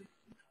replied,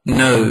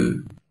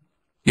 no,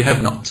 you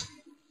have not.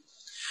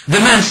 The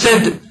man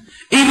said,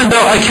 even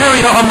though I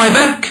carry her on my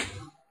back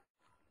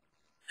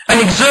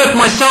and exert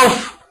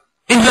myself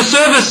in her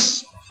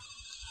service.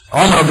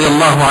 Umar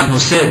radiallahu anhu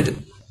said,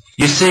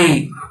 you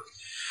see,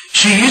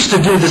 she used to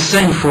do the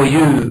same for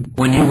you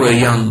when you were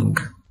young,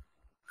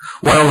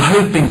 while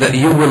hoping that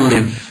you will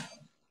live.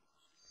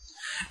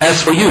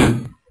 As for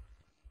you,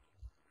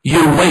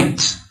 you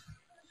wait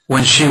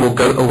when she will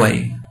go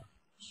away.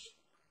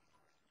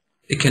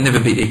 It can never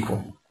be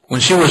equal.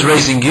 When she was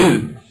raising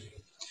you,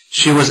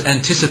 she was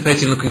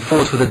anticipating, looking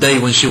forward for the day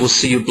when she will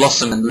see you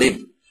blossom and live.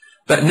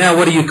 But now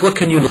what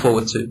can you look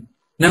forward to?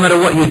 No matter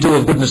what you do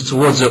of goodness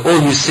towards her,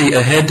 all you see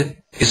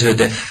ahead is her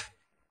death.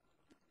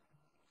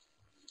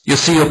 You'll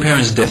see your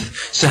parents' death.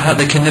 So how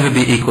they can never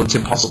be equal. It's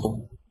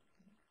impossible.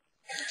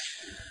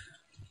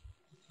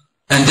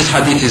 And this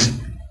hadith is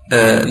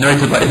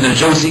narrated by Ibn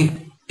al-Jawzi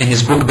in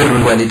his book Bir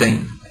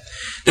al-Walidain.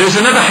 There is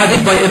another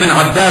hadith by Ibn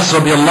Abbas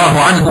radiallahu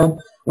anhu,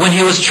 when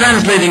he was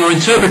translating or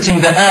interpreting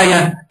the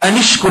ayah,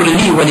 Anishkur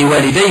li wa li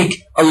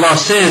walidayk, Allah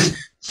says,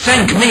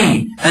 thank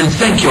me and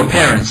thank your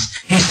parents.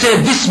 He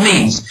said this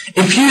means,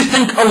 if you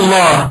thank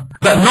Allah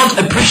but not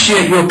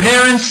appreciate your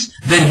parents,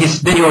 then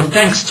your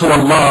thanks to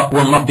Allah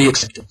will not be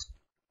accepted.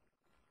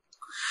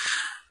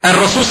 And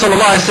Rasul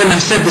sallallahu alayhi wa sallam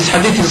said this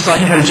hadith in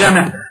Sahih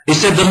al-Jami', he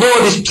said, the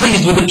Lord is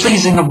pleased with the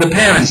pleasing of the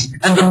parents,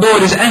 and the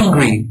Lord is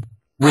angry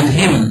with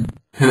him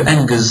who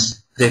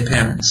angers their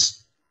parents.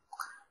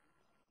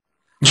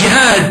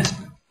 Jihad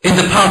in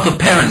the path of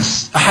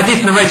parents, a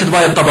hadith narrated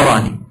by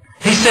Al-Tabarani.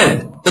 He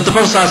said that the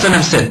Prophet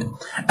ﷺ said,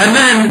 at the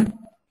time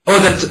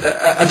of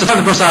the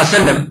Prophet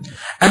ﷺ,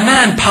 a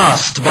man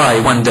passed by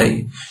one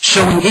day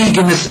showing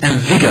eagerness and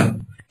vigor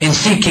in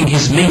seeking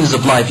his means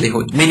of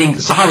livelihood. Meaning the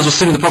Sahabas were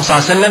sitting with the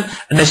Prophet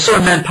ﷺ and they saw a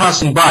man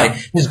passing by.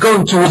 He's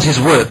going towards his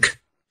work.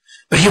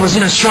 But he was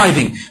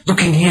striving,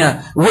 looking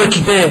here,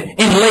 working there,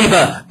 in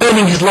labor,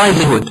 earning his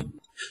livelihood.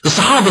 The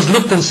Sahabas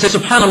looked and said,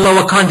 SubhanAllah,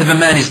 what kind of a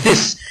man is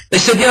this? They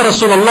said, Ya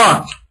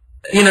Rasulullah,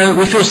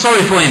 we feel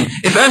sorry for him.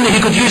 If only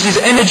he could use his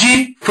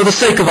energy for the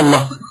sake of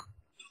Allah.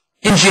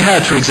 In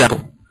jihad, for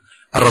example.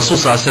 Rasul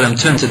ﷺ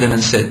turned to them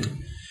and said,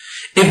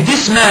 if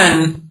this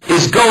man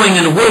is going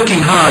and working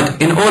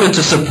hard in order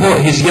to support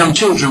his young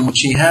children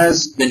which he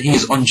has, then he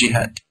is on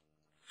jihad.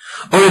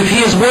 Or if he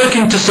is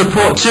working to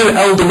support 2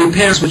 elderly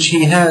parents which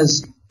he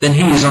has, then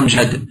he is on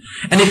jihad.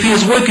 And if he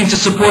is working to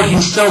support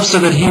himself so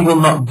that he will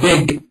not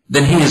beg,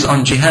 then he is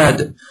on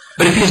jihad.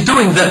 But if he is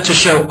doing that to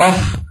show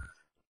off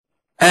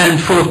and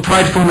full of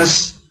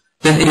pridefulness,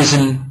 then it is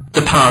in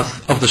the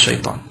path of the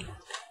shaitan.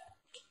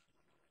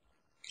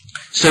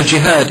 So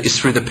jihad is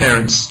through the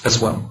parents as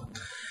well.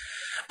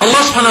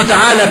 Allah subhanahu wa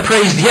ta'ala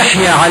praised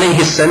Yahya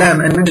alayhi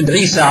salam and mentioned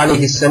Isa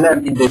alayhi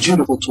salam in their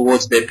dutiful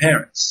towards their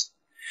parents.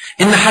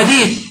 In the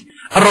hadith,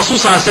 Rasul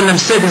ﷺ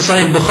said in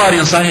Sahih Bukhari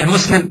and Sahih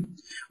Muslim,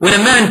 when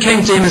a man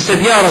came to him and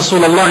said, Ya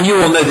Rasulullah, and you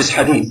all know this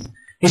hadith,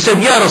 he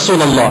said, Ya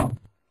Rasulullah,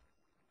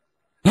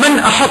 Man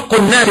ahaqqu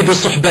an-nasi bi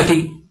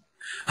suhbati?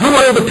 Who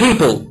are all the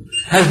people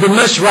has the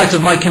most right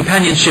of my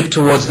companionship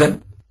towards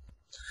them?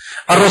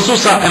 Rasul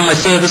and my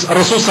service,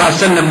 Rasul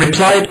ﷺ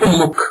replied,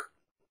 Ummuk,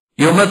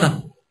 your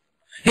mother.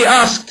 He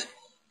asked,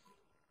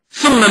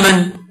 Thumma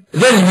man,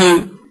 then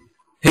who?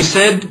 He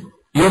said,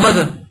 your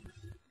mother.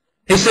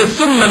 He said,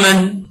 Thumma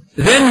man,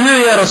 then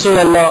who, Ya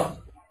Rasulullah?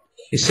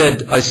 He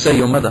said, I say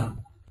your mother.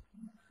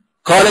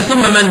 قال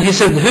ثم من? He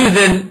said, who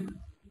then?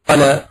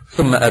 قال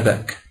ثم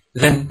أباك.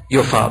 Then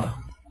your father.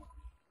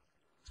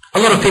 A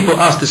lot of people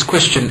ask this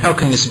question, how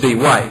can this be?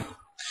 Why?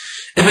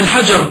 Ibn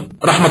Hajar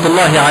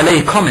rahmatullahi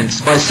alayhi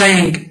comments by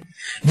saying,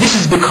 this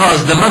is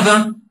because the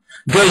mother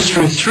goes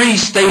through 3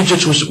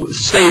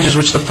 stages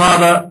which the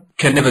father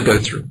can never go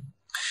through.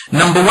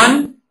 Number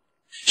 1,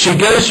 she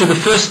goes through the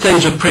first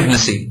stage of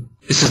pregnancy.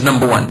 This is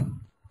number 1.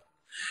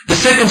 The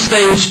second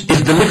stage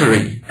is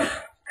delivery,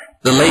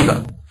 the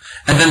labor.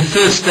 And then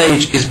third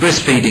stage is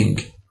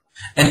breastfeeding.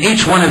 And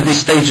each one of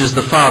these stages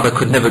the father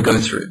could never go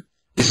through.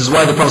 This is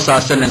why the Prophet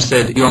ﷺ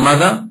said, your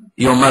mother,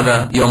 your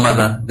mother, your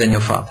mother, then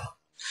your father.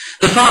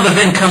 The father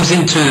then comes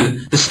into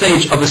the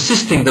stage of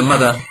assisting the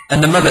mother,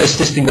 and the mother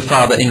assisting the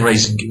father in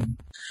raising you.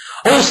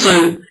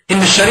 Also, in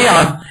the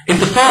Sharia, if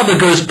the father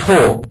goes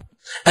poor,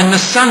 and the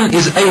son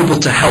is able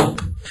to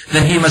help,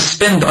 then he must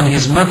spend on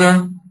his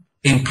mother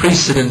in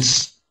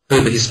precedence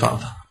over his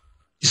father.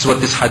 This is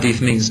what this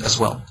hadith means as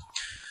well.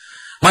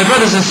 My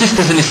brothers and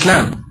sisters in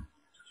Islam,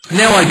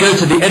 now I go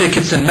to the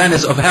etiquettes and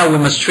manners of how we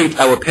must treat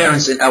our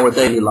parents in our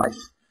daily life.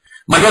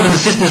 My brothers and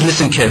sisters,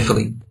 listen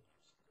carefully.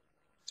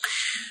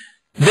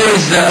 There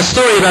is a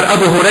story about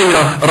Abu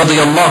Hurairah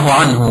radiyallahu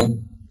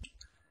anhu.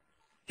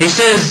 He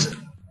says,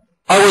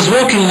 I was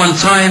walking one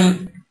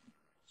time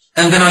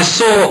and then I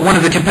saw one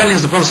of the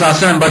companions of the Prophet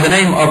ﷺ by the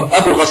name of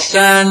Abu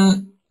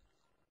Ghassan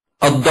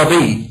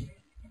al-Dabi.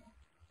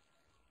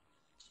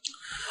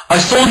 I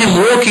saw him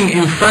walking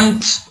in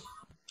front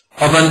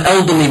of an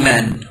elderly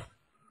man.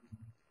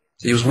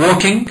 So he was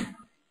walking,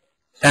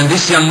 and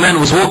this young man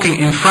was walking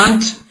in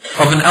front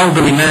of an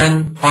elderly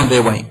man on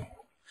their way.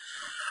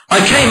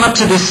 I came up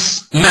to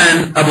this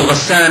man, Abu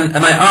Ghassan,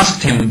 and I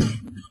asked him,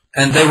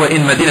 and they were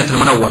in Madinah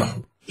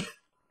al-Munawwarah.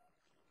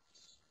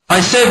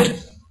 I said,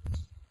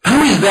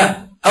 who is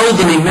that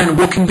elderly man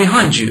walking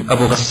behind you,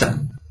 Abu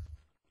Ghassan?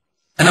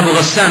 And Abu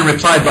Ghassan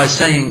replied by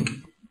saying,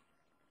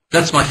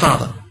 that's my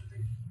father.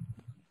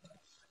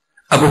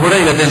 Abu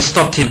Hurairah then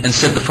stopped him and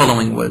said the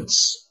following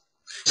words.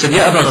 He said,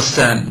 Ya Abu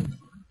Ghassan,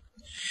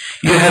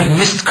 you have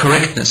missed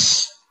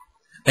correctness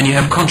and you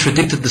have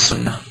contradicted the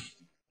sunnah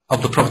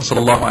of the Prophet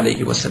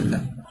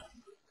ﷺ.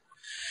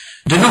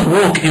 Do not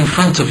walk in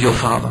front of your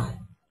father,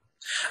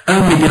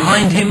 only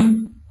behind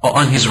him or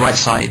on his right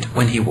side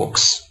when he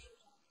walks.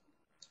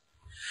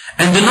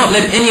 And do not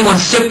let anyone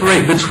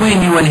separate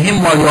between you and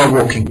him while you are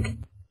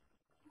walking.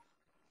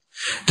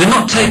 Do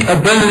not take a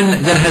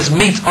bone that has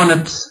meat on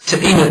it to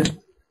eat it,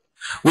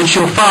 which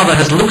your father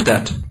has looked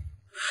at,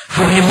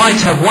 for he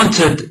might have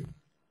wanted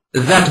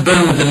that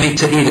bone of the meat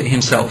to eat it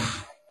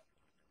himself.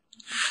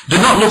 Do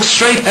not look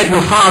straight at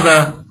your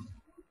father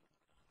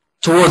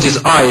towards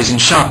his eyes in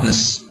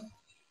sharpness.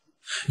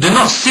 Do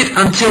not sit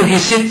until he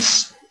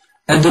sits,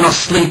 and do not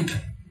sleep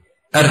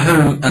at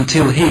home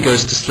until he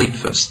goes to sleep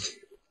first,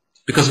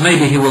 because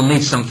maybe he will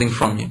need something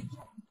from you.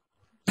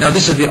 Now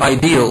this is the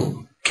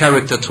ideal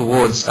character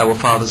towards our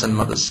fathers and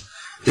mothers.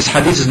 This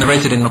hadith is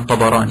narrated in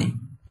At-Tabarani.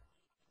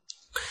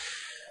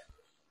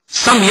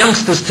 Some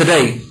youngsters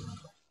today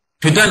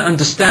who don't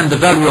understand the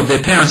value of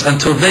their parents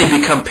until they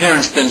become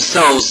parents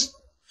themselves,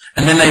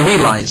 and then they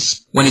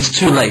realize when it's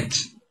too late.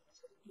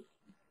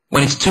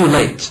 When it's too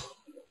late.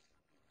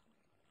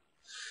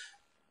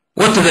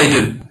 What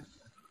do?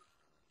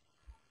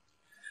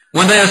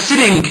 When they are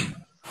sitting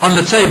on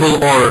the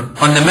table or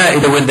on the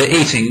ma'idah when they're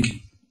eating,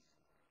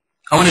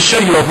 I want to show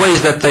you of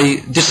ways that they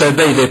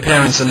disobey their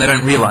parents and they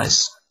don't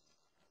realize,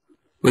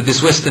 with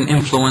this Western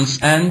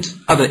influence and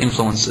other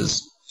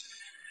influences.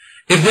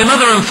 If their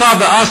mother and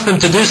father ask them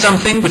to do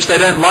something which they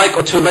don't like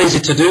or too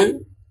lazy to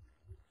do,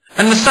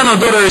 and the son or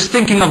daughter is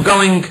thinking of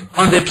going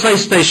on their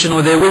PlayStation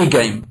or their Wii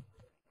game,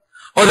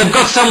 or they've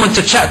got someone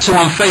to chat to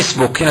on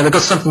Facebook, they've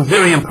got something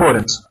very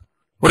important,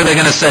 what are they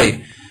going to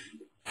say?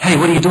 Hey,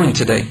 what are you doing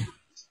today?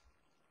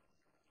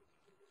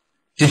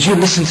 Did you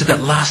listen to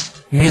that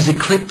last music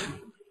clip?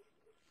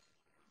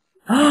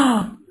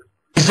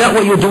 Is that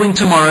what you're doing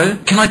tomorrow?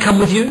 Can I come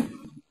with you?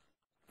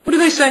 What do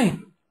they say?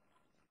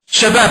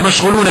 Shabab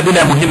mashghuluna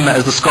bila muhimma,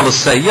 as the scholars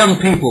say. Young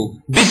people,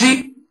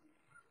 busy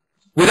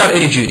without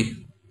any duty.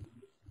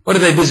 What are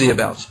they busy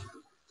about?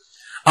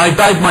 I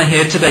dyed my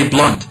hair today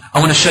blonde. I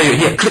want to show you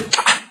here. Click.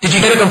 Did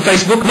you get it on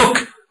Facebook?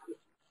 Look.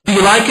 Do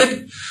you like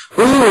it?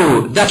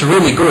 Ooh, that's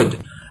really good.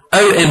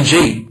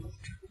 OMG.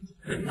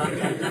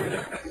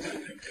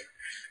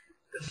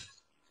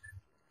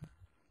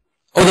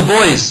 Or the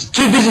boys,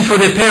 too busy for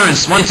their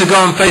parents, wanting to go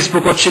on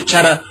Facebook or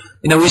chit-chatter.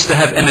 We used to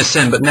have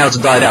MSN, but now it's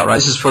died out, right?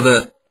 This is for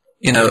the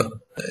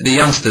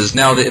youngsters.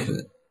 Now they're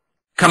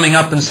coming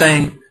up and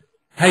saying,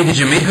 hey, did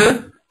you meet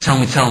her?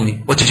 Tell me.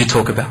 What did you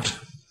talk about?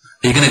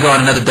 Are you going to go on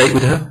another date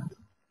with her?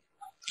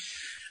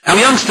 Our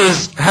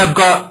youngsters have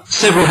got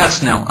several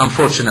hats now,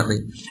 unfortunately.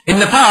 In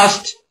the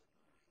past,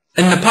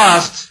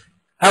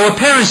 our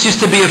parents used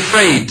to be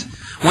afraid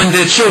when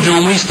their children,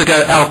 when we used to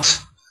go out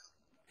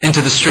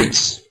into the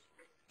streets.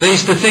 They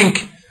used to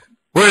think,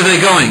 where are they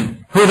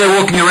going? Who are they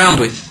walking around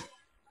with?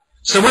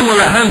 So when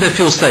we're at home, they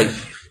feel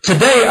safe.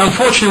 Today,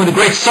 unfortunately, with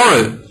great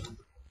sorrow,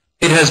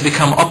 it has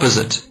become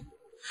opposite.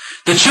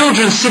 The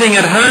children sitting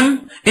at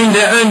home in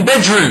their own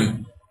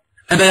bedroom,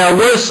 and they are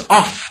worse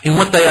off in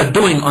what they are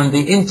doing on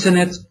the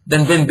internet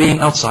than them being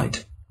outside.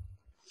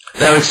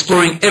 They are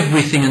exploring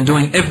everything and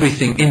doing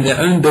everything in their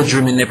own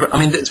bedroom.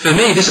 For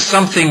me, this is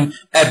something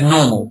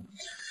abnormal.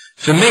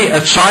 For me,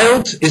 a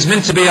child is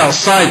meant to be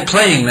outside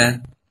playing,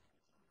 man.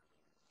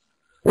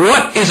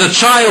 What is a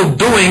child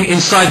doing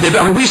inside their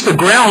bedroom? We used to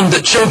ground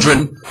the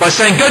children by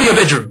saying, go to your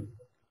bedroom.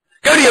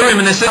 Go to your room.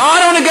 And they say, I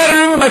don't want to go to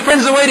the room, my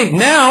friends are waiting.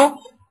 Now,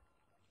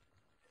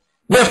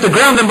 we have to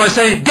ground them by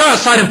saying, go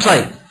outside and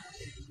play.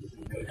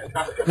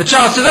 The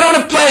child says, I don't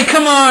want to play,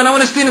 come on, I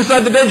want to sit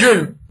inside the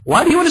bedroom.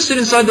 Why do you want to sit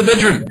inside the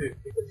bedroom?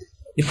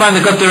 You find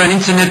they've got their own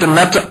internet and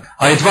laptop.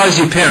 I advise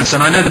you parents,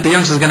 and I know that the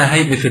youngsters are going to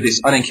hate me for this.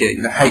 I don't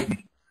care, hate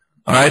me.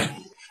 Alright?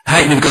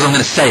 Hate me because I'm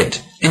going to say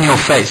it in your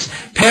face.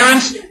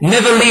 Parents,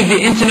 never leave the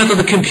internet or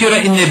the computer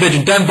in their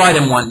bedroom. Don't buy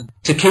them one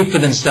to keep for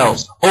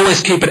themselves.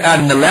 Always keep it out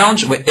in the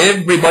lounge where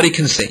everybody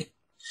can see.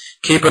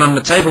 Keep it on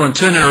the table and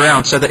turn it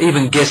around so that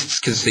even guests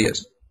can see it.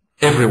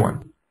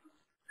 Everyone.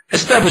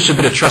 Establish a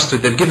bit of trust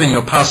with them. Give them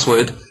your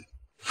password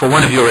for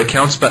one of your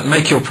accounts, but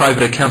make your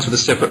private accounts with a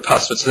separate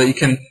password so that you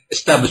can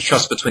establish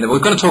trust between them. We're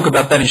going to talk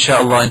about that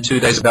inshallah in 2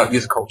 days about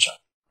youth culture.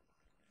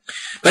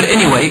 But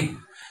anyway,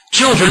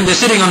 children, they're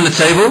sitting on the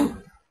table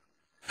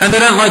and they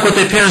don't like what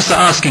their parents are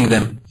asking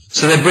them.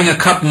 So they bring a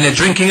cup and they're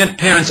drinking it.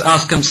 Parents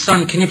ask them,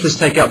 son, can you please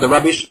take out the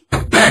rubbish?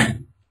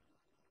 Bang!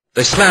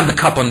 They slam the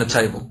cup on the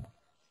table.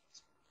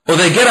 Or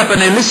they get up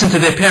and they listen to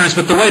their parents,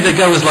 but the way they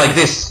go is like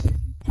this.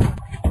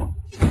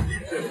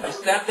 They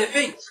stamp their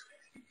feet.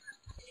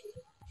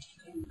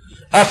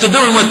 After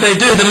doing what they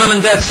do, the mum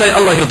and dad say,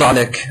 Allah yurda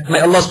alayk. May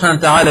Allah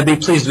subhanahu wa ta'ala be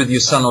pleased with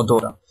you, son or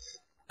daughter.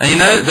 And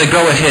they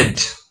go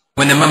ahead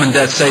when their mum and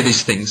dad say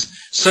these things.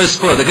 So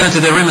spoiled. They go into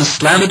their room and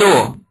slam the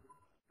door.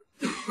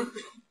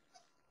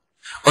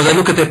 Or they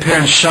look at their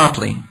parents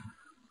sharply.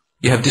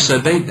 You have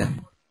disobeyed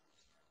them.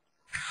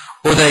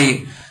 Or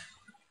they,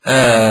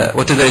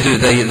 what do?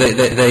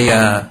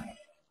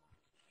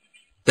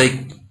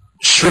 They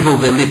shrivel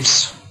their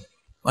lips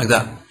like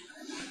that.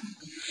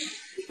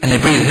 And they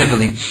breathe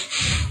heavily.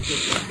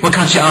 Why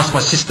can't you ask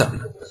my sister?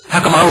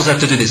 How come I always have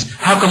to do this?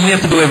 How come we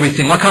have to do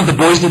everything? Why can't the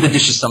boys do the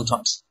dishes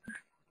sometimes?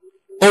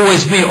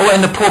 Always me. Oh,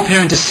 and the poor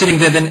parent is sitting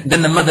there,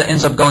 then the mother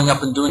ends up going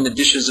up and doing the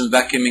dishes and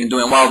vacuuming and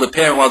doing, while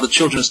the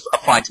children are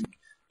fighting.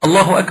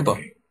 Allahu Akbar.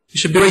 You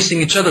should be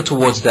racing each other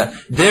towards that.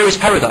 There is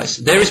paradise.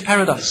 There is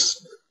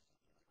paradise.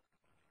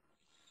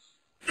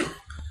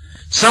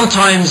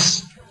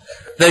 Sometimes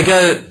they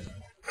go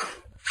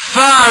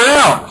far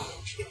out.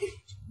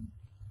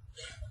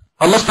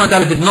 Allah subhanahu wa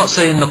ta'ala did not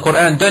say in the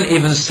Quran, don't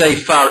even say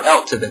far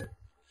out to them.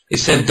 He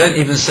said, don't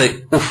even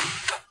say uff.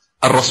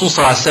 Al-Rasul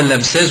sallallahu alayhi wa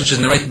sallam says, which is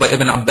narrated by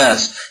Ibn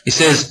Abbas, he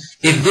says,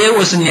 if there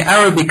was in the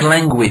Arabic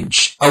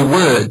language a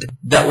word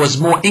that was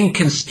more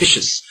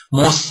inconspicuous,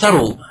 more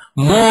subtle,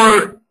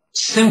 more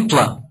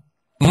simpler,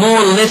 more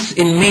less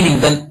in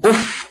meaning than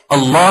uff,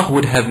 Allah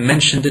would have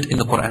mentioned it in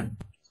the Quran.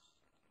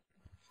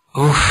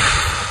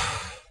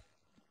 Uff.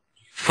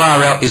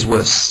 Far out is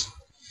worse.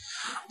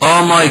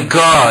 Oh my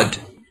God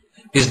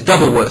is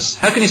double worse.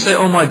 How can you say,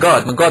 oh my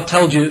God, when God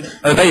told you,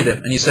 obey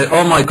them? And you say,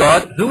 oh my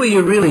God, who are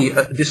you really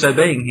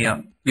disobeying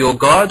here? Your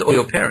God or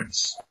your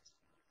parents?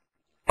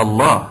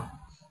 Allah.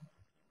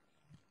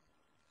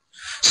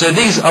 So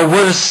these are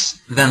worse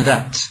than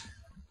that.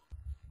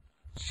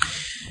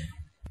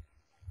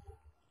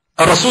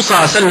 Rasul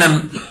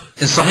ﷺ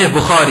in Sahih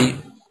Bukhari,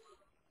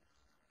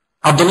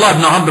 Abdullah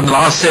ibn Amr ibn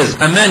al-As says,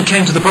 a man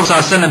came to the Prophet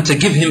ﷺ to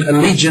give him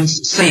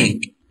allegiance,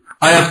 saying,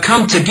 I have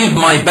come to give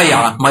my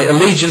bay'ah, my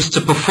allegiance,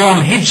 to perform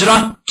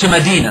hijrah to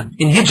Medina.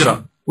 In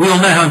hijrah, we all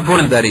know how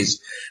important that is.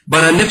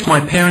 But I left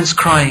my parents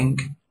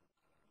crying.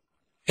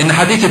 In the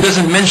hadith it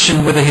doesn't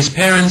mention whether his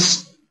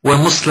parents were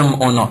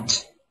Muslim or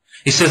not.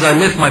 He says, I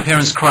left my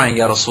parents crying,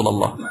 Ya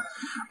Rasulullah.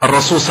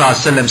 Rasul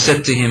ﷺ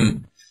said to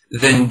him,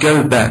 then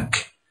go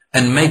back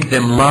and make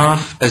them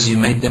laugh as you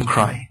made them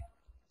cry.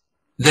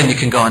 Then you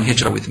can go on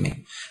hijrah with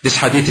me. This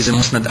hadith is in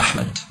Musnad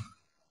Ahmad.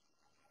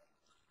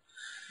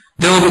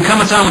 There will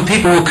become a time when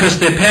people will curse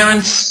their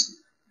parents.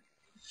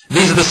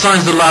 These are the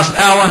signs of the last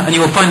hour, and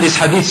you will find these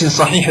hadiths in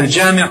Sahih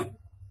al-Jami'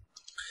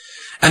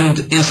 and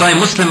in Sahih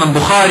Muslim and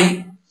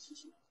Bukhari,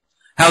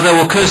 how they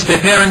will curse their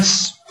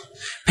parents.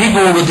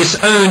 People will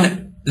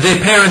disown their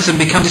parents and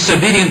become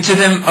disobedient to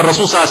them.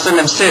 Rasul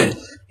ﷺ said,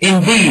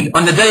 indeed,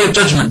 on the day of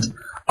judgment,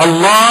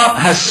 Allah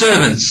has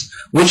servants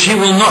which He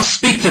will not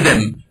speak to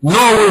them,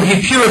 nor will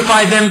He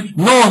purify them,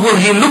 nor will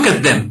He look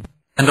at them.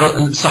 And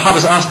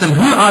Sahabas asked him,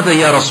 who are they,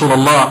 Ya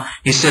Rasulullah?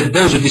 He said,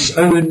 those who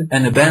disown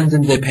and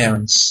abandon their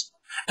parents,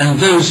 and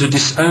those who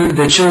disown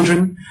their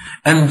children,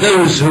 and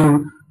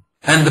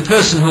the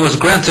person who was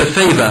granted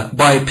favor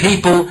by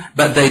people,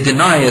 but they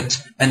deny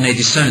it and they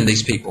disown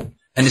these people.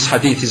 And this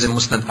hadith is in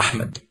Musnad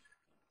Ahmad.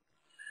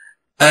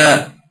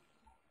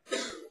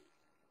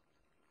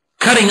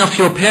 Cutting off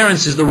your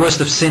parents is the worst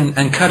of sin,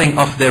 and cutting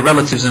off their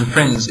relatives and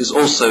friends is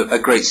also a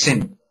great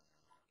sin.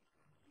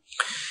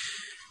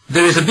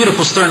 There is a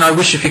beautiful story, and I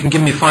wish if you can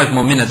give me 5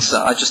 more minutes,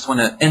 I just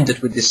want to end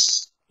it with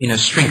this,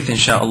 strength,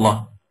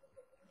 inshallah.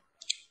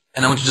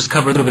 And I want to just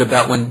cover a little bit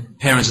about when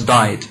parents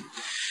died.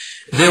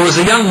 There was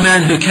a young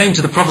man who came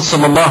to the Prophet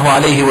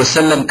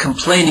ﷺ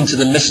complaining to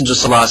the Messenger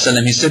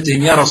ﷺ. He said to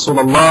him, Ya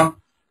Rasulullah,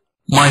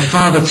 my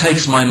father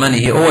takes my money.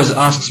 He always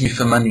asks me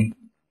for money.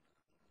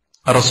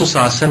 Rasul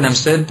ﷺ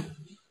said,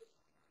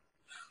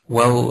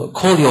 well,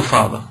 call your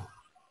father.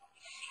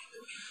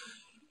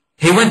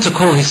 He went to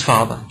call his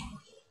father.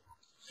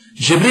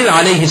 Jibreel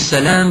alayhi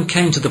salam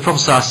came to the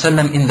Prophet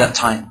ﷺ in that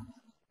time.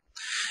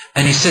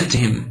 And he said to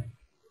him,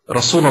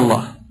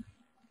 Rasulullah,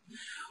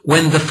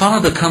 when the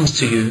father comes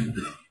to you,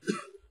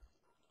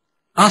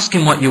 ask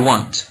him what you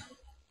want.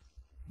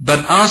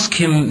 But ask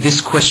him this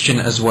question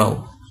as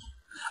well.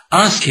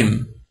 Ask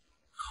him,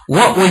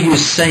 what were you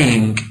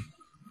saying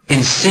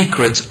in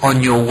secret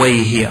on your way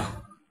here?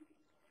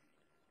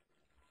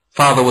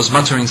 Father was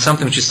muttering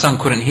something which his son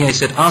couldn't hear. He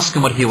said, ask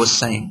him what he was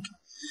saying.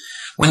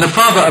 When the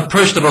father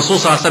approached the Rasul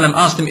ﷺ,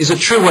 asked him, is it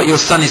true what your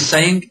son is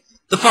saying?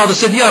 The father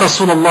said, Ya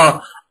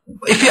Rasulullah,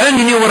 if you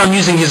only knew what I'm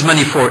using his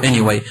money for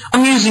anyway.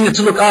 I'm using it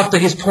to look after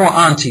his poor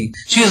auntie.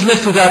 She is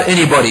left without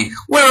anybody.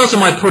 Where else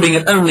am I putting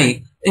it?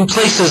 Only in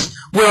places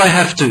where I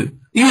have to.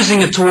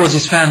 Using it towards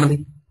his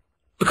family.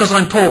 Because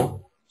I'm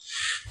poor.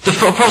 The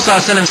Prophet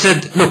ﷺ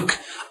said, look,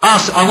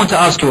 I want to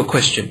ask you a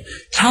question.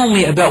 Tell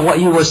me about what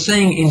you were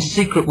saying in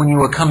secret when you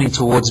were coming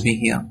towards me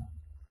here.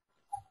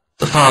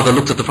 The father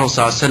looked at the Prophet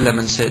ﷺ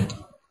and said,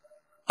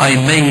 I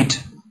made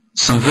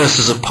some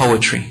verses of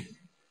poetry.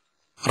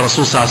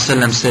 Rasul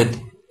ﷺ said,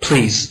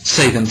 please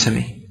say them to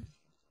me.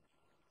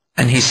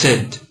 And he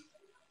said,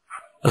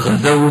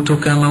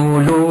 غذوتك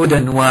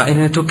مولودا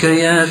وعلتك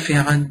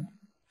يافعا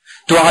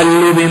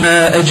تعل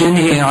بما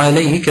أجني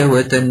عليك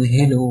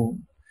وتنهل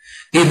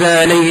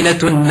إذا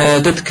ليلة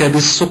نادتك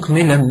بالسقم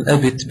لم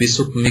أبت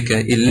بسقمك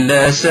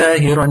إلا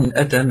ساهرا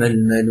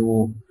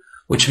أتململ.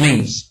 Which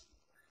means,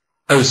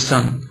 O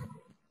son,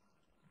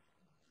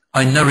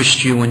 I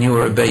nourished you when you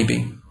were a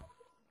baby.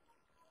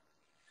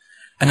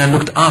 And I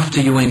looked after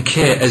you in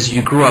care as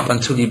you grew up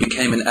until you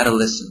became an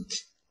adolescent.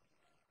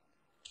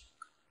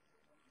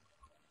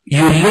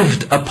 You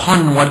lived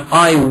upon what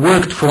I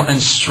worked for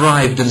and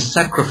strived and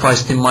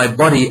sacrificed in my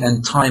body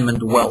and time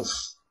and wealth,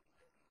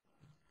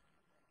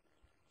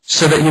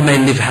 so that you may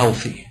live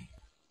healthy.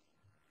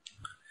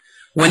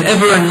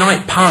 Whenever a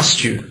night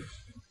passed you,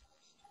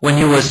 when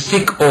you were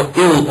sick or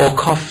ill or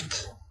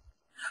coughed,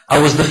 I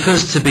was the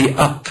first to be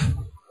up,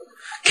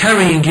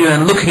 carrying you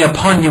and looking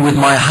upon you with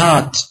my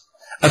heart,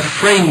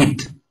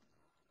 afraid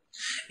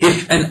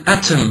if an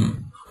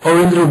atom or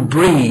a little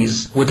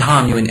breeze would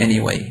harm you in any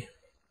way.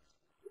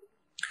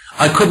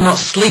 I could not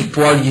sleep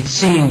while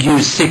seeing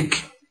you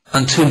sick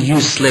until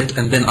you slept,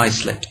 and then I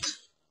slept.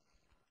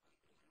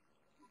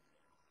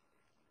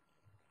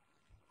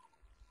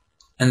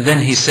 And then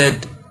he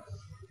said,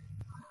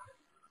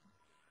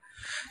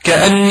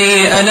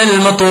 كأني أنا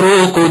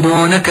المطروق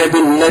دونك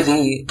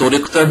بالذي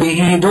طرقت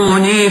به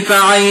دوني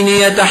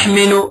فعيني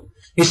تحمل.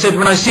 He said,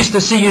 when I ceased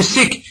to see you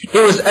sick,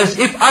 it was as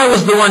if I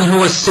was the one who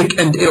was sick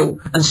and ill,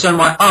 and so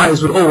my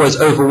eyes would always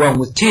overwhelm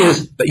with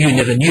tears, but you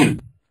never knew.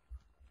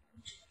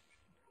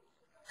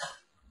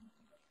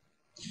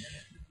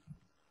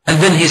 And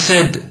then he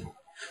said,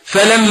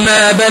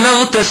 فلما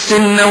بلغت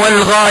السن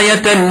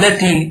والغاية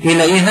التي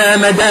إليها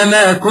مدى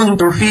ما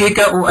كنت فيك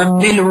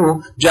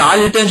أؤمل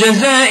جعلت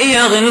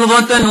جزائي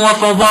غلظة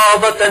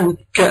وفظاظة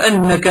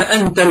كأنك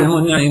أنت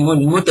المنعم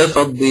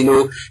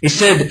المتفضل. He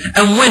said,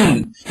 and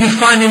when he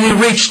finally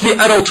reached the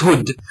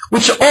adulthood,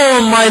 which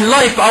all my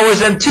life I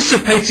was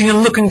anticipating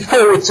and looking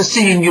forward to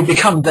seeing you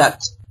become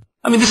that.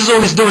 I mean, this is all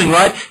he's doing,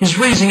 right? He's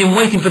raising him,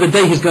 waiting for the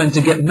day he's going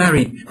to get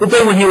married, the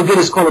day when he will get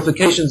his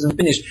qualifications and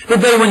finish, the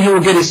day when he will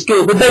get his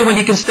skill, the day when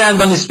he can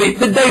stand on his feet,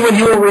 the day when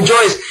he will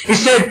rejoice. He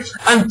said,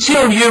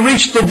 until you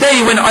reach the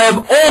day when I have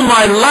all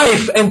my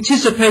life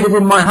anticipated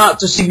in my heart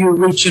to see you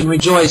reach and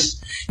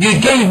rejoice, you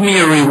gave me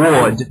a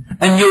reward,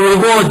 and your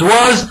reward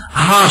was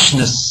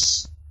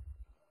harshness,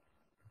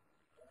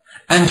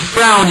 and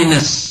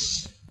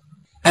frowniness,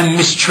 and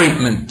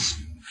mistreatment,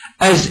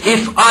 as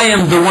if I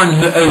am the one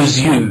who owes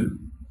you,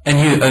 and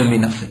you owe me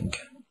nothing.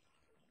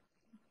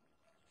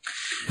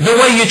 The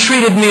way you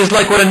treated me is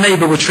like what a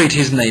neighbor would treat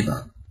his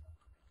neighbor.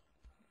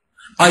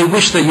 I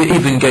wish that you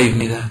even gave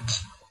me that.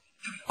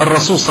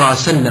 Al-Rasul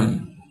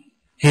ﷺ,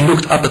 he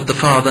looked up at the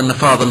father and the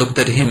father looked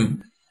at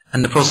him,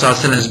 and the Prophet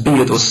ﷺ's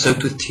beard was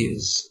soaked with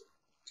tears.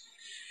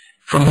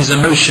 From his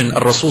emotion,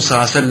 Al-Rasul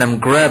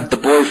ﷺ grabbed the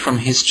boy from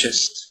his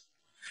chest.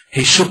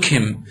 He shook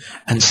him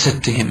and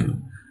said to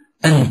him,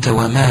 أنت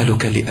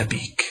ومالك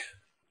لأبيك.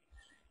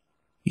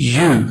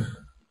 You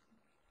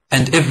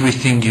and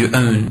everything you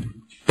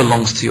own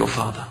belongs to your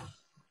father.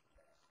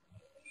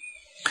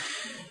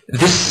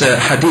 This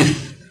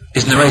hadith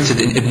is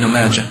narrated in Ibn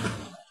Majah.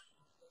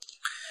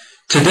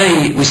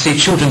 Today we see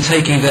children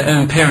taking their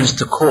own parents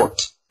to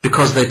court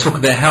because they took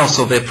their house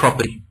or their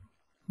property.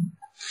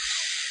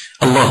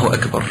 Allahu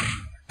Akbar.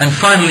 And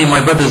finally,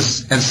 my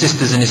brothers and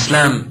sisters in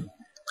Islam,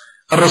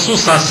 Rasul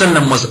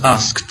ﷺ was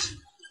asked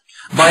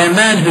by a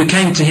man who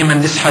came to him,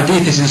 and this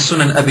hadith is in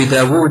Sunan Abi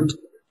Dawood.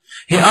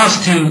 He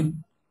asked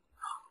him,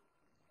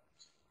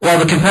 while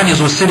the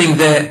companions were sitting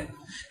there,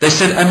 they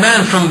said, a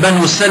man from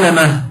Banu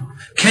Salama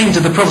came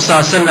to the Prophet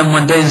ﷺ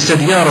one day and said,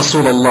 Ya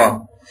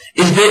Rasulullah,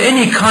 is there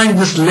any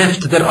kindness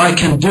left that I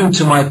can do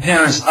to my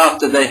parents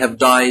after they have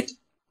died?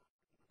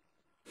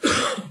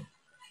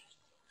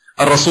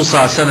 Rasul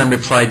ﷺ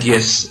replied,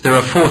 yes, there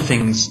are 4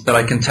 things that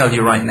I can tell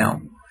you right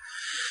now.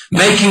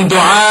 Making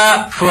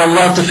dua for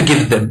Allah to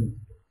forgive them.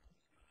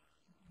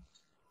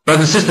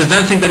 Brothers and sisters,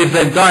 don't think that if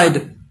they've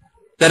died,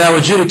 that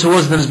our duty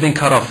towards them has been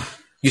cut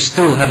off. You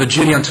still have a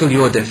duty until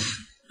your death.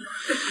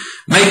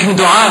 Making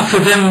dua for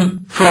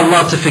them, for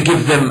Allah to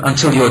forgive them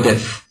until your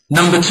death.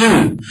 Number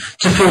 2,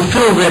 to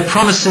fulfill their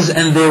promises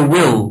and their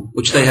will,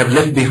 which they have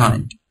left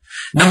behind.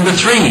 Number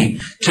 3,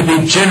 to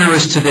be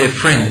generous to their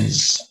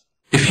friends.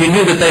 If you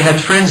knew that they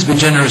had friends, be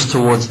generous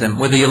towards them,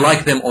 whether you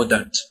like them or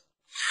don't.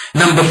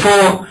 Number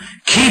 4,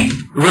 keep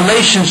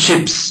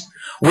relationships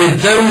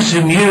with those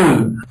whom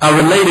you are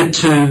related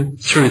to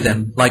through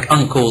them, like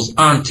uncles,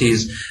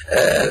 aunties,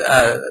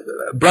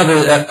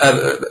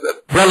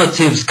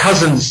 relatives,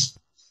 cousins.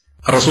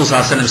 Rasul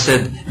ﷺ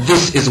said,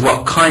 this is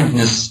what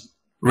kindness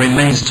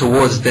remains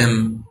towards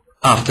them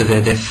after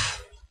their death.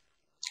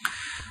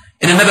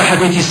 In another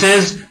hadith he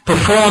says,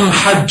 perform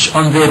hajj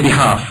on their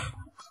behalf.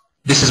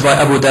 This is by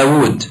Abu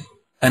Dawood,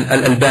 and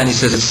Al-Albani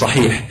says it's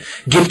sahih.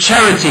 Give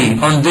charity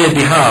on their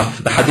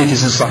behalf. The hadith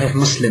is in Sahih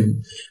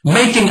Muslim.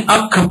 Making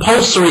up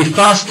compulsory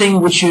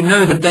fasting which you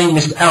know that they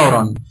missed out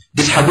on.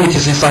 This hadith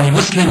is in Sahih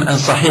Muslim and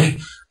Sahih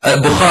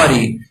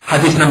Bukhari,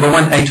 hadith number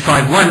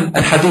 1851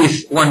 and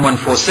hadith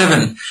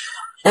 1147.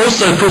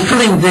 Also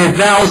fulfilling their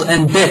vows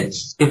and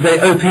debts. If they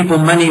owe people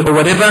money or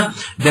whatever,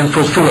 then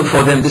fulfill it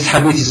for them. This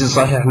hadith is in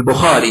Sahih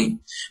al-Bukhari.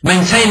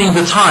 Maintaining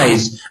the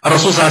ties.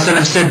 Rasul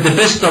ﷺ said the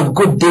best of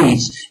good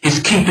deeds is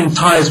keeping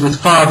ties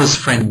with father's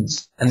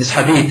friends. And this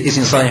hadith is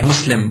in Sahih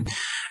Muslim.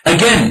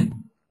 Again,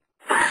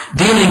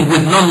 dealing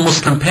with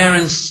non-Muslim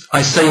parents,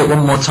 I say it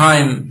one more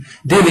time,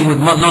 dealing with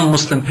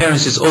non-Muslim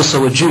parents is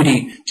also a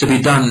duty to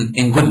be done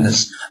in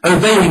goodness.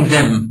 Obeying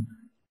them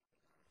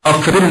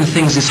of forbidden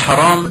things is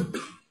haram,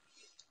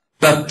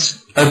 but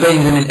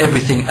obeying them in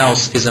everything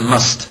else is a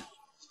must.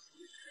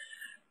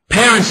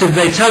 Parents, if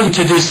they tell you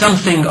to do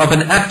something of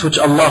an act which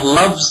Allah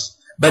loves,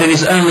 but it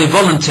is only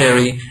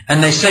voluntary,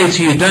 and they say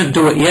to you, don't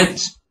do it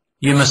yet,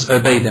 you must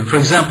obey them. For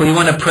example, you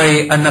want to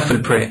pray a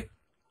nafil prayer,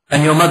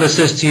 and your mother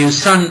says to you,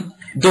 son,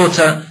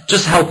 daughter,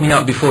 just help me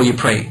out before you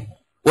pray.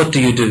 What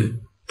do?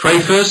 Pray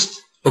first,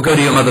 or go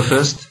to your mother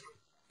first?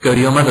 Go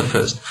to your mother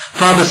first.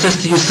 Father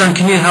says to you, son,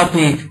 can you help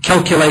me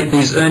calculate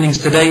these earnings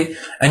today?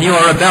 And you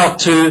are about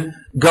to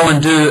go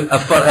and do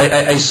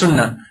a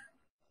sunnah.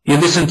 You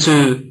listen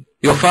to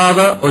your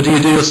father, or do you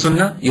do your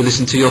sunnah? You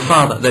listen to your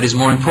father. That is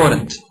more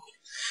important.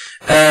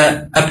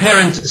 A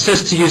parent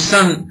says to you,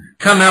 son,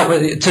 come out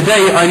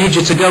today, I need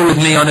you to go with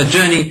me on a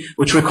journey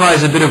which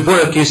requires a bit of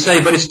work. You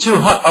say, but it's too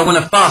hot, I want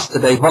to fast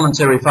today,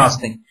 voluntary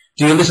fasting.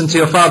 Do you listen to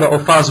your father or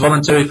fast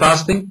voluntary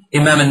fasting?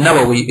 Imam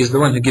al-Nawawi is the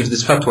one who gives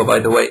this fatwa, by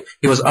the way.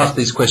 He was asked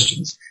these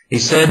questions. He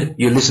said,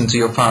 you listen to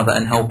your father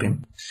and help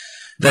him.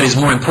 That is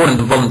more important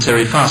than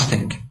voluntary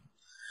fasting.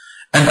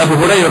 And Abu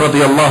Hurairah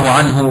radiallahu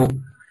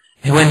anhu,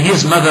 when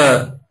his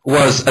mother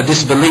was a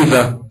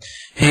disbeliever,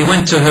 he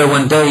went to her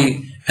one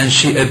day and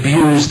she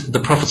abused the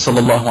Prophet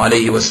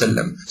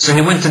ﷺ. So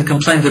he went and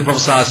complained to the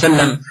Prophet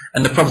ﷺ,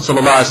 and the Prophet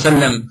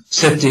ﷺ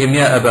said to him,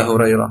 Ya Abu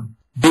Hurairah,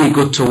 be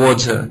good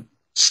towards her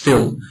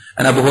still.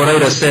 And Abu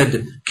Hurairah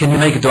said, can you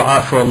make a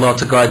dua for Allah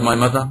to guide my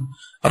mother?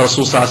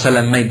 Rasul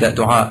ﷺ made that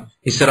dua.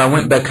 He said, I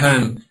went back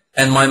home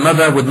and my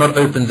mother would not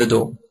open the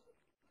door.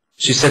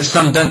 She said,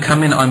 son, don't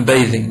come in, I'm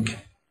bathing.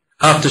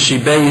 After she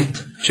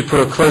bathed, she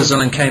put her clothes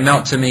on and came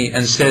out to me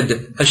and said,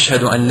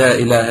 Ashhadu an la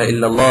ilaha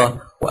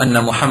illallah wa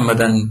anna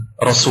Muhammadan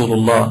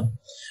Rasulullah.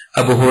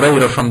 Abu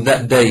Hurairah, from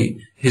that day,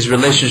 his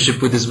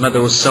relationship with his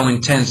mother was so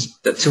intense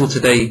that till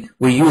today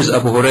we use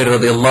Abu Hurairah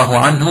radiallahu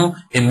anhu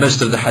in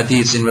most of the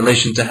hadiths in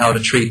relation to how to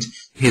treat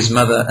his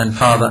mother and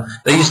father.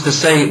 They used to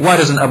say, why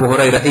doesn't Abu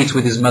Hurairah eat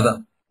with his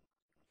mother?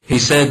 He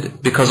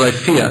said, because I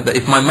fear that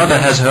if my mother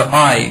has her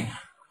eye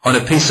on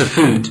a piece of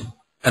food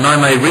and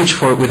I may reach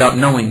for it without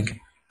knowing,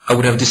 I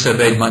would have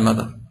disobeyed my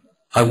mother.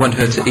 I want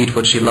her to eat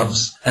what she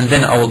loves, and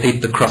then I will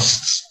eat the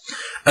crusts.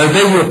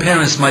 Obey your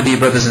parents, my dear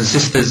brothers and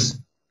sisters,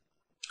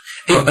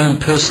 in your own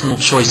personal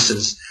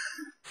choices.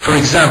 For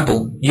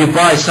example, you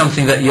buy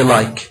something that you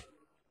like.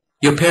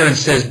 Your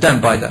parents says,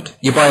 don't buy that.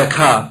 You buy a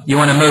car, you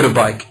want a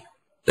motorbike.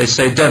 They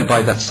say, don't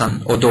buy that,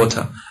 son or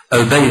daughter.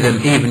 Obey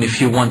them even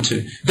if you want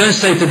to. Don't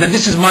say to them,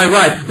 this is my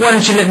right. Why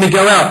don't you let me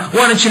go out?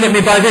 Why don't you let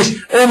me buy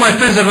this? All my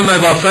friends have a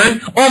mobile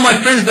phone. All my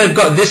friends, they've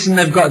got this and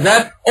they've got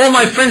that. All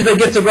my friends, they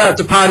get to go out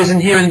to parties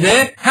and here and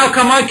there. How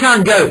come I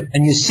can't go?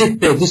 And you sit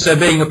there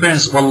disobeying your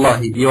parents.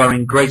 Wallahi, you are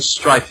in great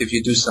strife if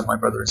you do so, my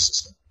brother and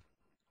sister.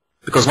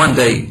 Because one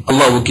day,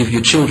 Allah will give you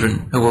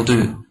children who will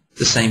do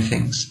the same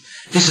things.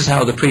 This is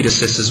how the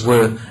predecessors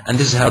were, and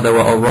this is how they were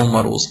our role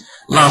models.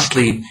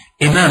 Lastly,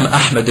 Imam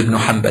Ahmad ibn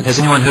Hanbal. Has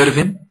anyone heard of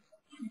him?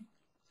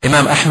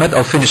 Imam Ahmad,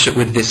 I'll finish it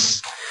with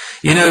this.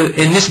 You know,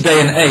 in this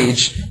day and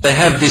age, they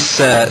have this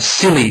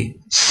silly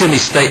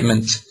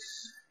statement.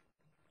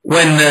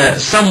 When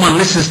someone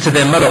listens to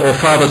their mother or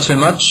father too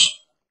much,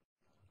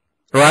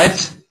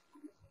 right,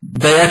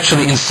 they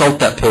actually insult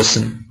that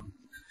person.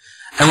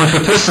 And when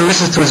a person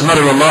listens to his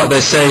mother a lot,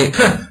 they say,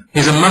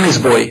 he's a mummy's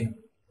boy.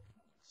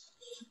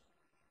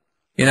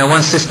 You know,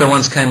 one sister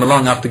once came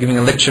along after giving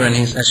a lecture and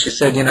she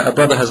said, you know, a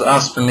brother has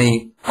asked for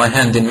me my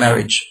hand in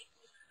marriage.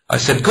 I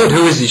said, good,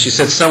 who is he? She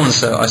said,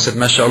 so-and-so. I said,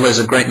 mashallah, he's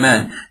a great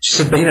man. She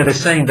said, but you know, they're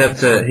saying that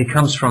he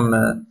comes from,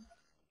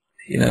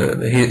 you know,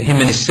 him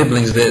and his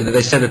siblings,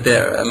 they say that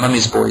they're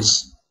mummy's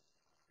boys.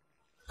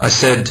 I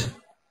said,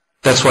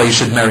 that's why you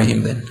should marry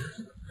him then.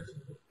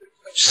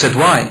 She said,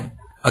 why?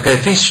 Okay,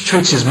 if he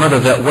treats his mother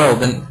that well,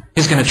 then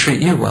he's going to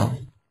treat you well.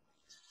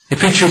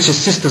 If he treats his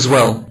sisters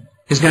well,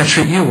 he's going to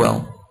treat you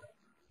well.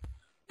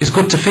 He's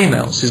good to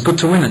females, he's good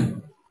to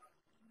women.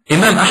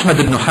 Imam Ahmad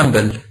ibn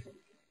Hanbal,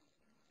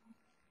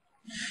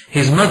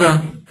 his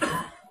mother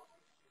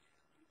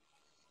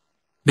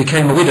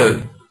became a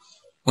widow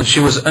when she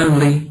was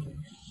only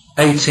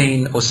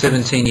 18 or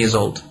 17 years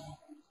old.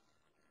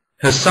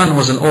 Her son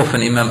was an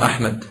orphan, Imam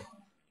Ahmad.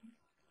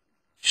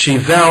 She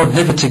vowed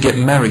never to get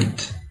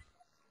married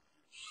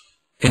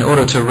in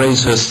order to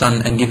raise her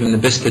son and give him the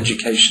best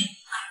education.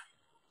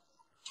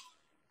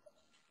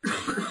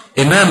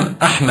 Imam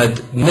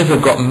Ahmad never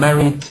got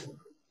married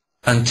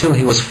until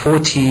he was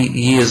 40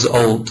 years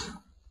old.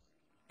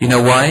 You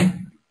know why?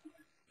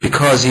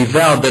 Because he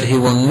vowed that he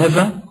will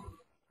never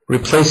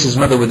replace his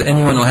mother with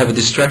anyone or have a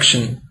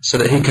distraction so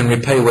that he can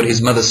repay what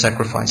his mother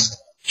sacrificed.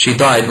 She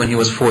died when he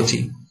was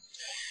 40.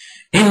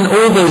 In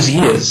all those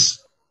years,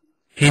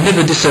 he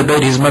never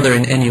disobeyed his mother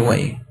in any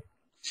way.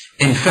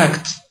 In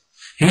fact,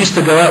 he used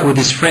to go out with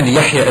his friend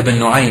Yahya ibn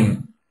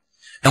Nu'aym.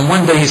 And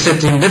one day he said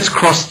to him, let's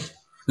cross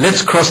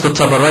the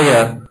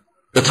Tabaraya,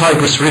 the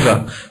Tigris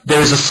River.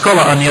 There is a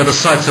scholar on the other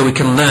side so we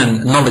can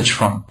learn knowledge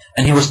from.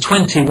 And he was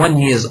 21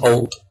 years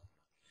old.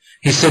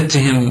 He said to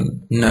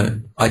him,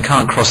 no, I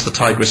can't cross the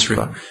Tigris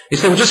River. He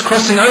said, we're just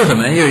crossing over,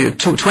 man. You're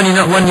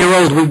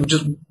 21-year-old, we're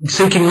just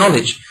seeking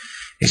knowledge.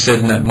 He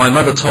said, no, my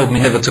mother told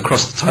me never to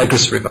cross the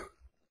Tigris River.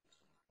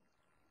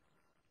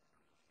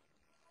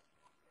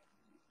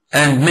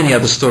 And many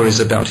other stories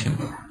about him.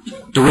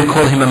 Do we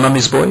call him a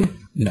mummy's boy?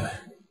 No.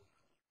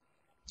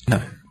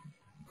 No.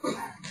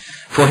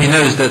 For he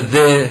knows that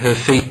there, her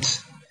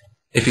feet,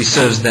 if he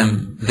serves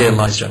them, there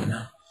lies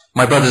Jannah.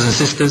 My brothers and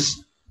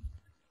sisters,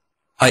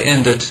 I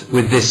end it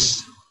with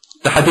this.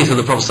 The hadith of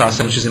the Prophet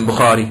ﷺ, which is in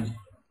Bukhari.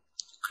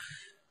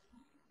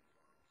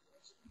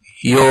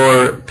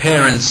 Your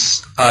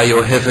parents are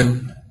your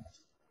heaven,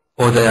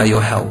 or they are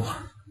your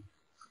hell.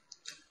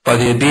 By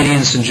the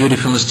obedience and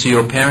dutifulness to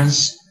your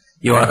parents,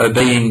 you are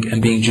obeying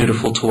and being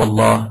dutiful to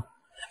Allah,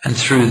 and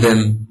through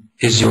them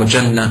is your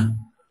Jannah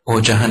or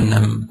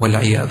Jahannam,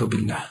 wal-'iyadhu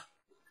billah.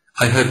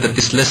 I hope that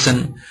this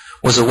lesson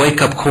was a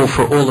wake-up call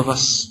for all of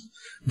us.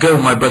 Go,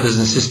 my brothers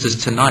and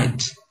sisters,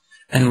 tonight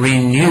and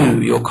renew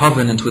your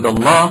covenant with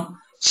Allah.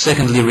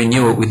 Secondly,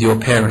 renew it with your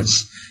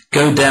parents.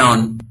 Go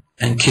down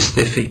and kiss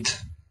their feet.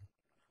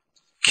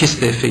 Kiss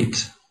their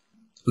feet,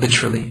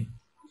 literally,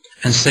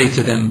 and say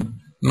to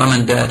them, Mum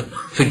and Dad,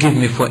 forgive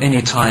me for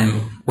any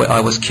time where I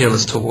was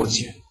careless towards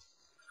you.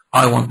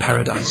 I want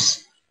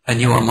paradise,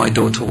 and you are my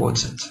door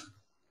towards it.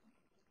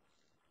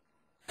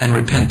 And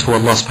repent to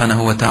Allah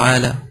subhanahu wa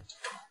ta'ala.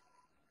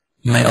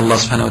 May Allah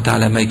subhanahu wa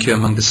ta'ala make you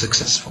among the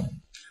successful.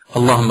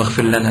 Allahumma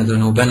اغفر لنا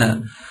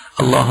ذنوبنا.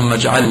 Allahumma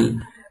اجعل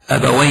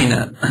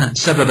أبوينا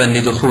سببا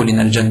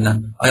لدخولنا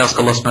الجنة. I ask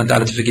Allah subhanahu wa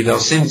ta'ala to forgive our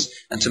sins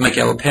and to make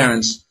our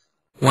parents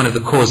one of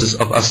the causes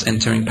of us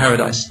entering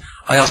paradise.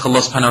 I ask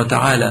Allah subhanahu wa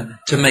ta'ala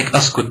to make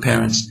us good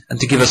parents and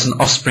to give us an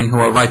offspring who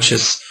are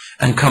righteous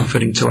and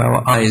comforting to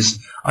our eyes.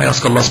 I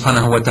ask Allah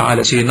subhanahu wa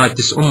ta'ala to unite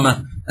this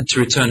ummah and to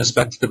return us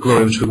back to the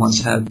glory which we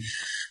once had.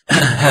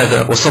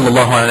 هذا وصلى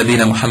الله على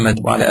نبينا محمد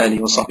وعلى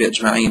آله وصحبه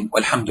أجمعين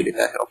والحمد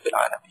لله رب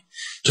العالمين.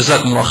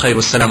 جزاكم الله خير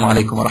والسلام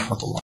عليكم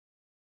ورحمة الله.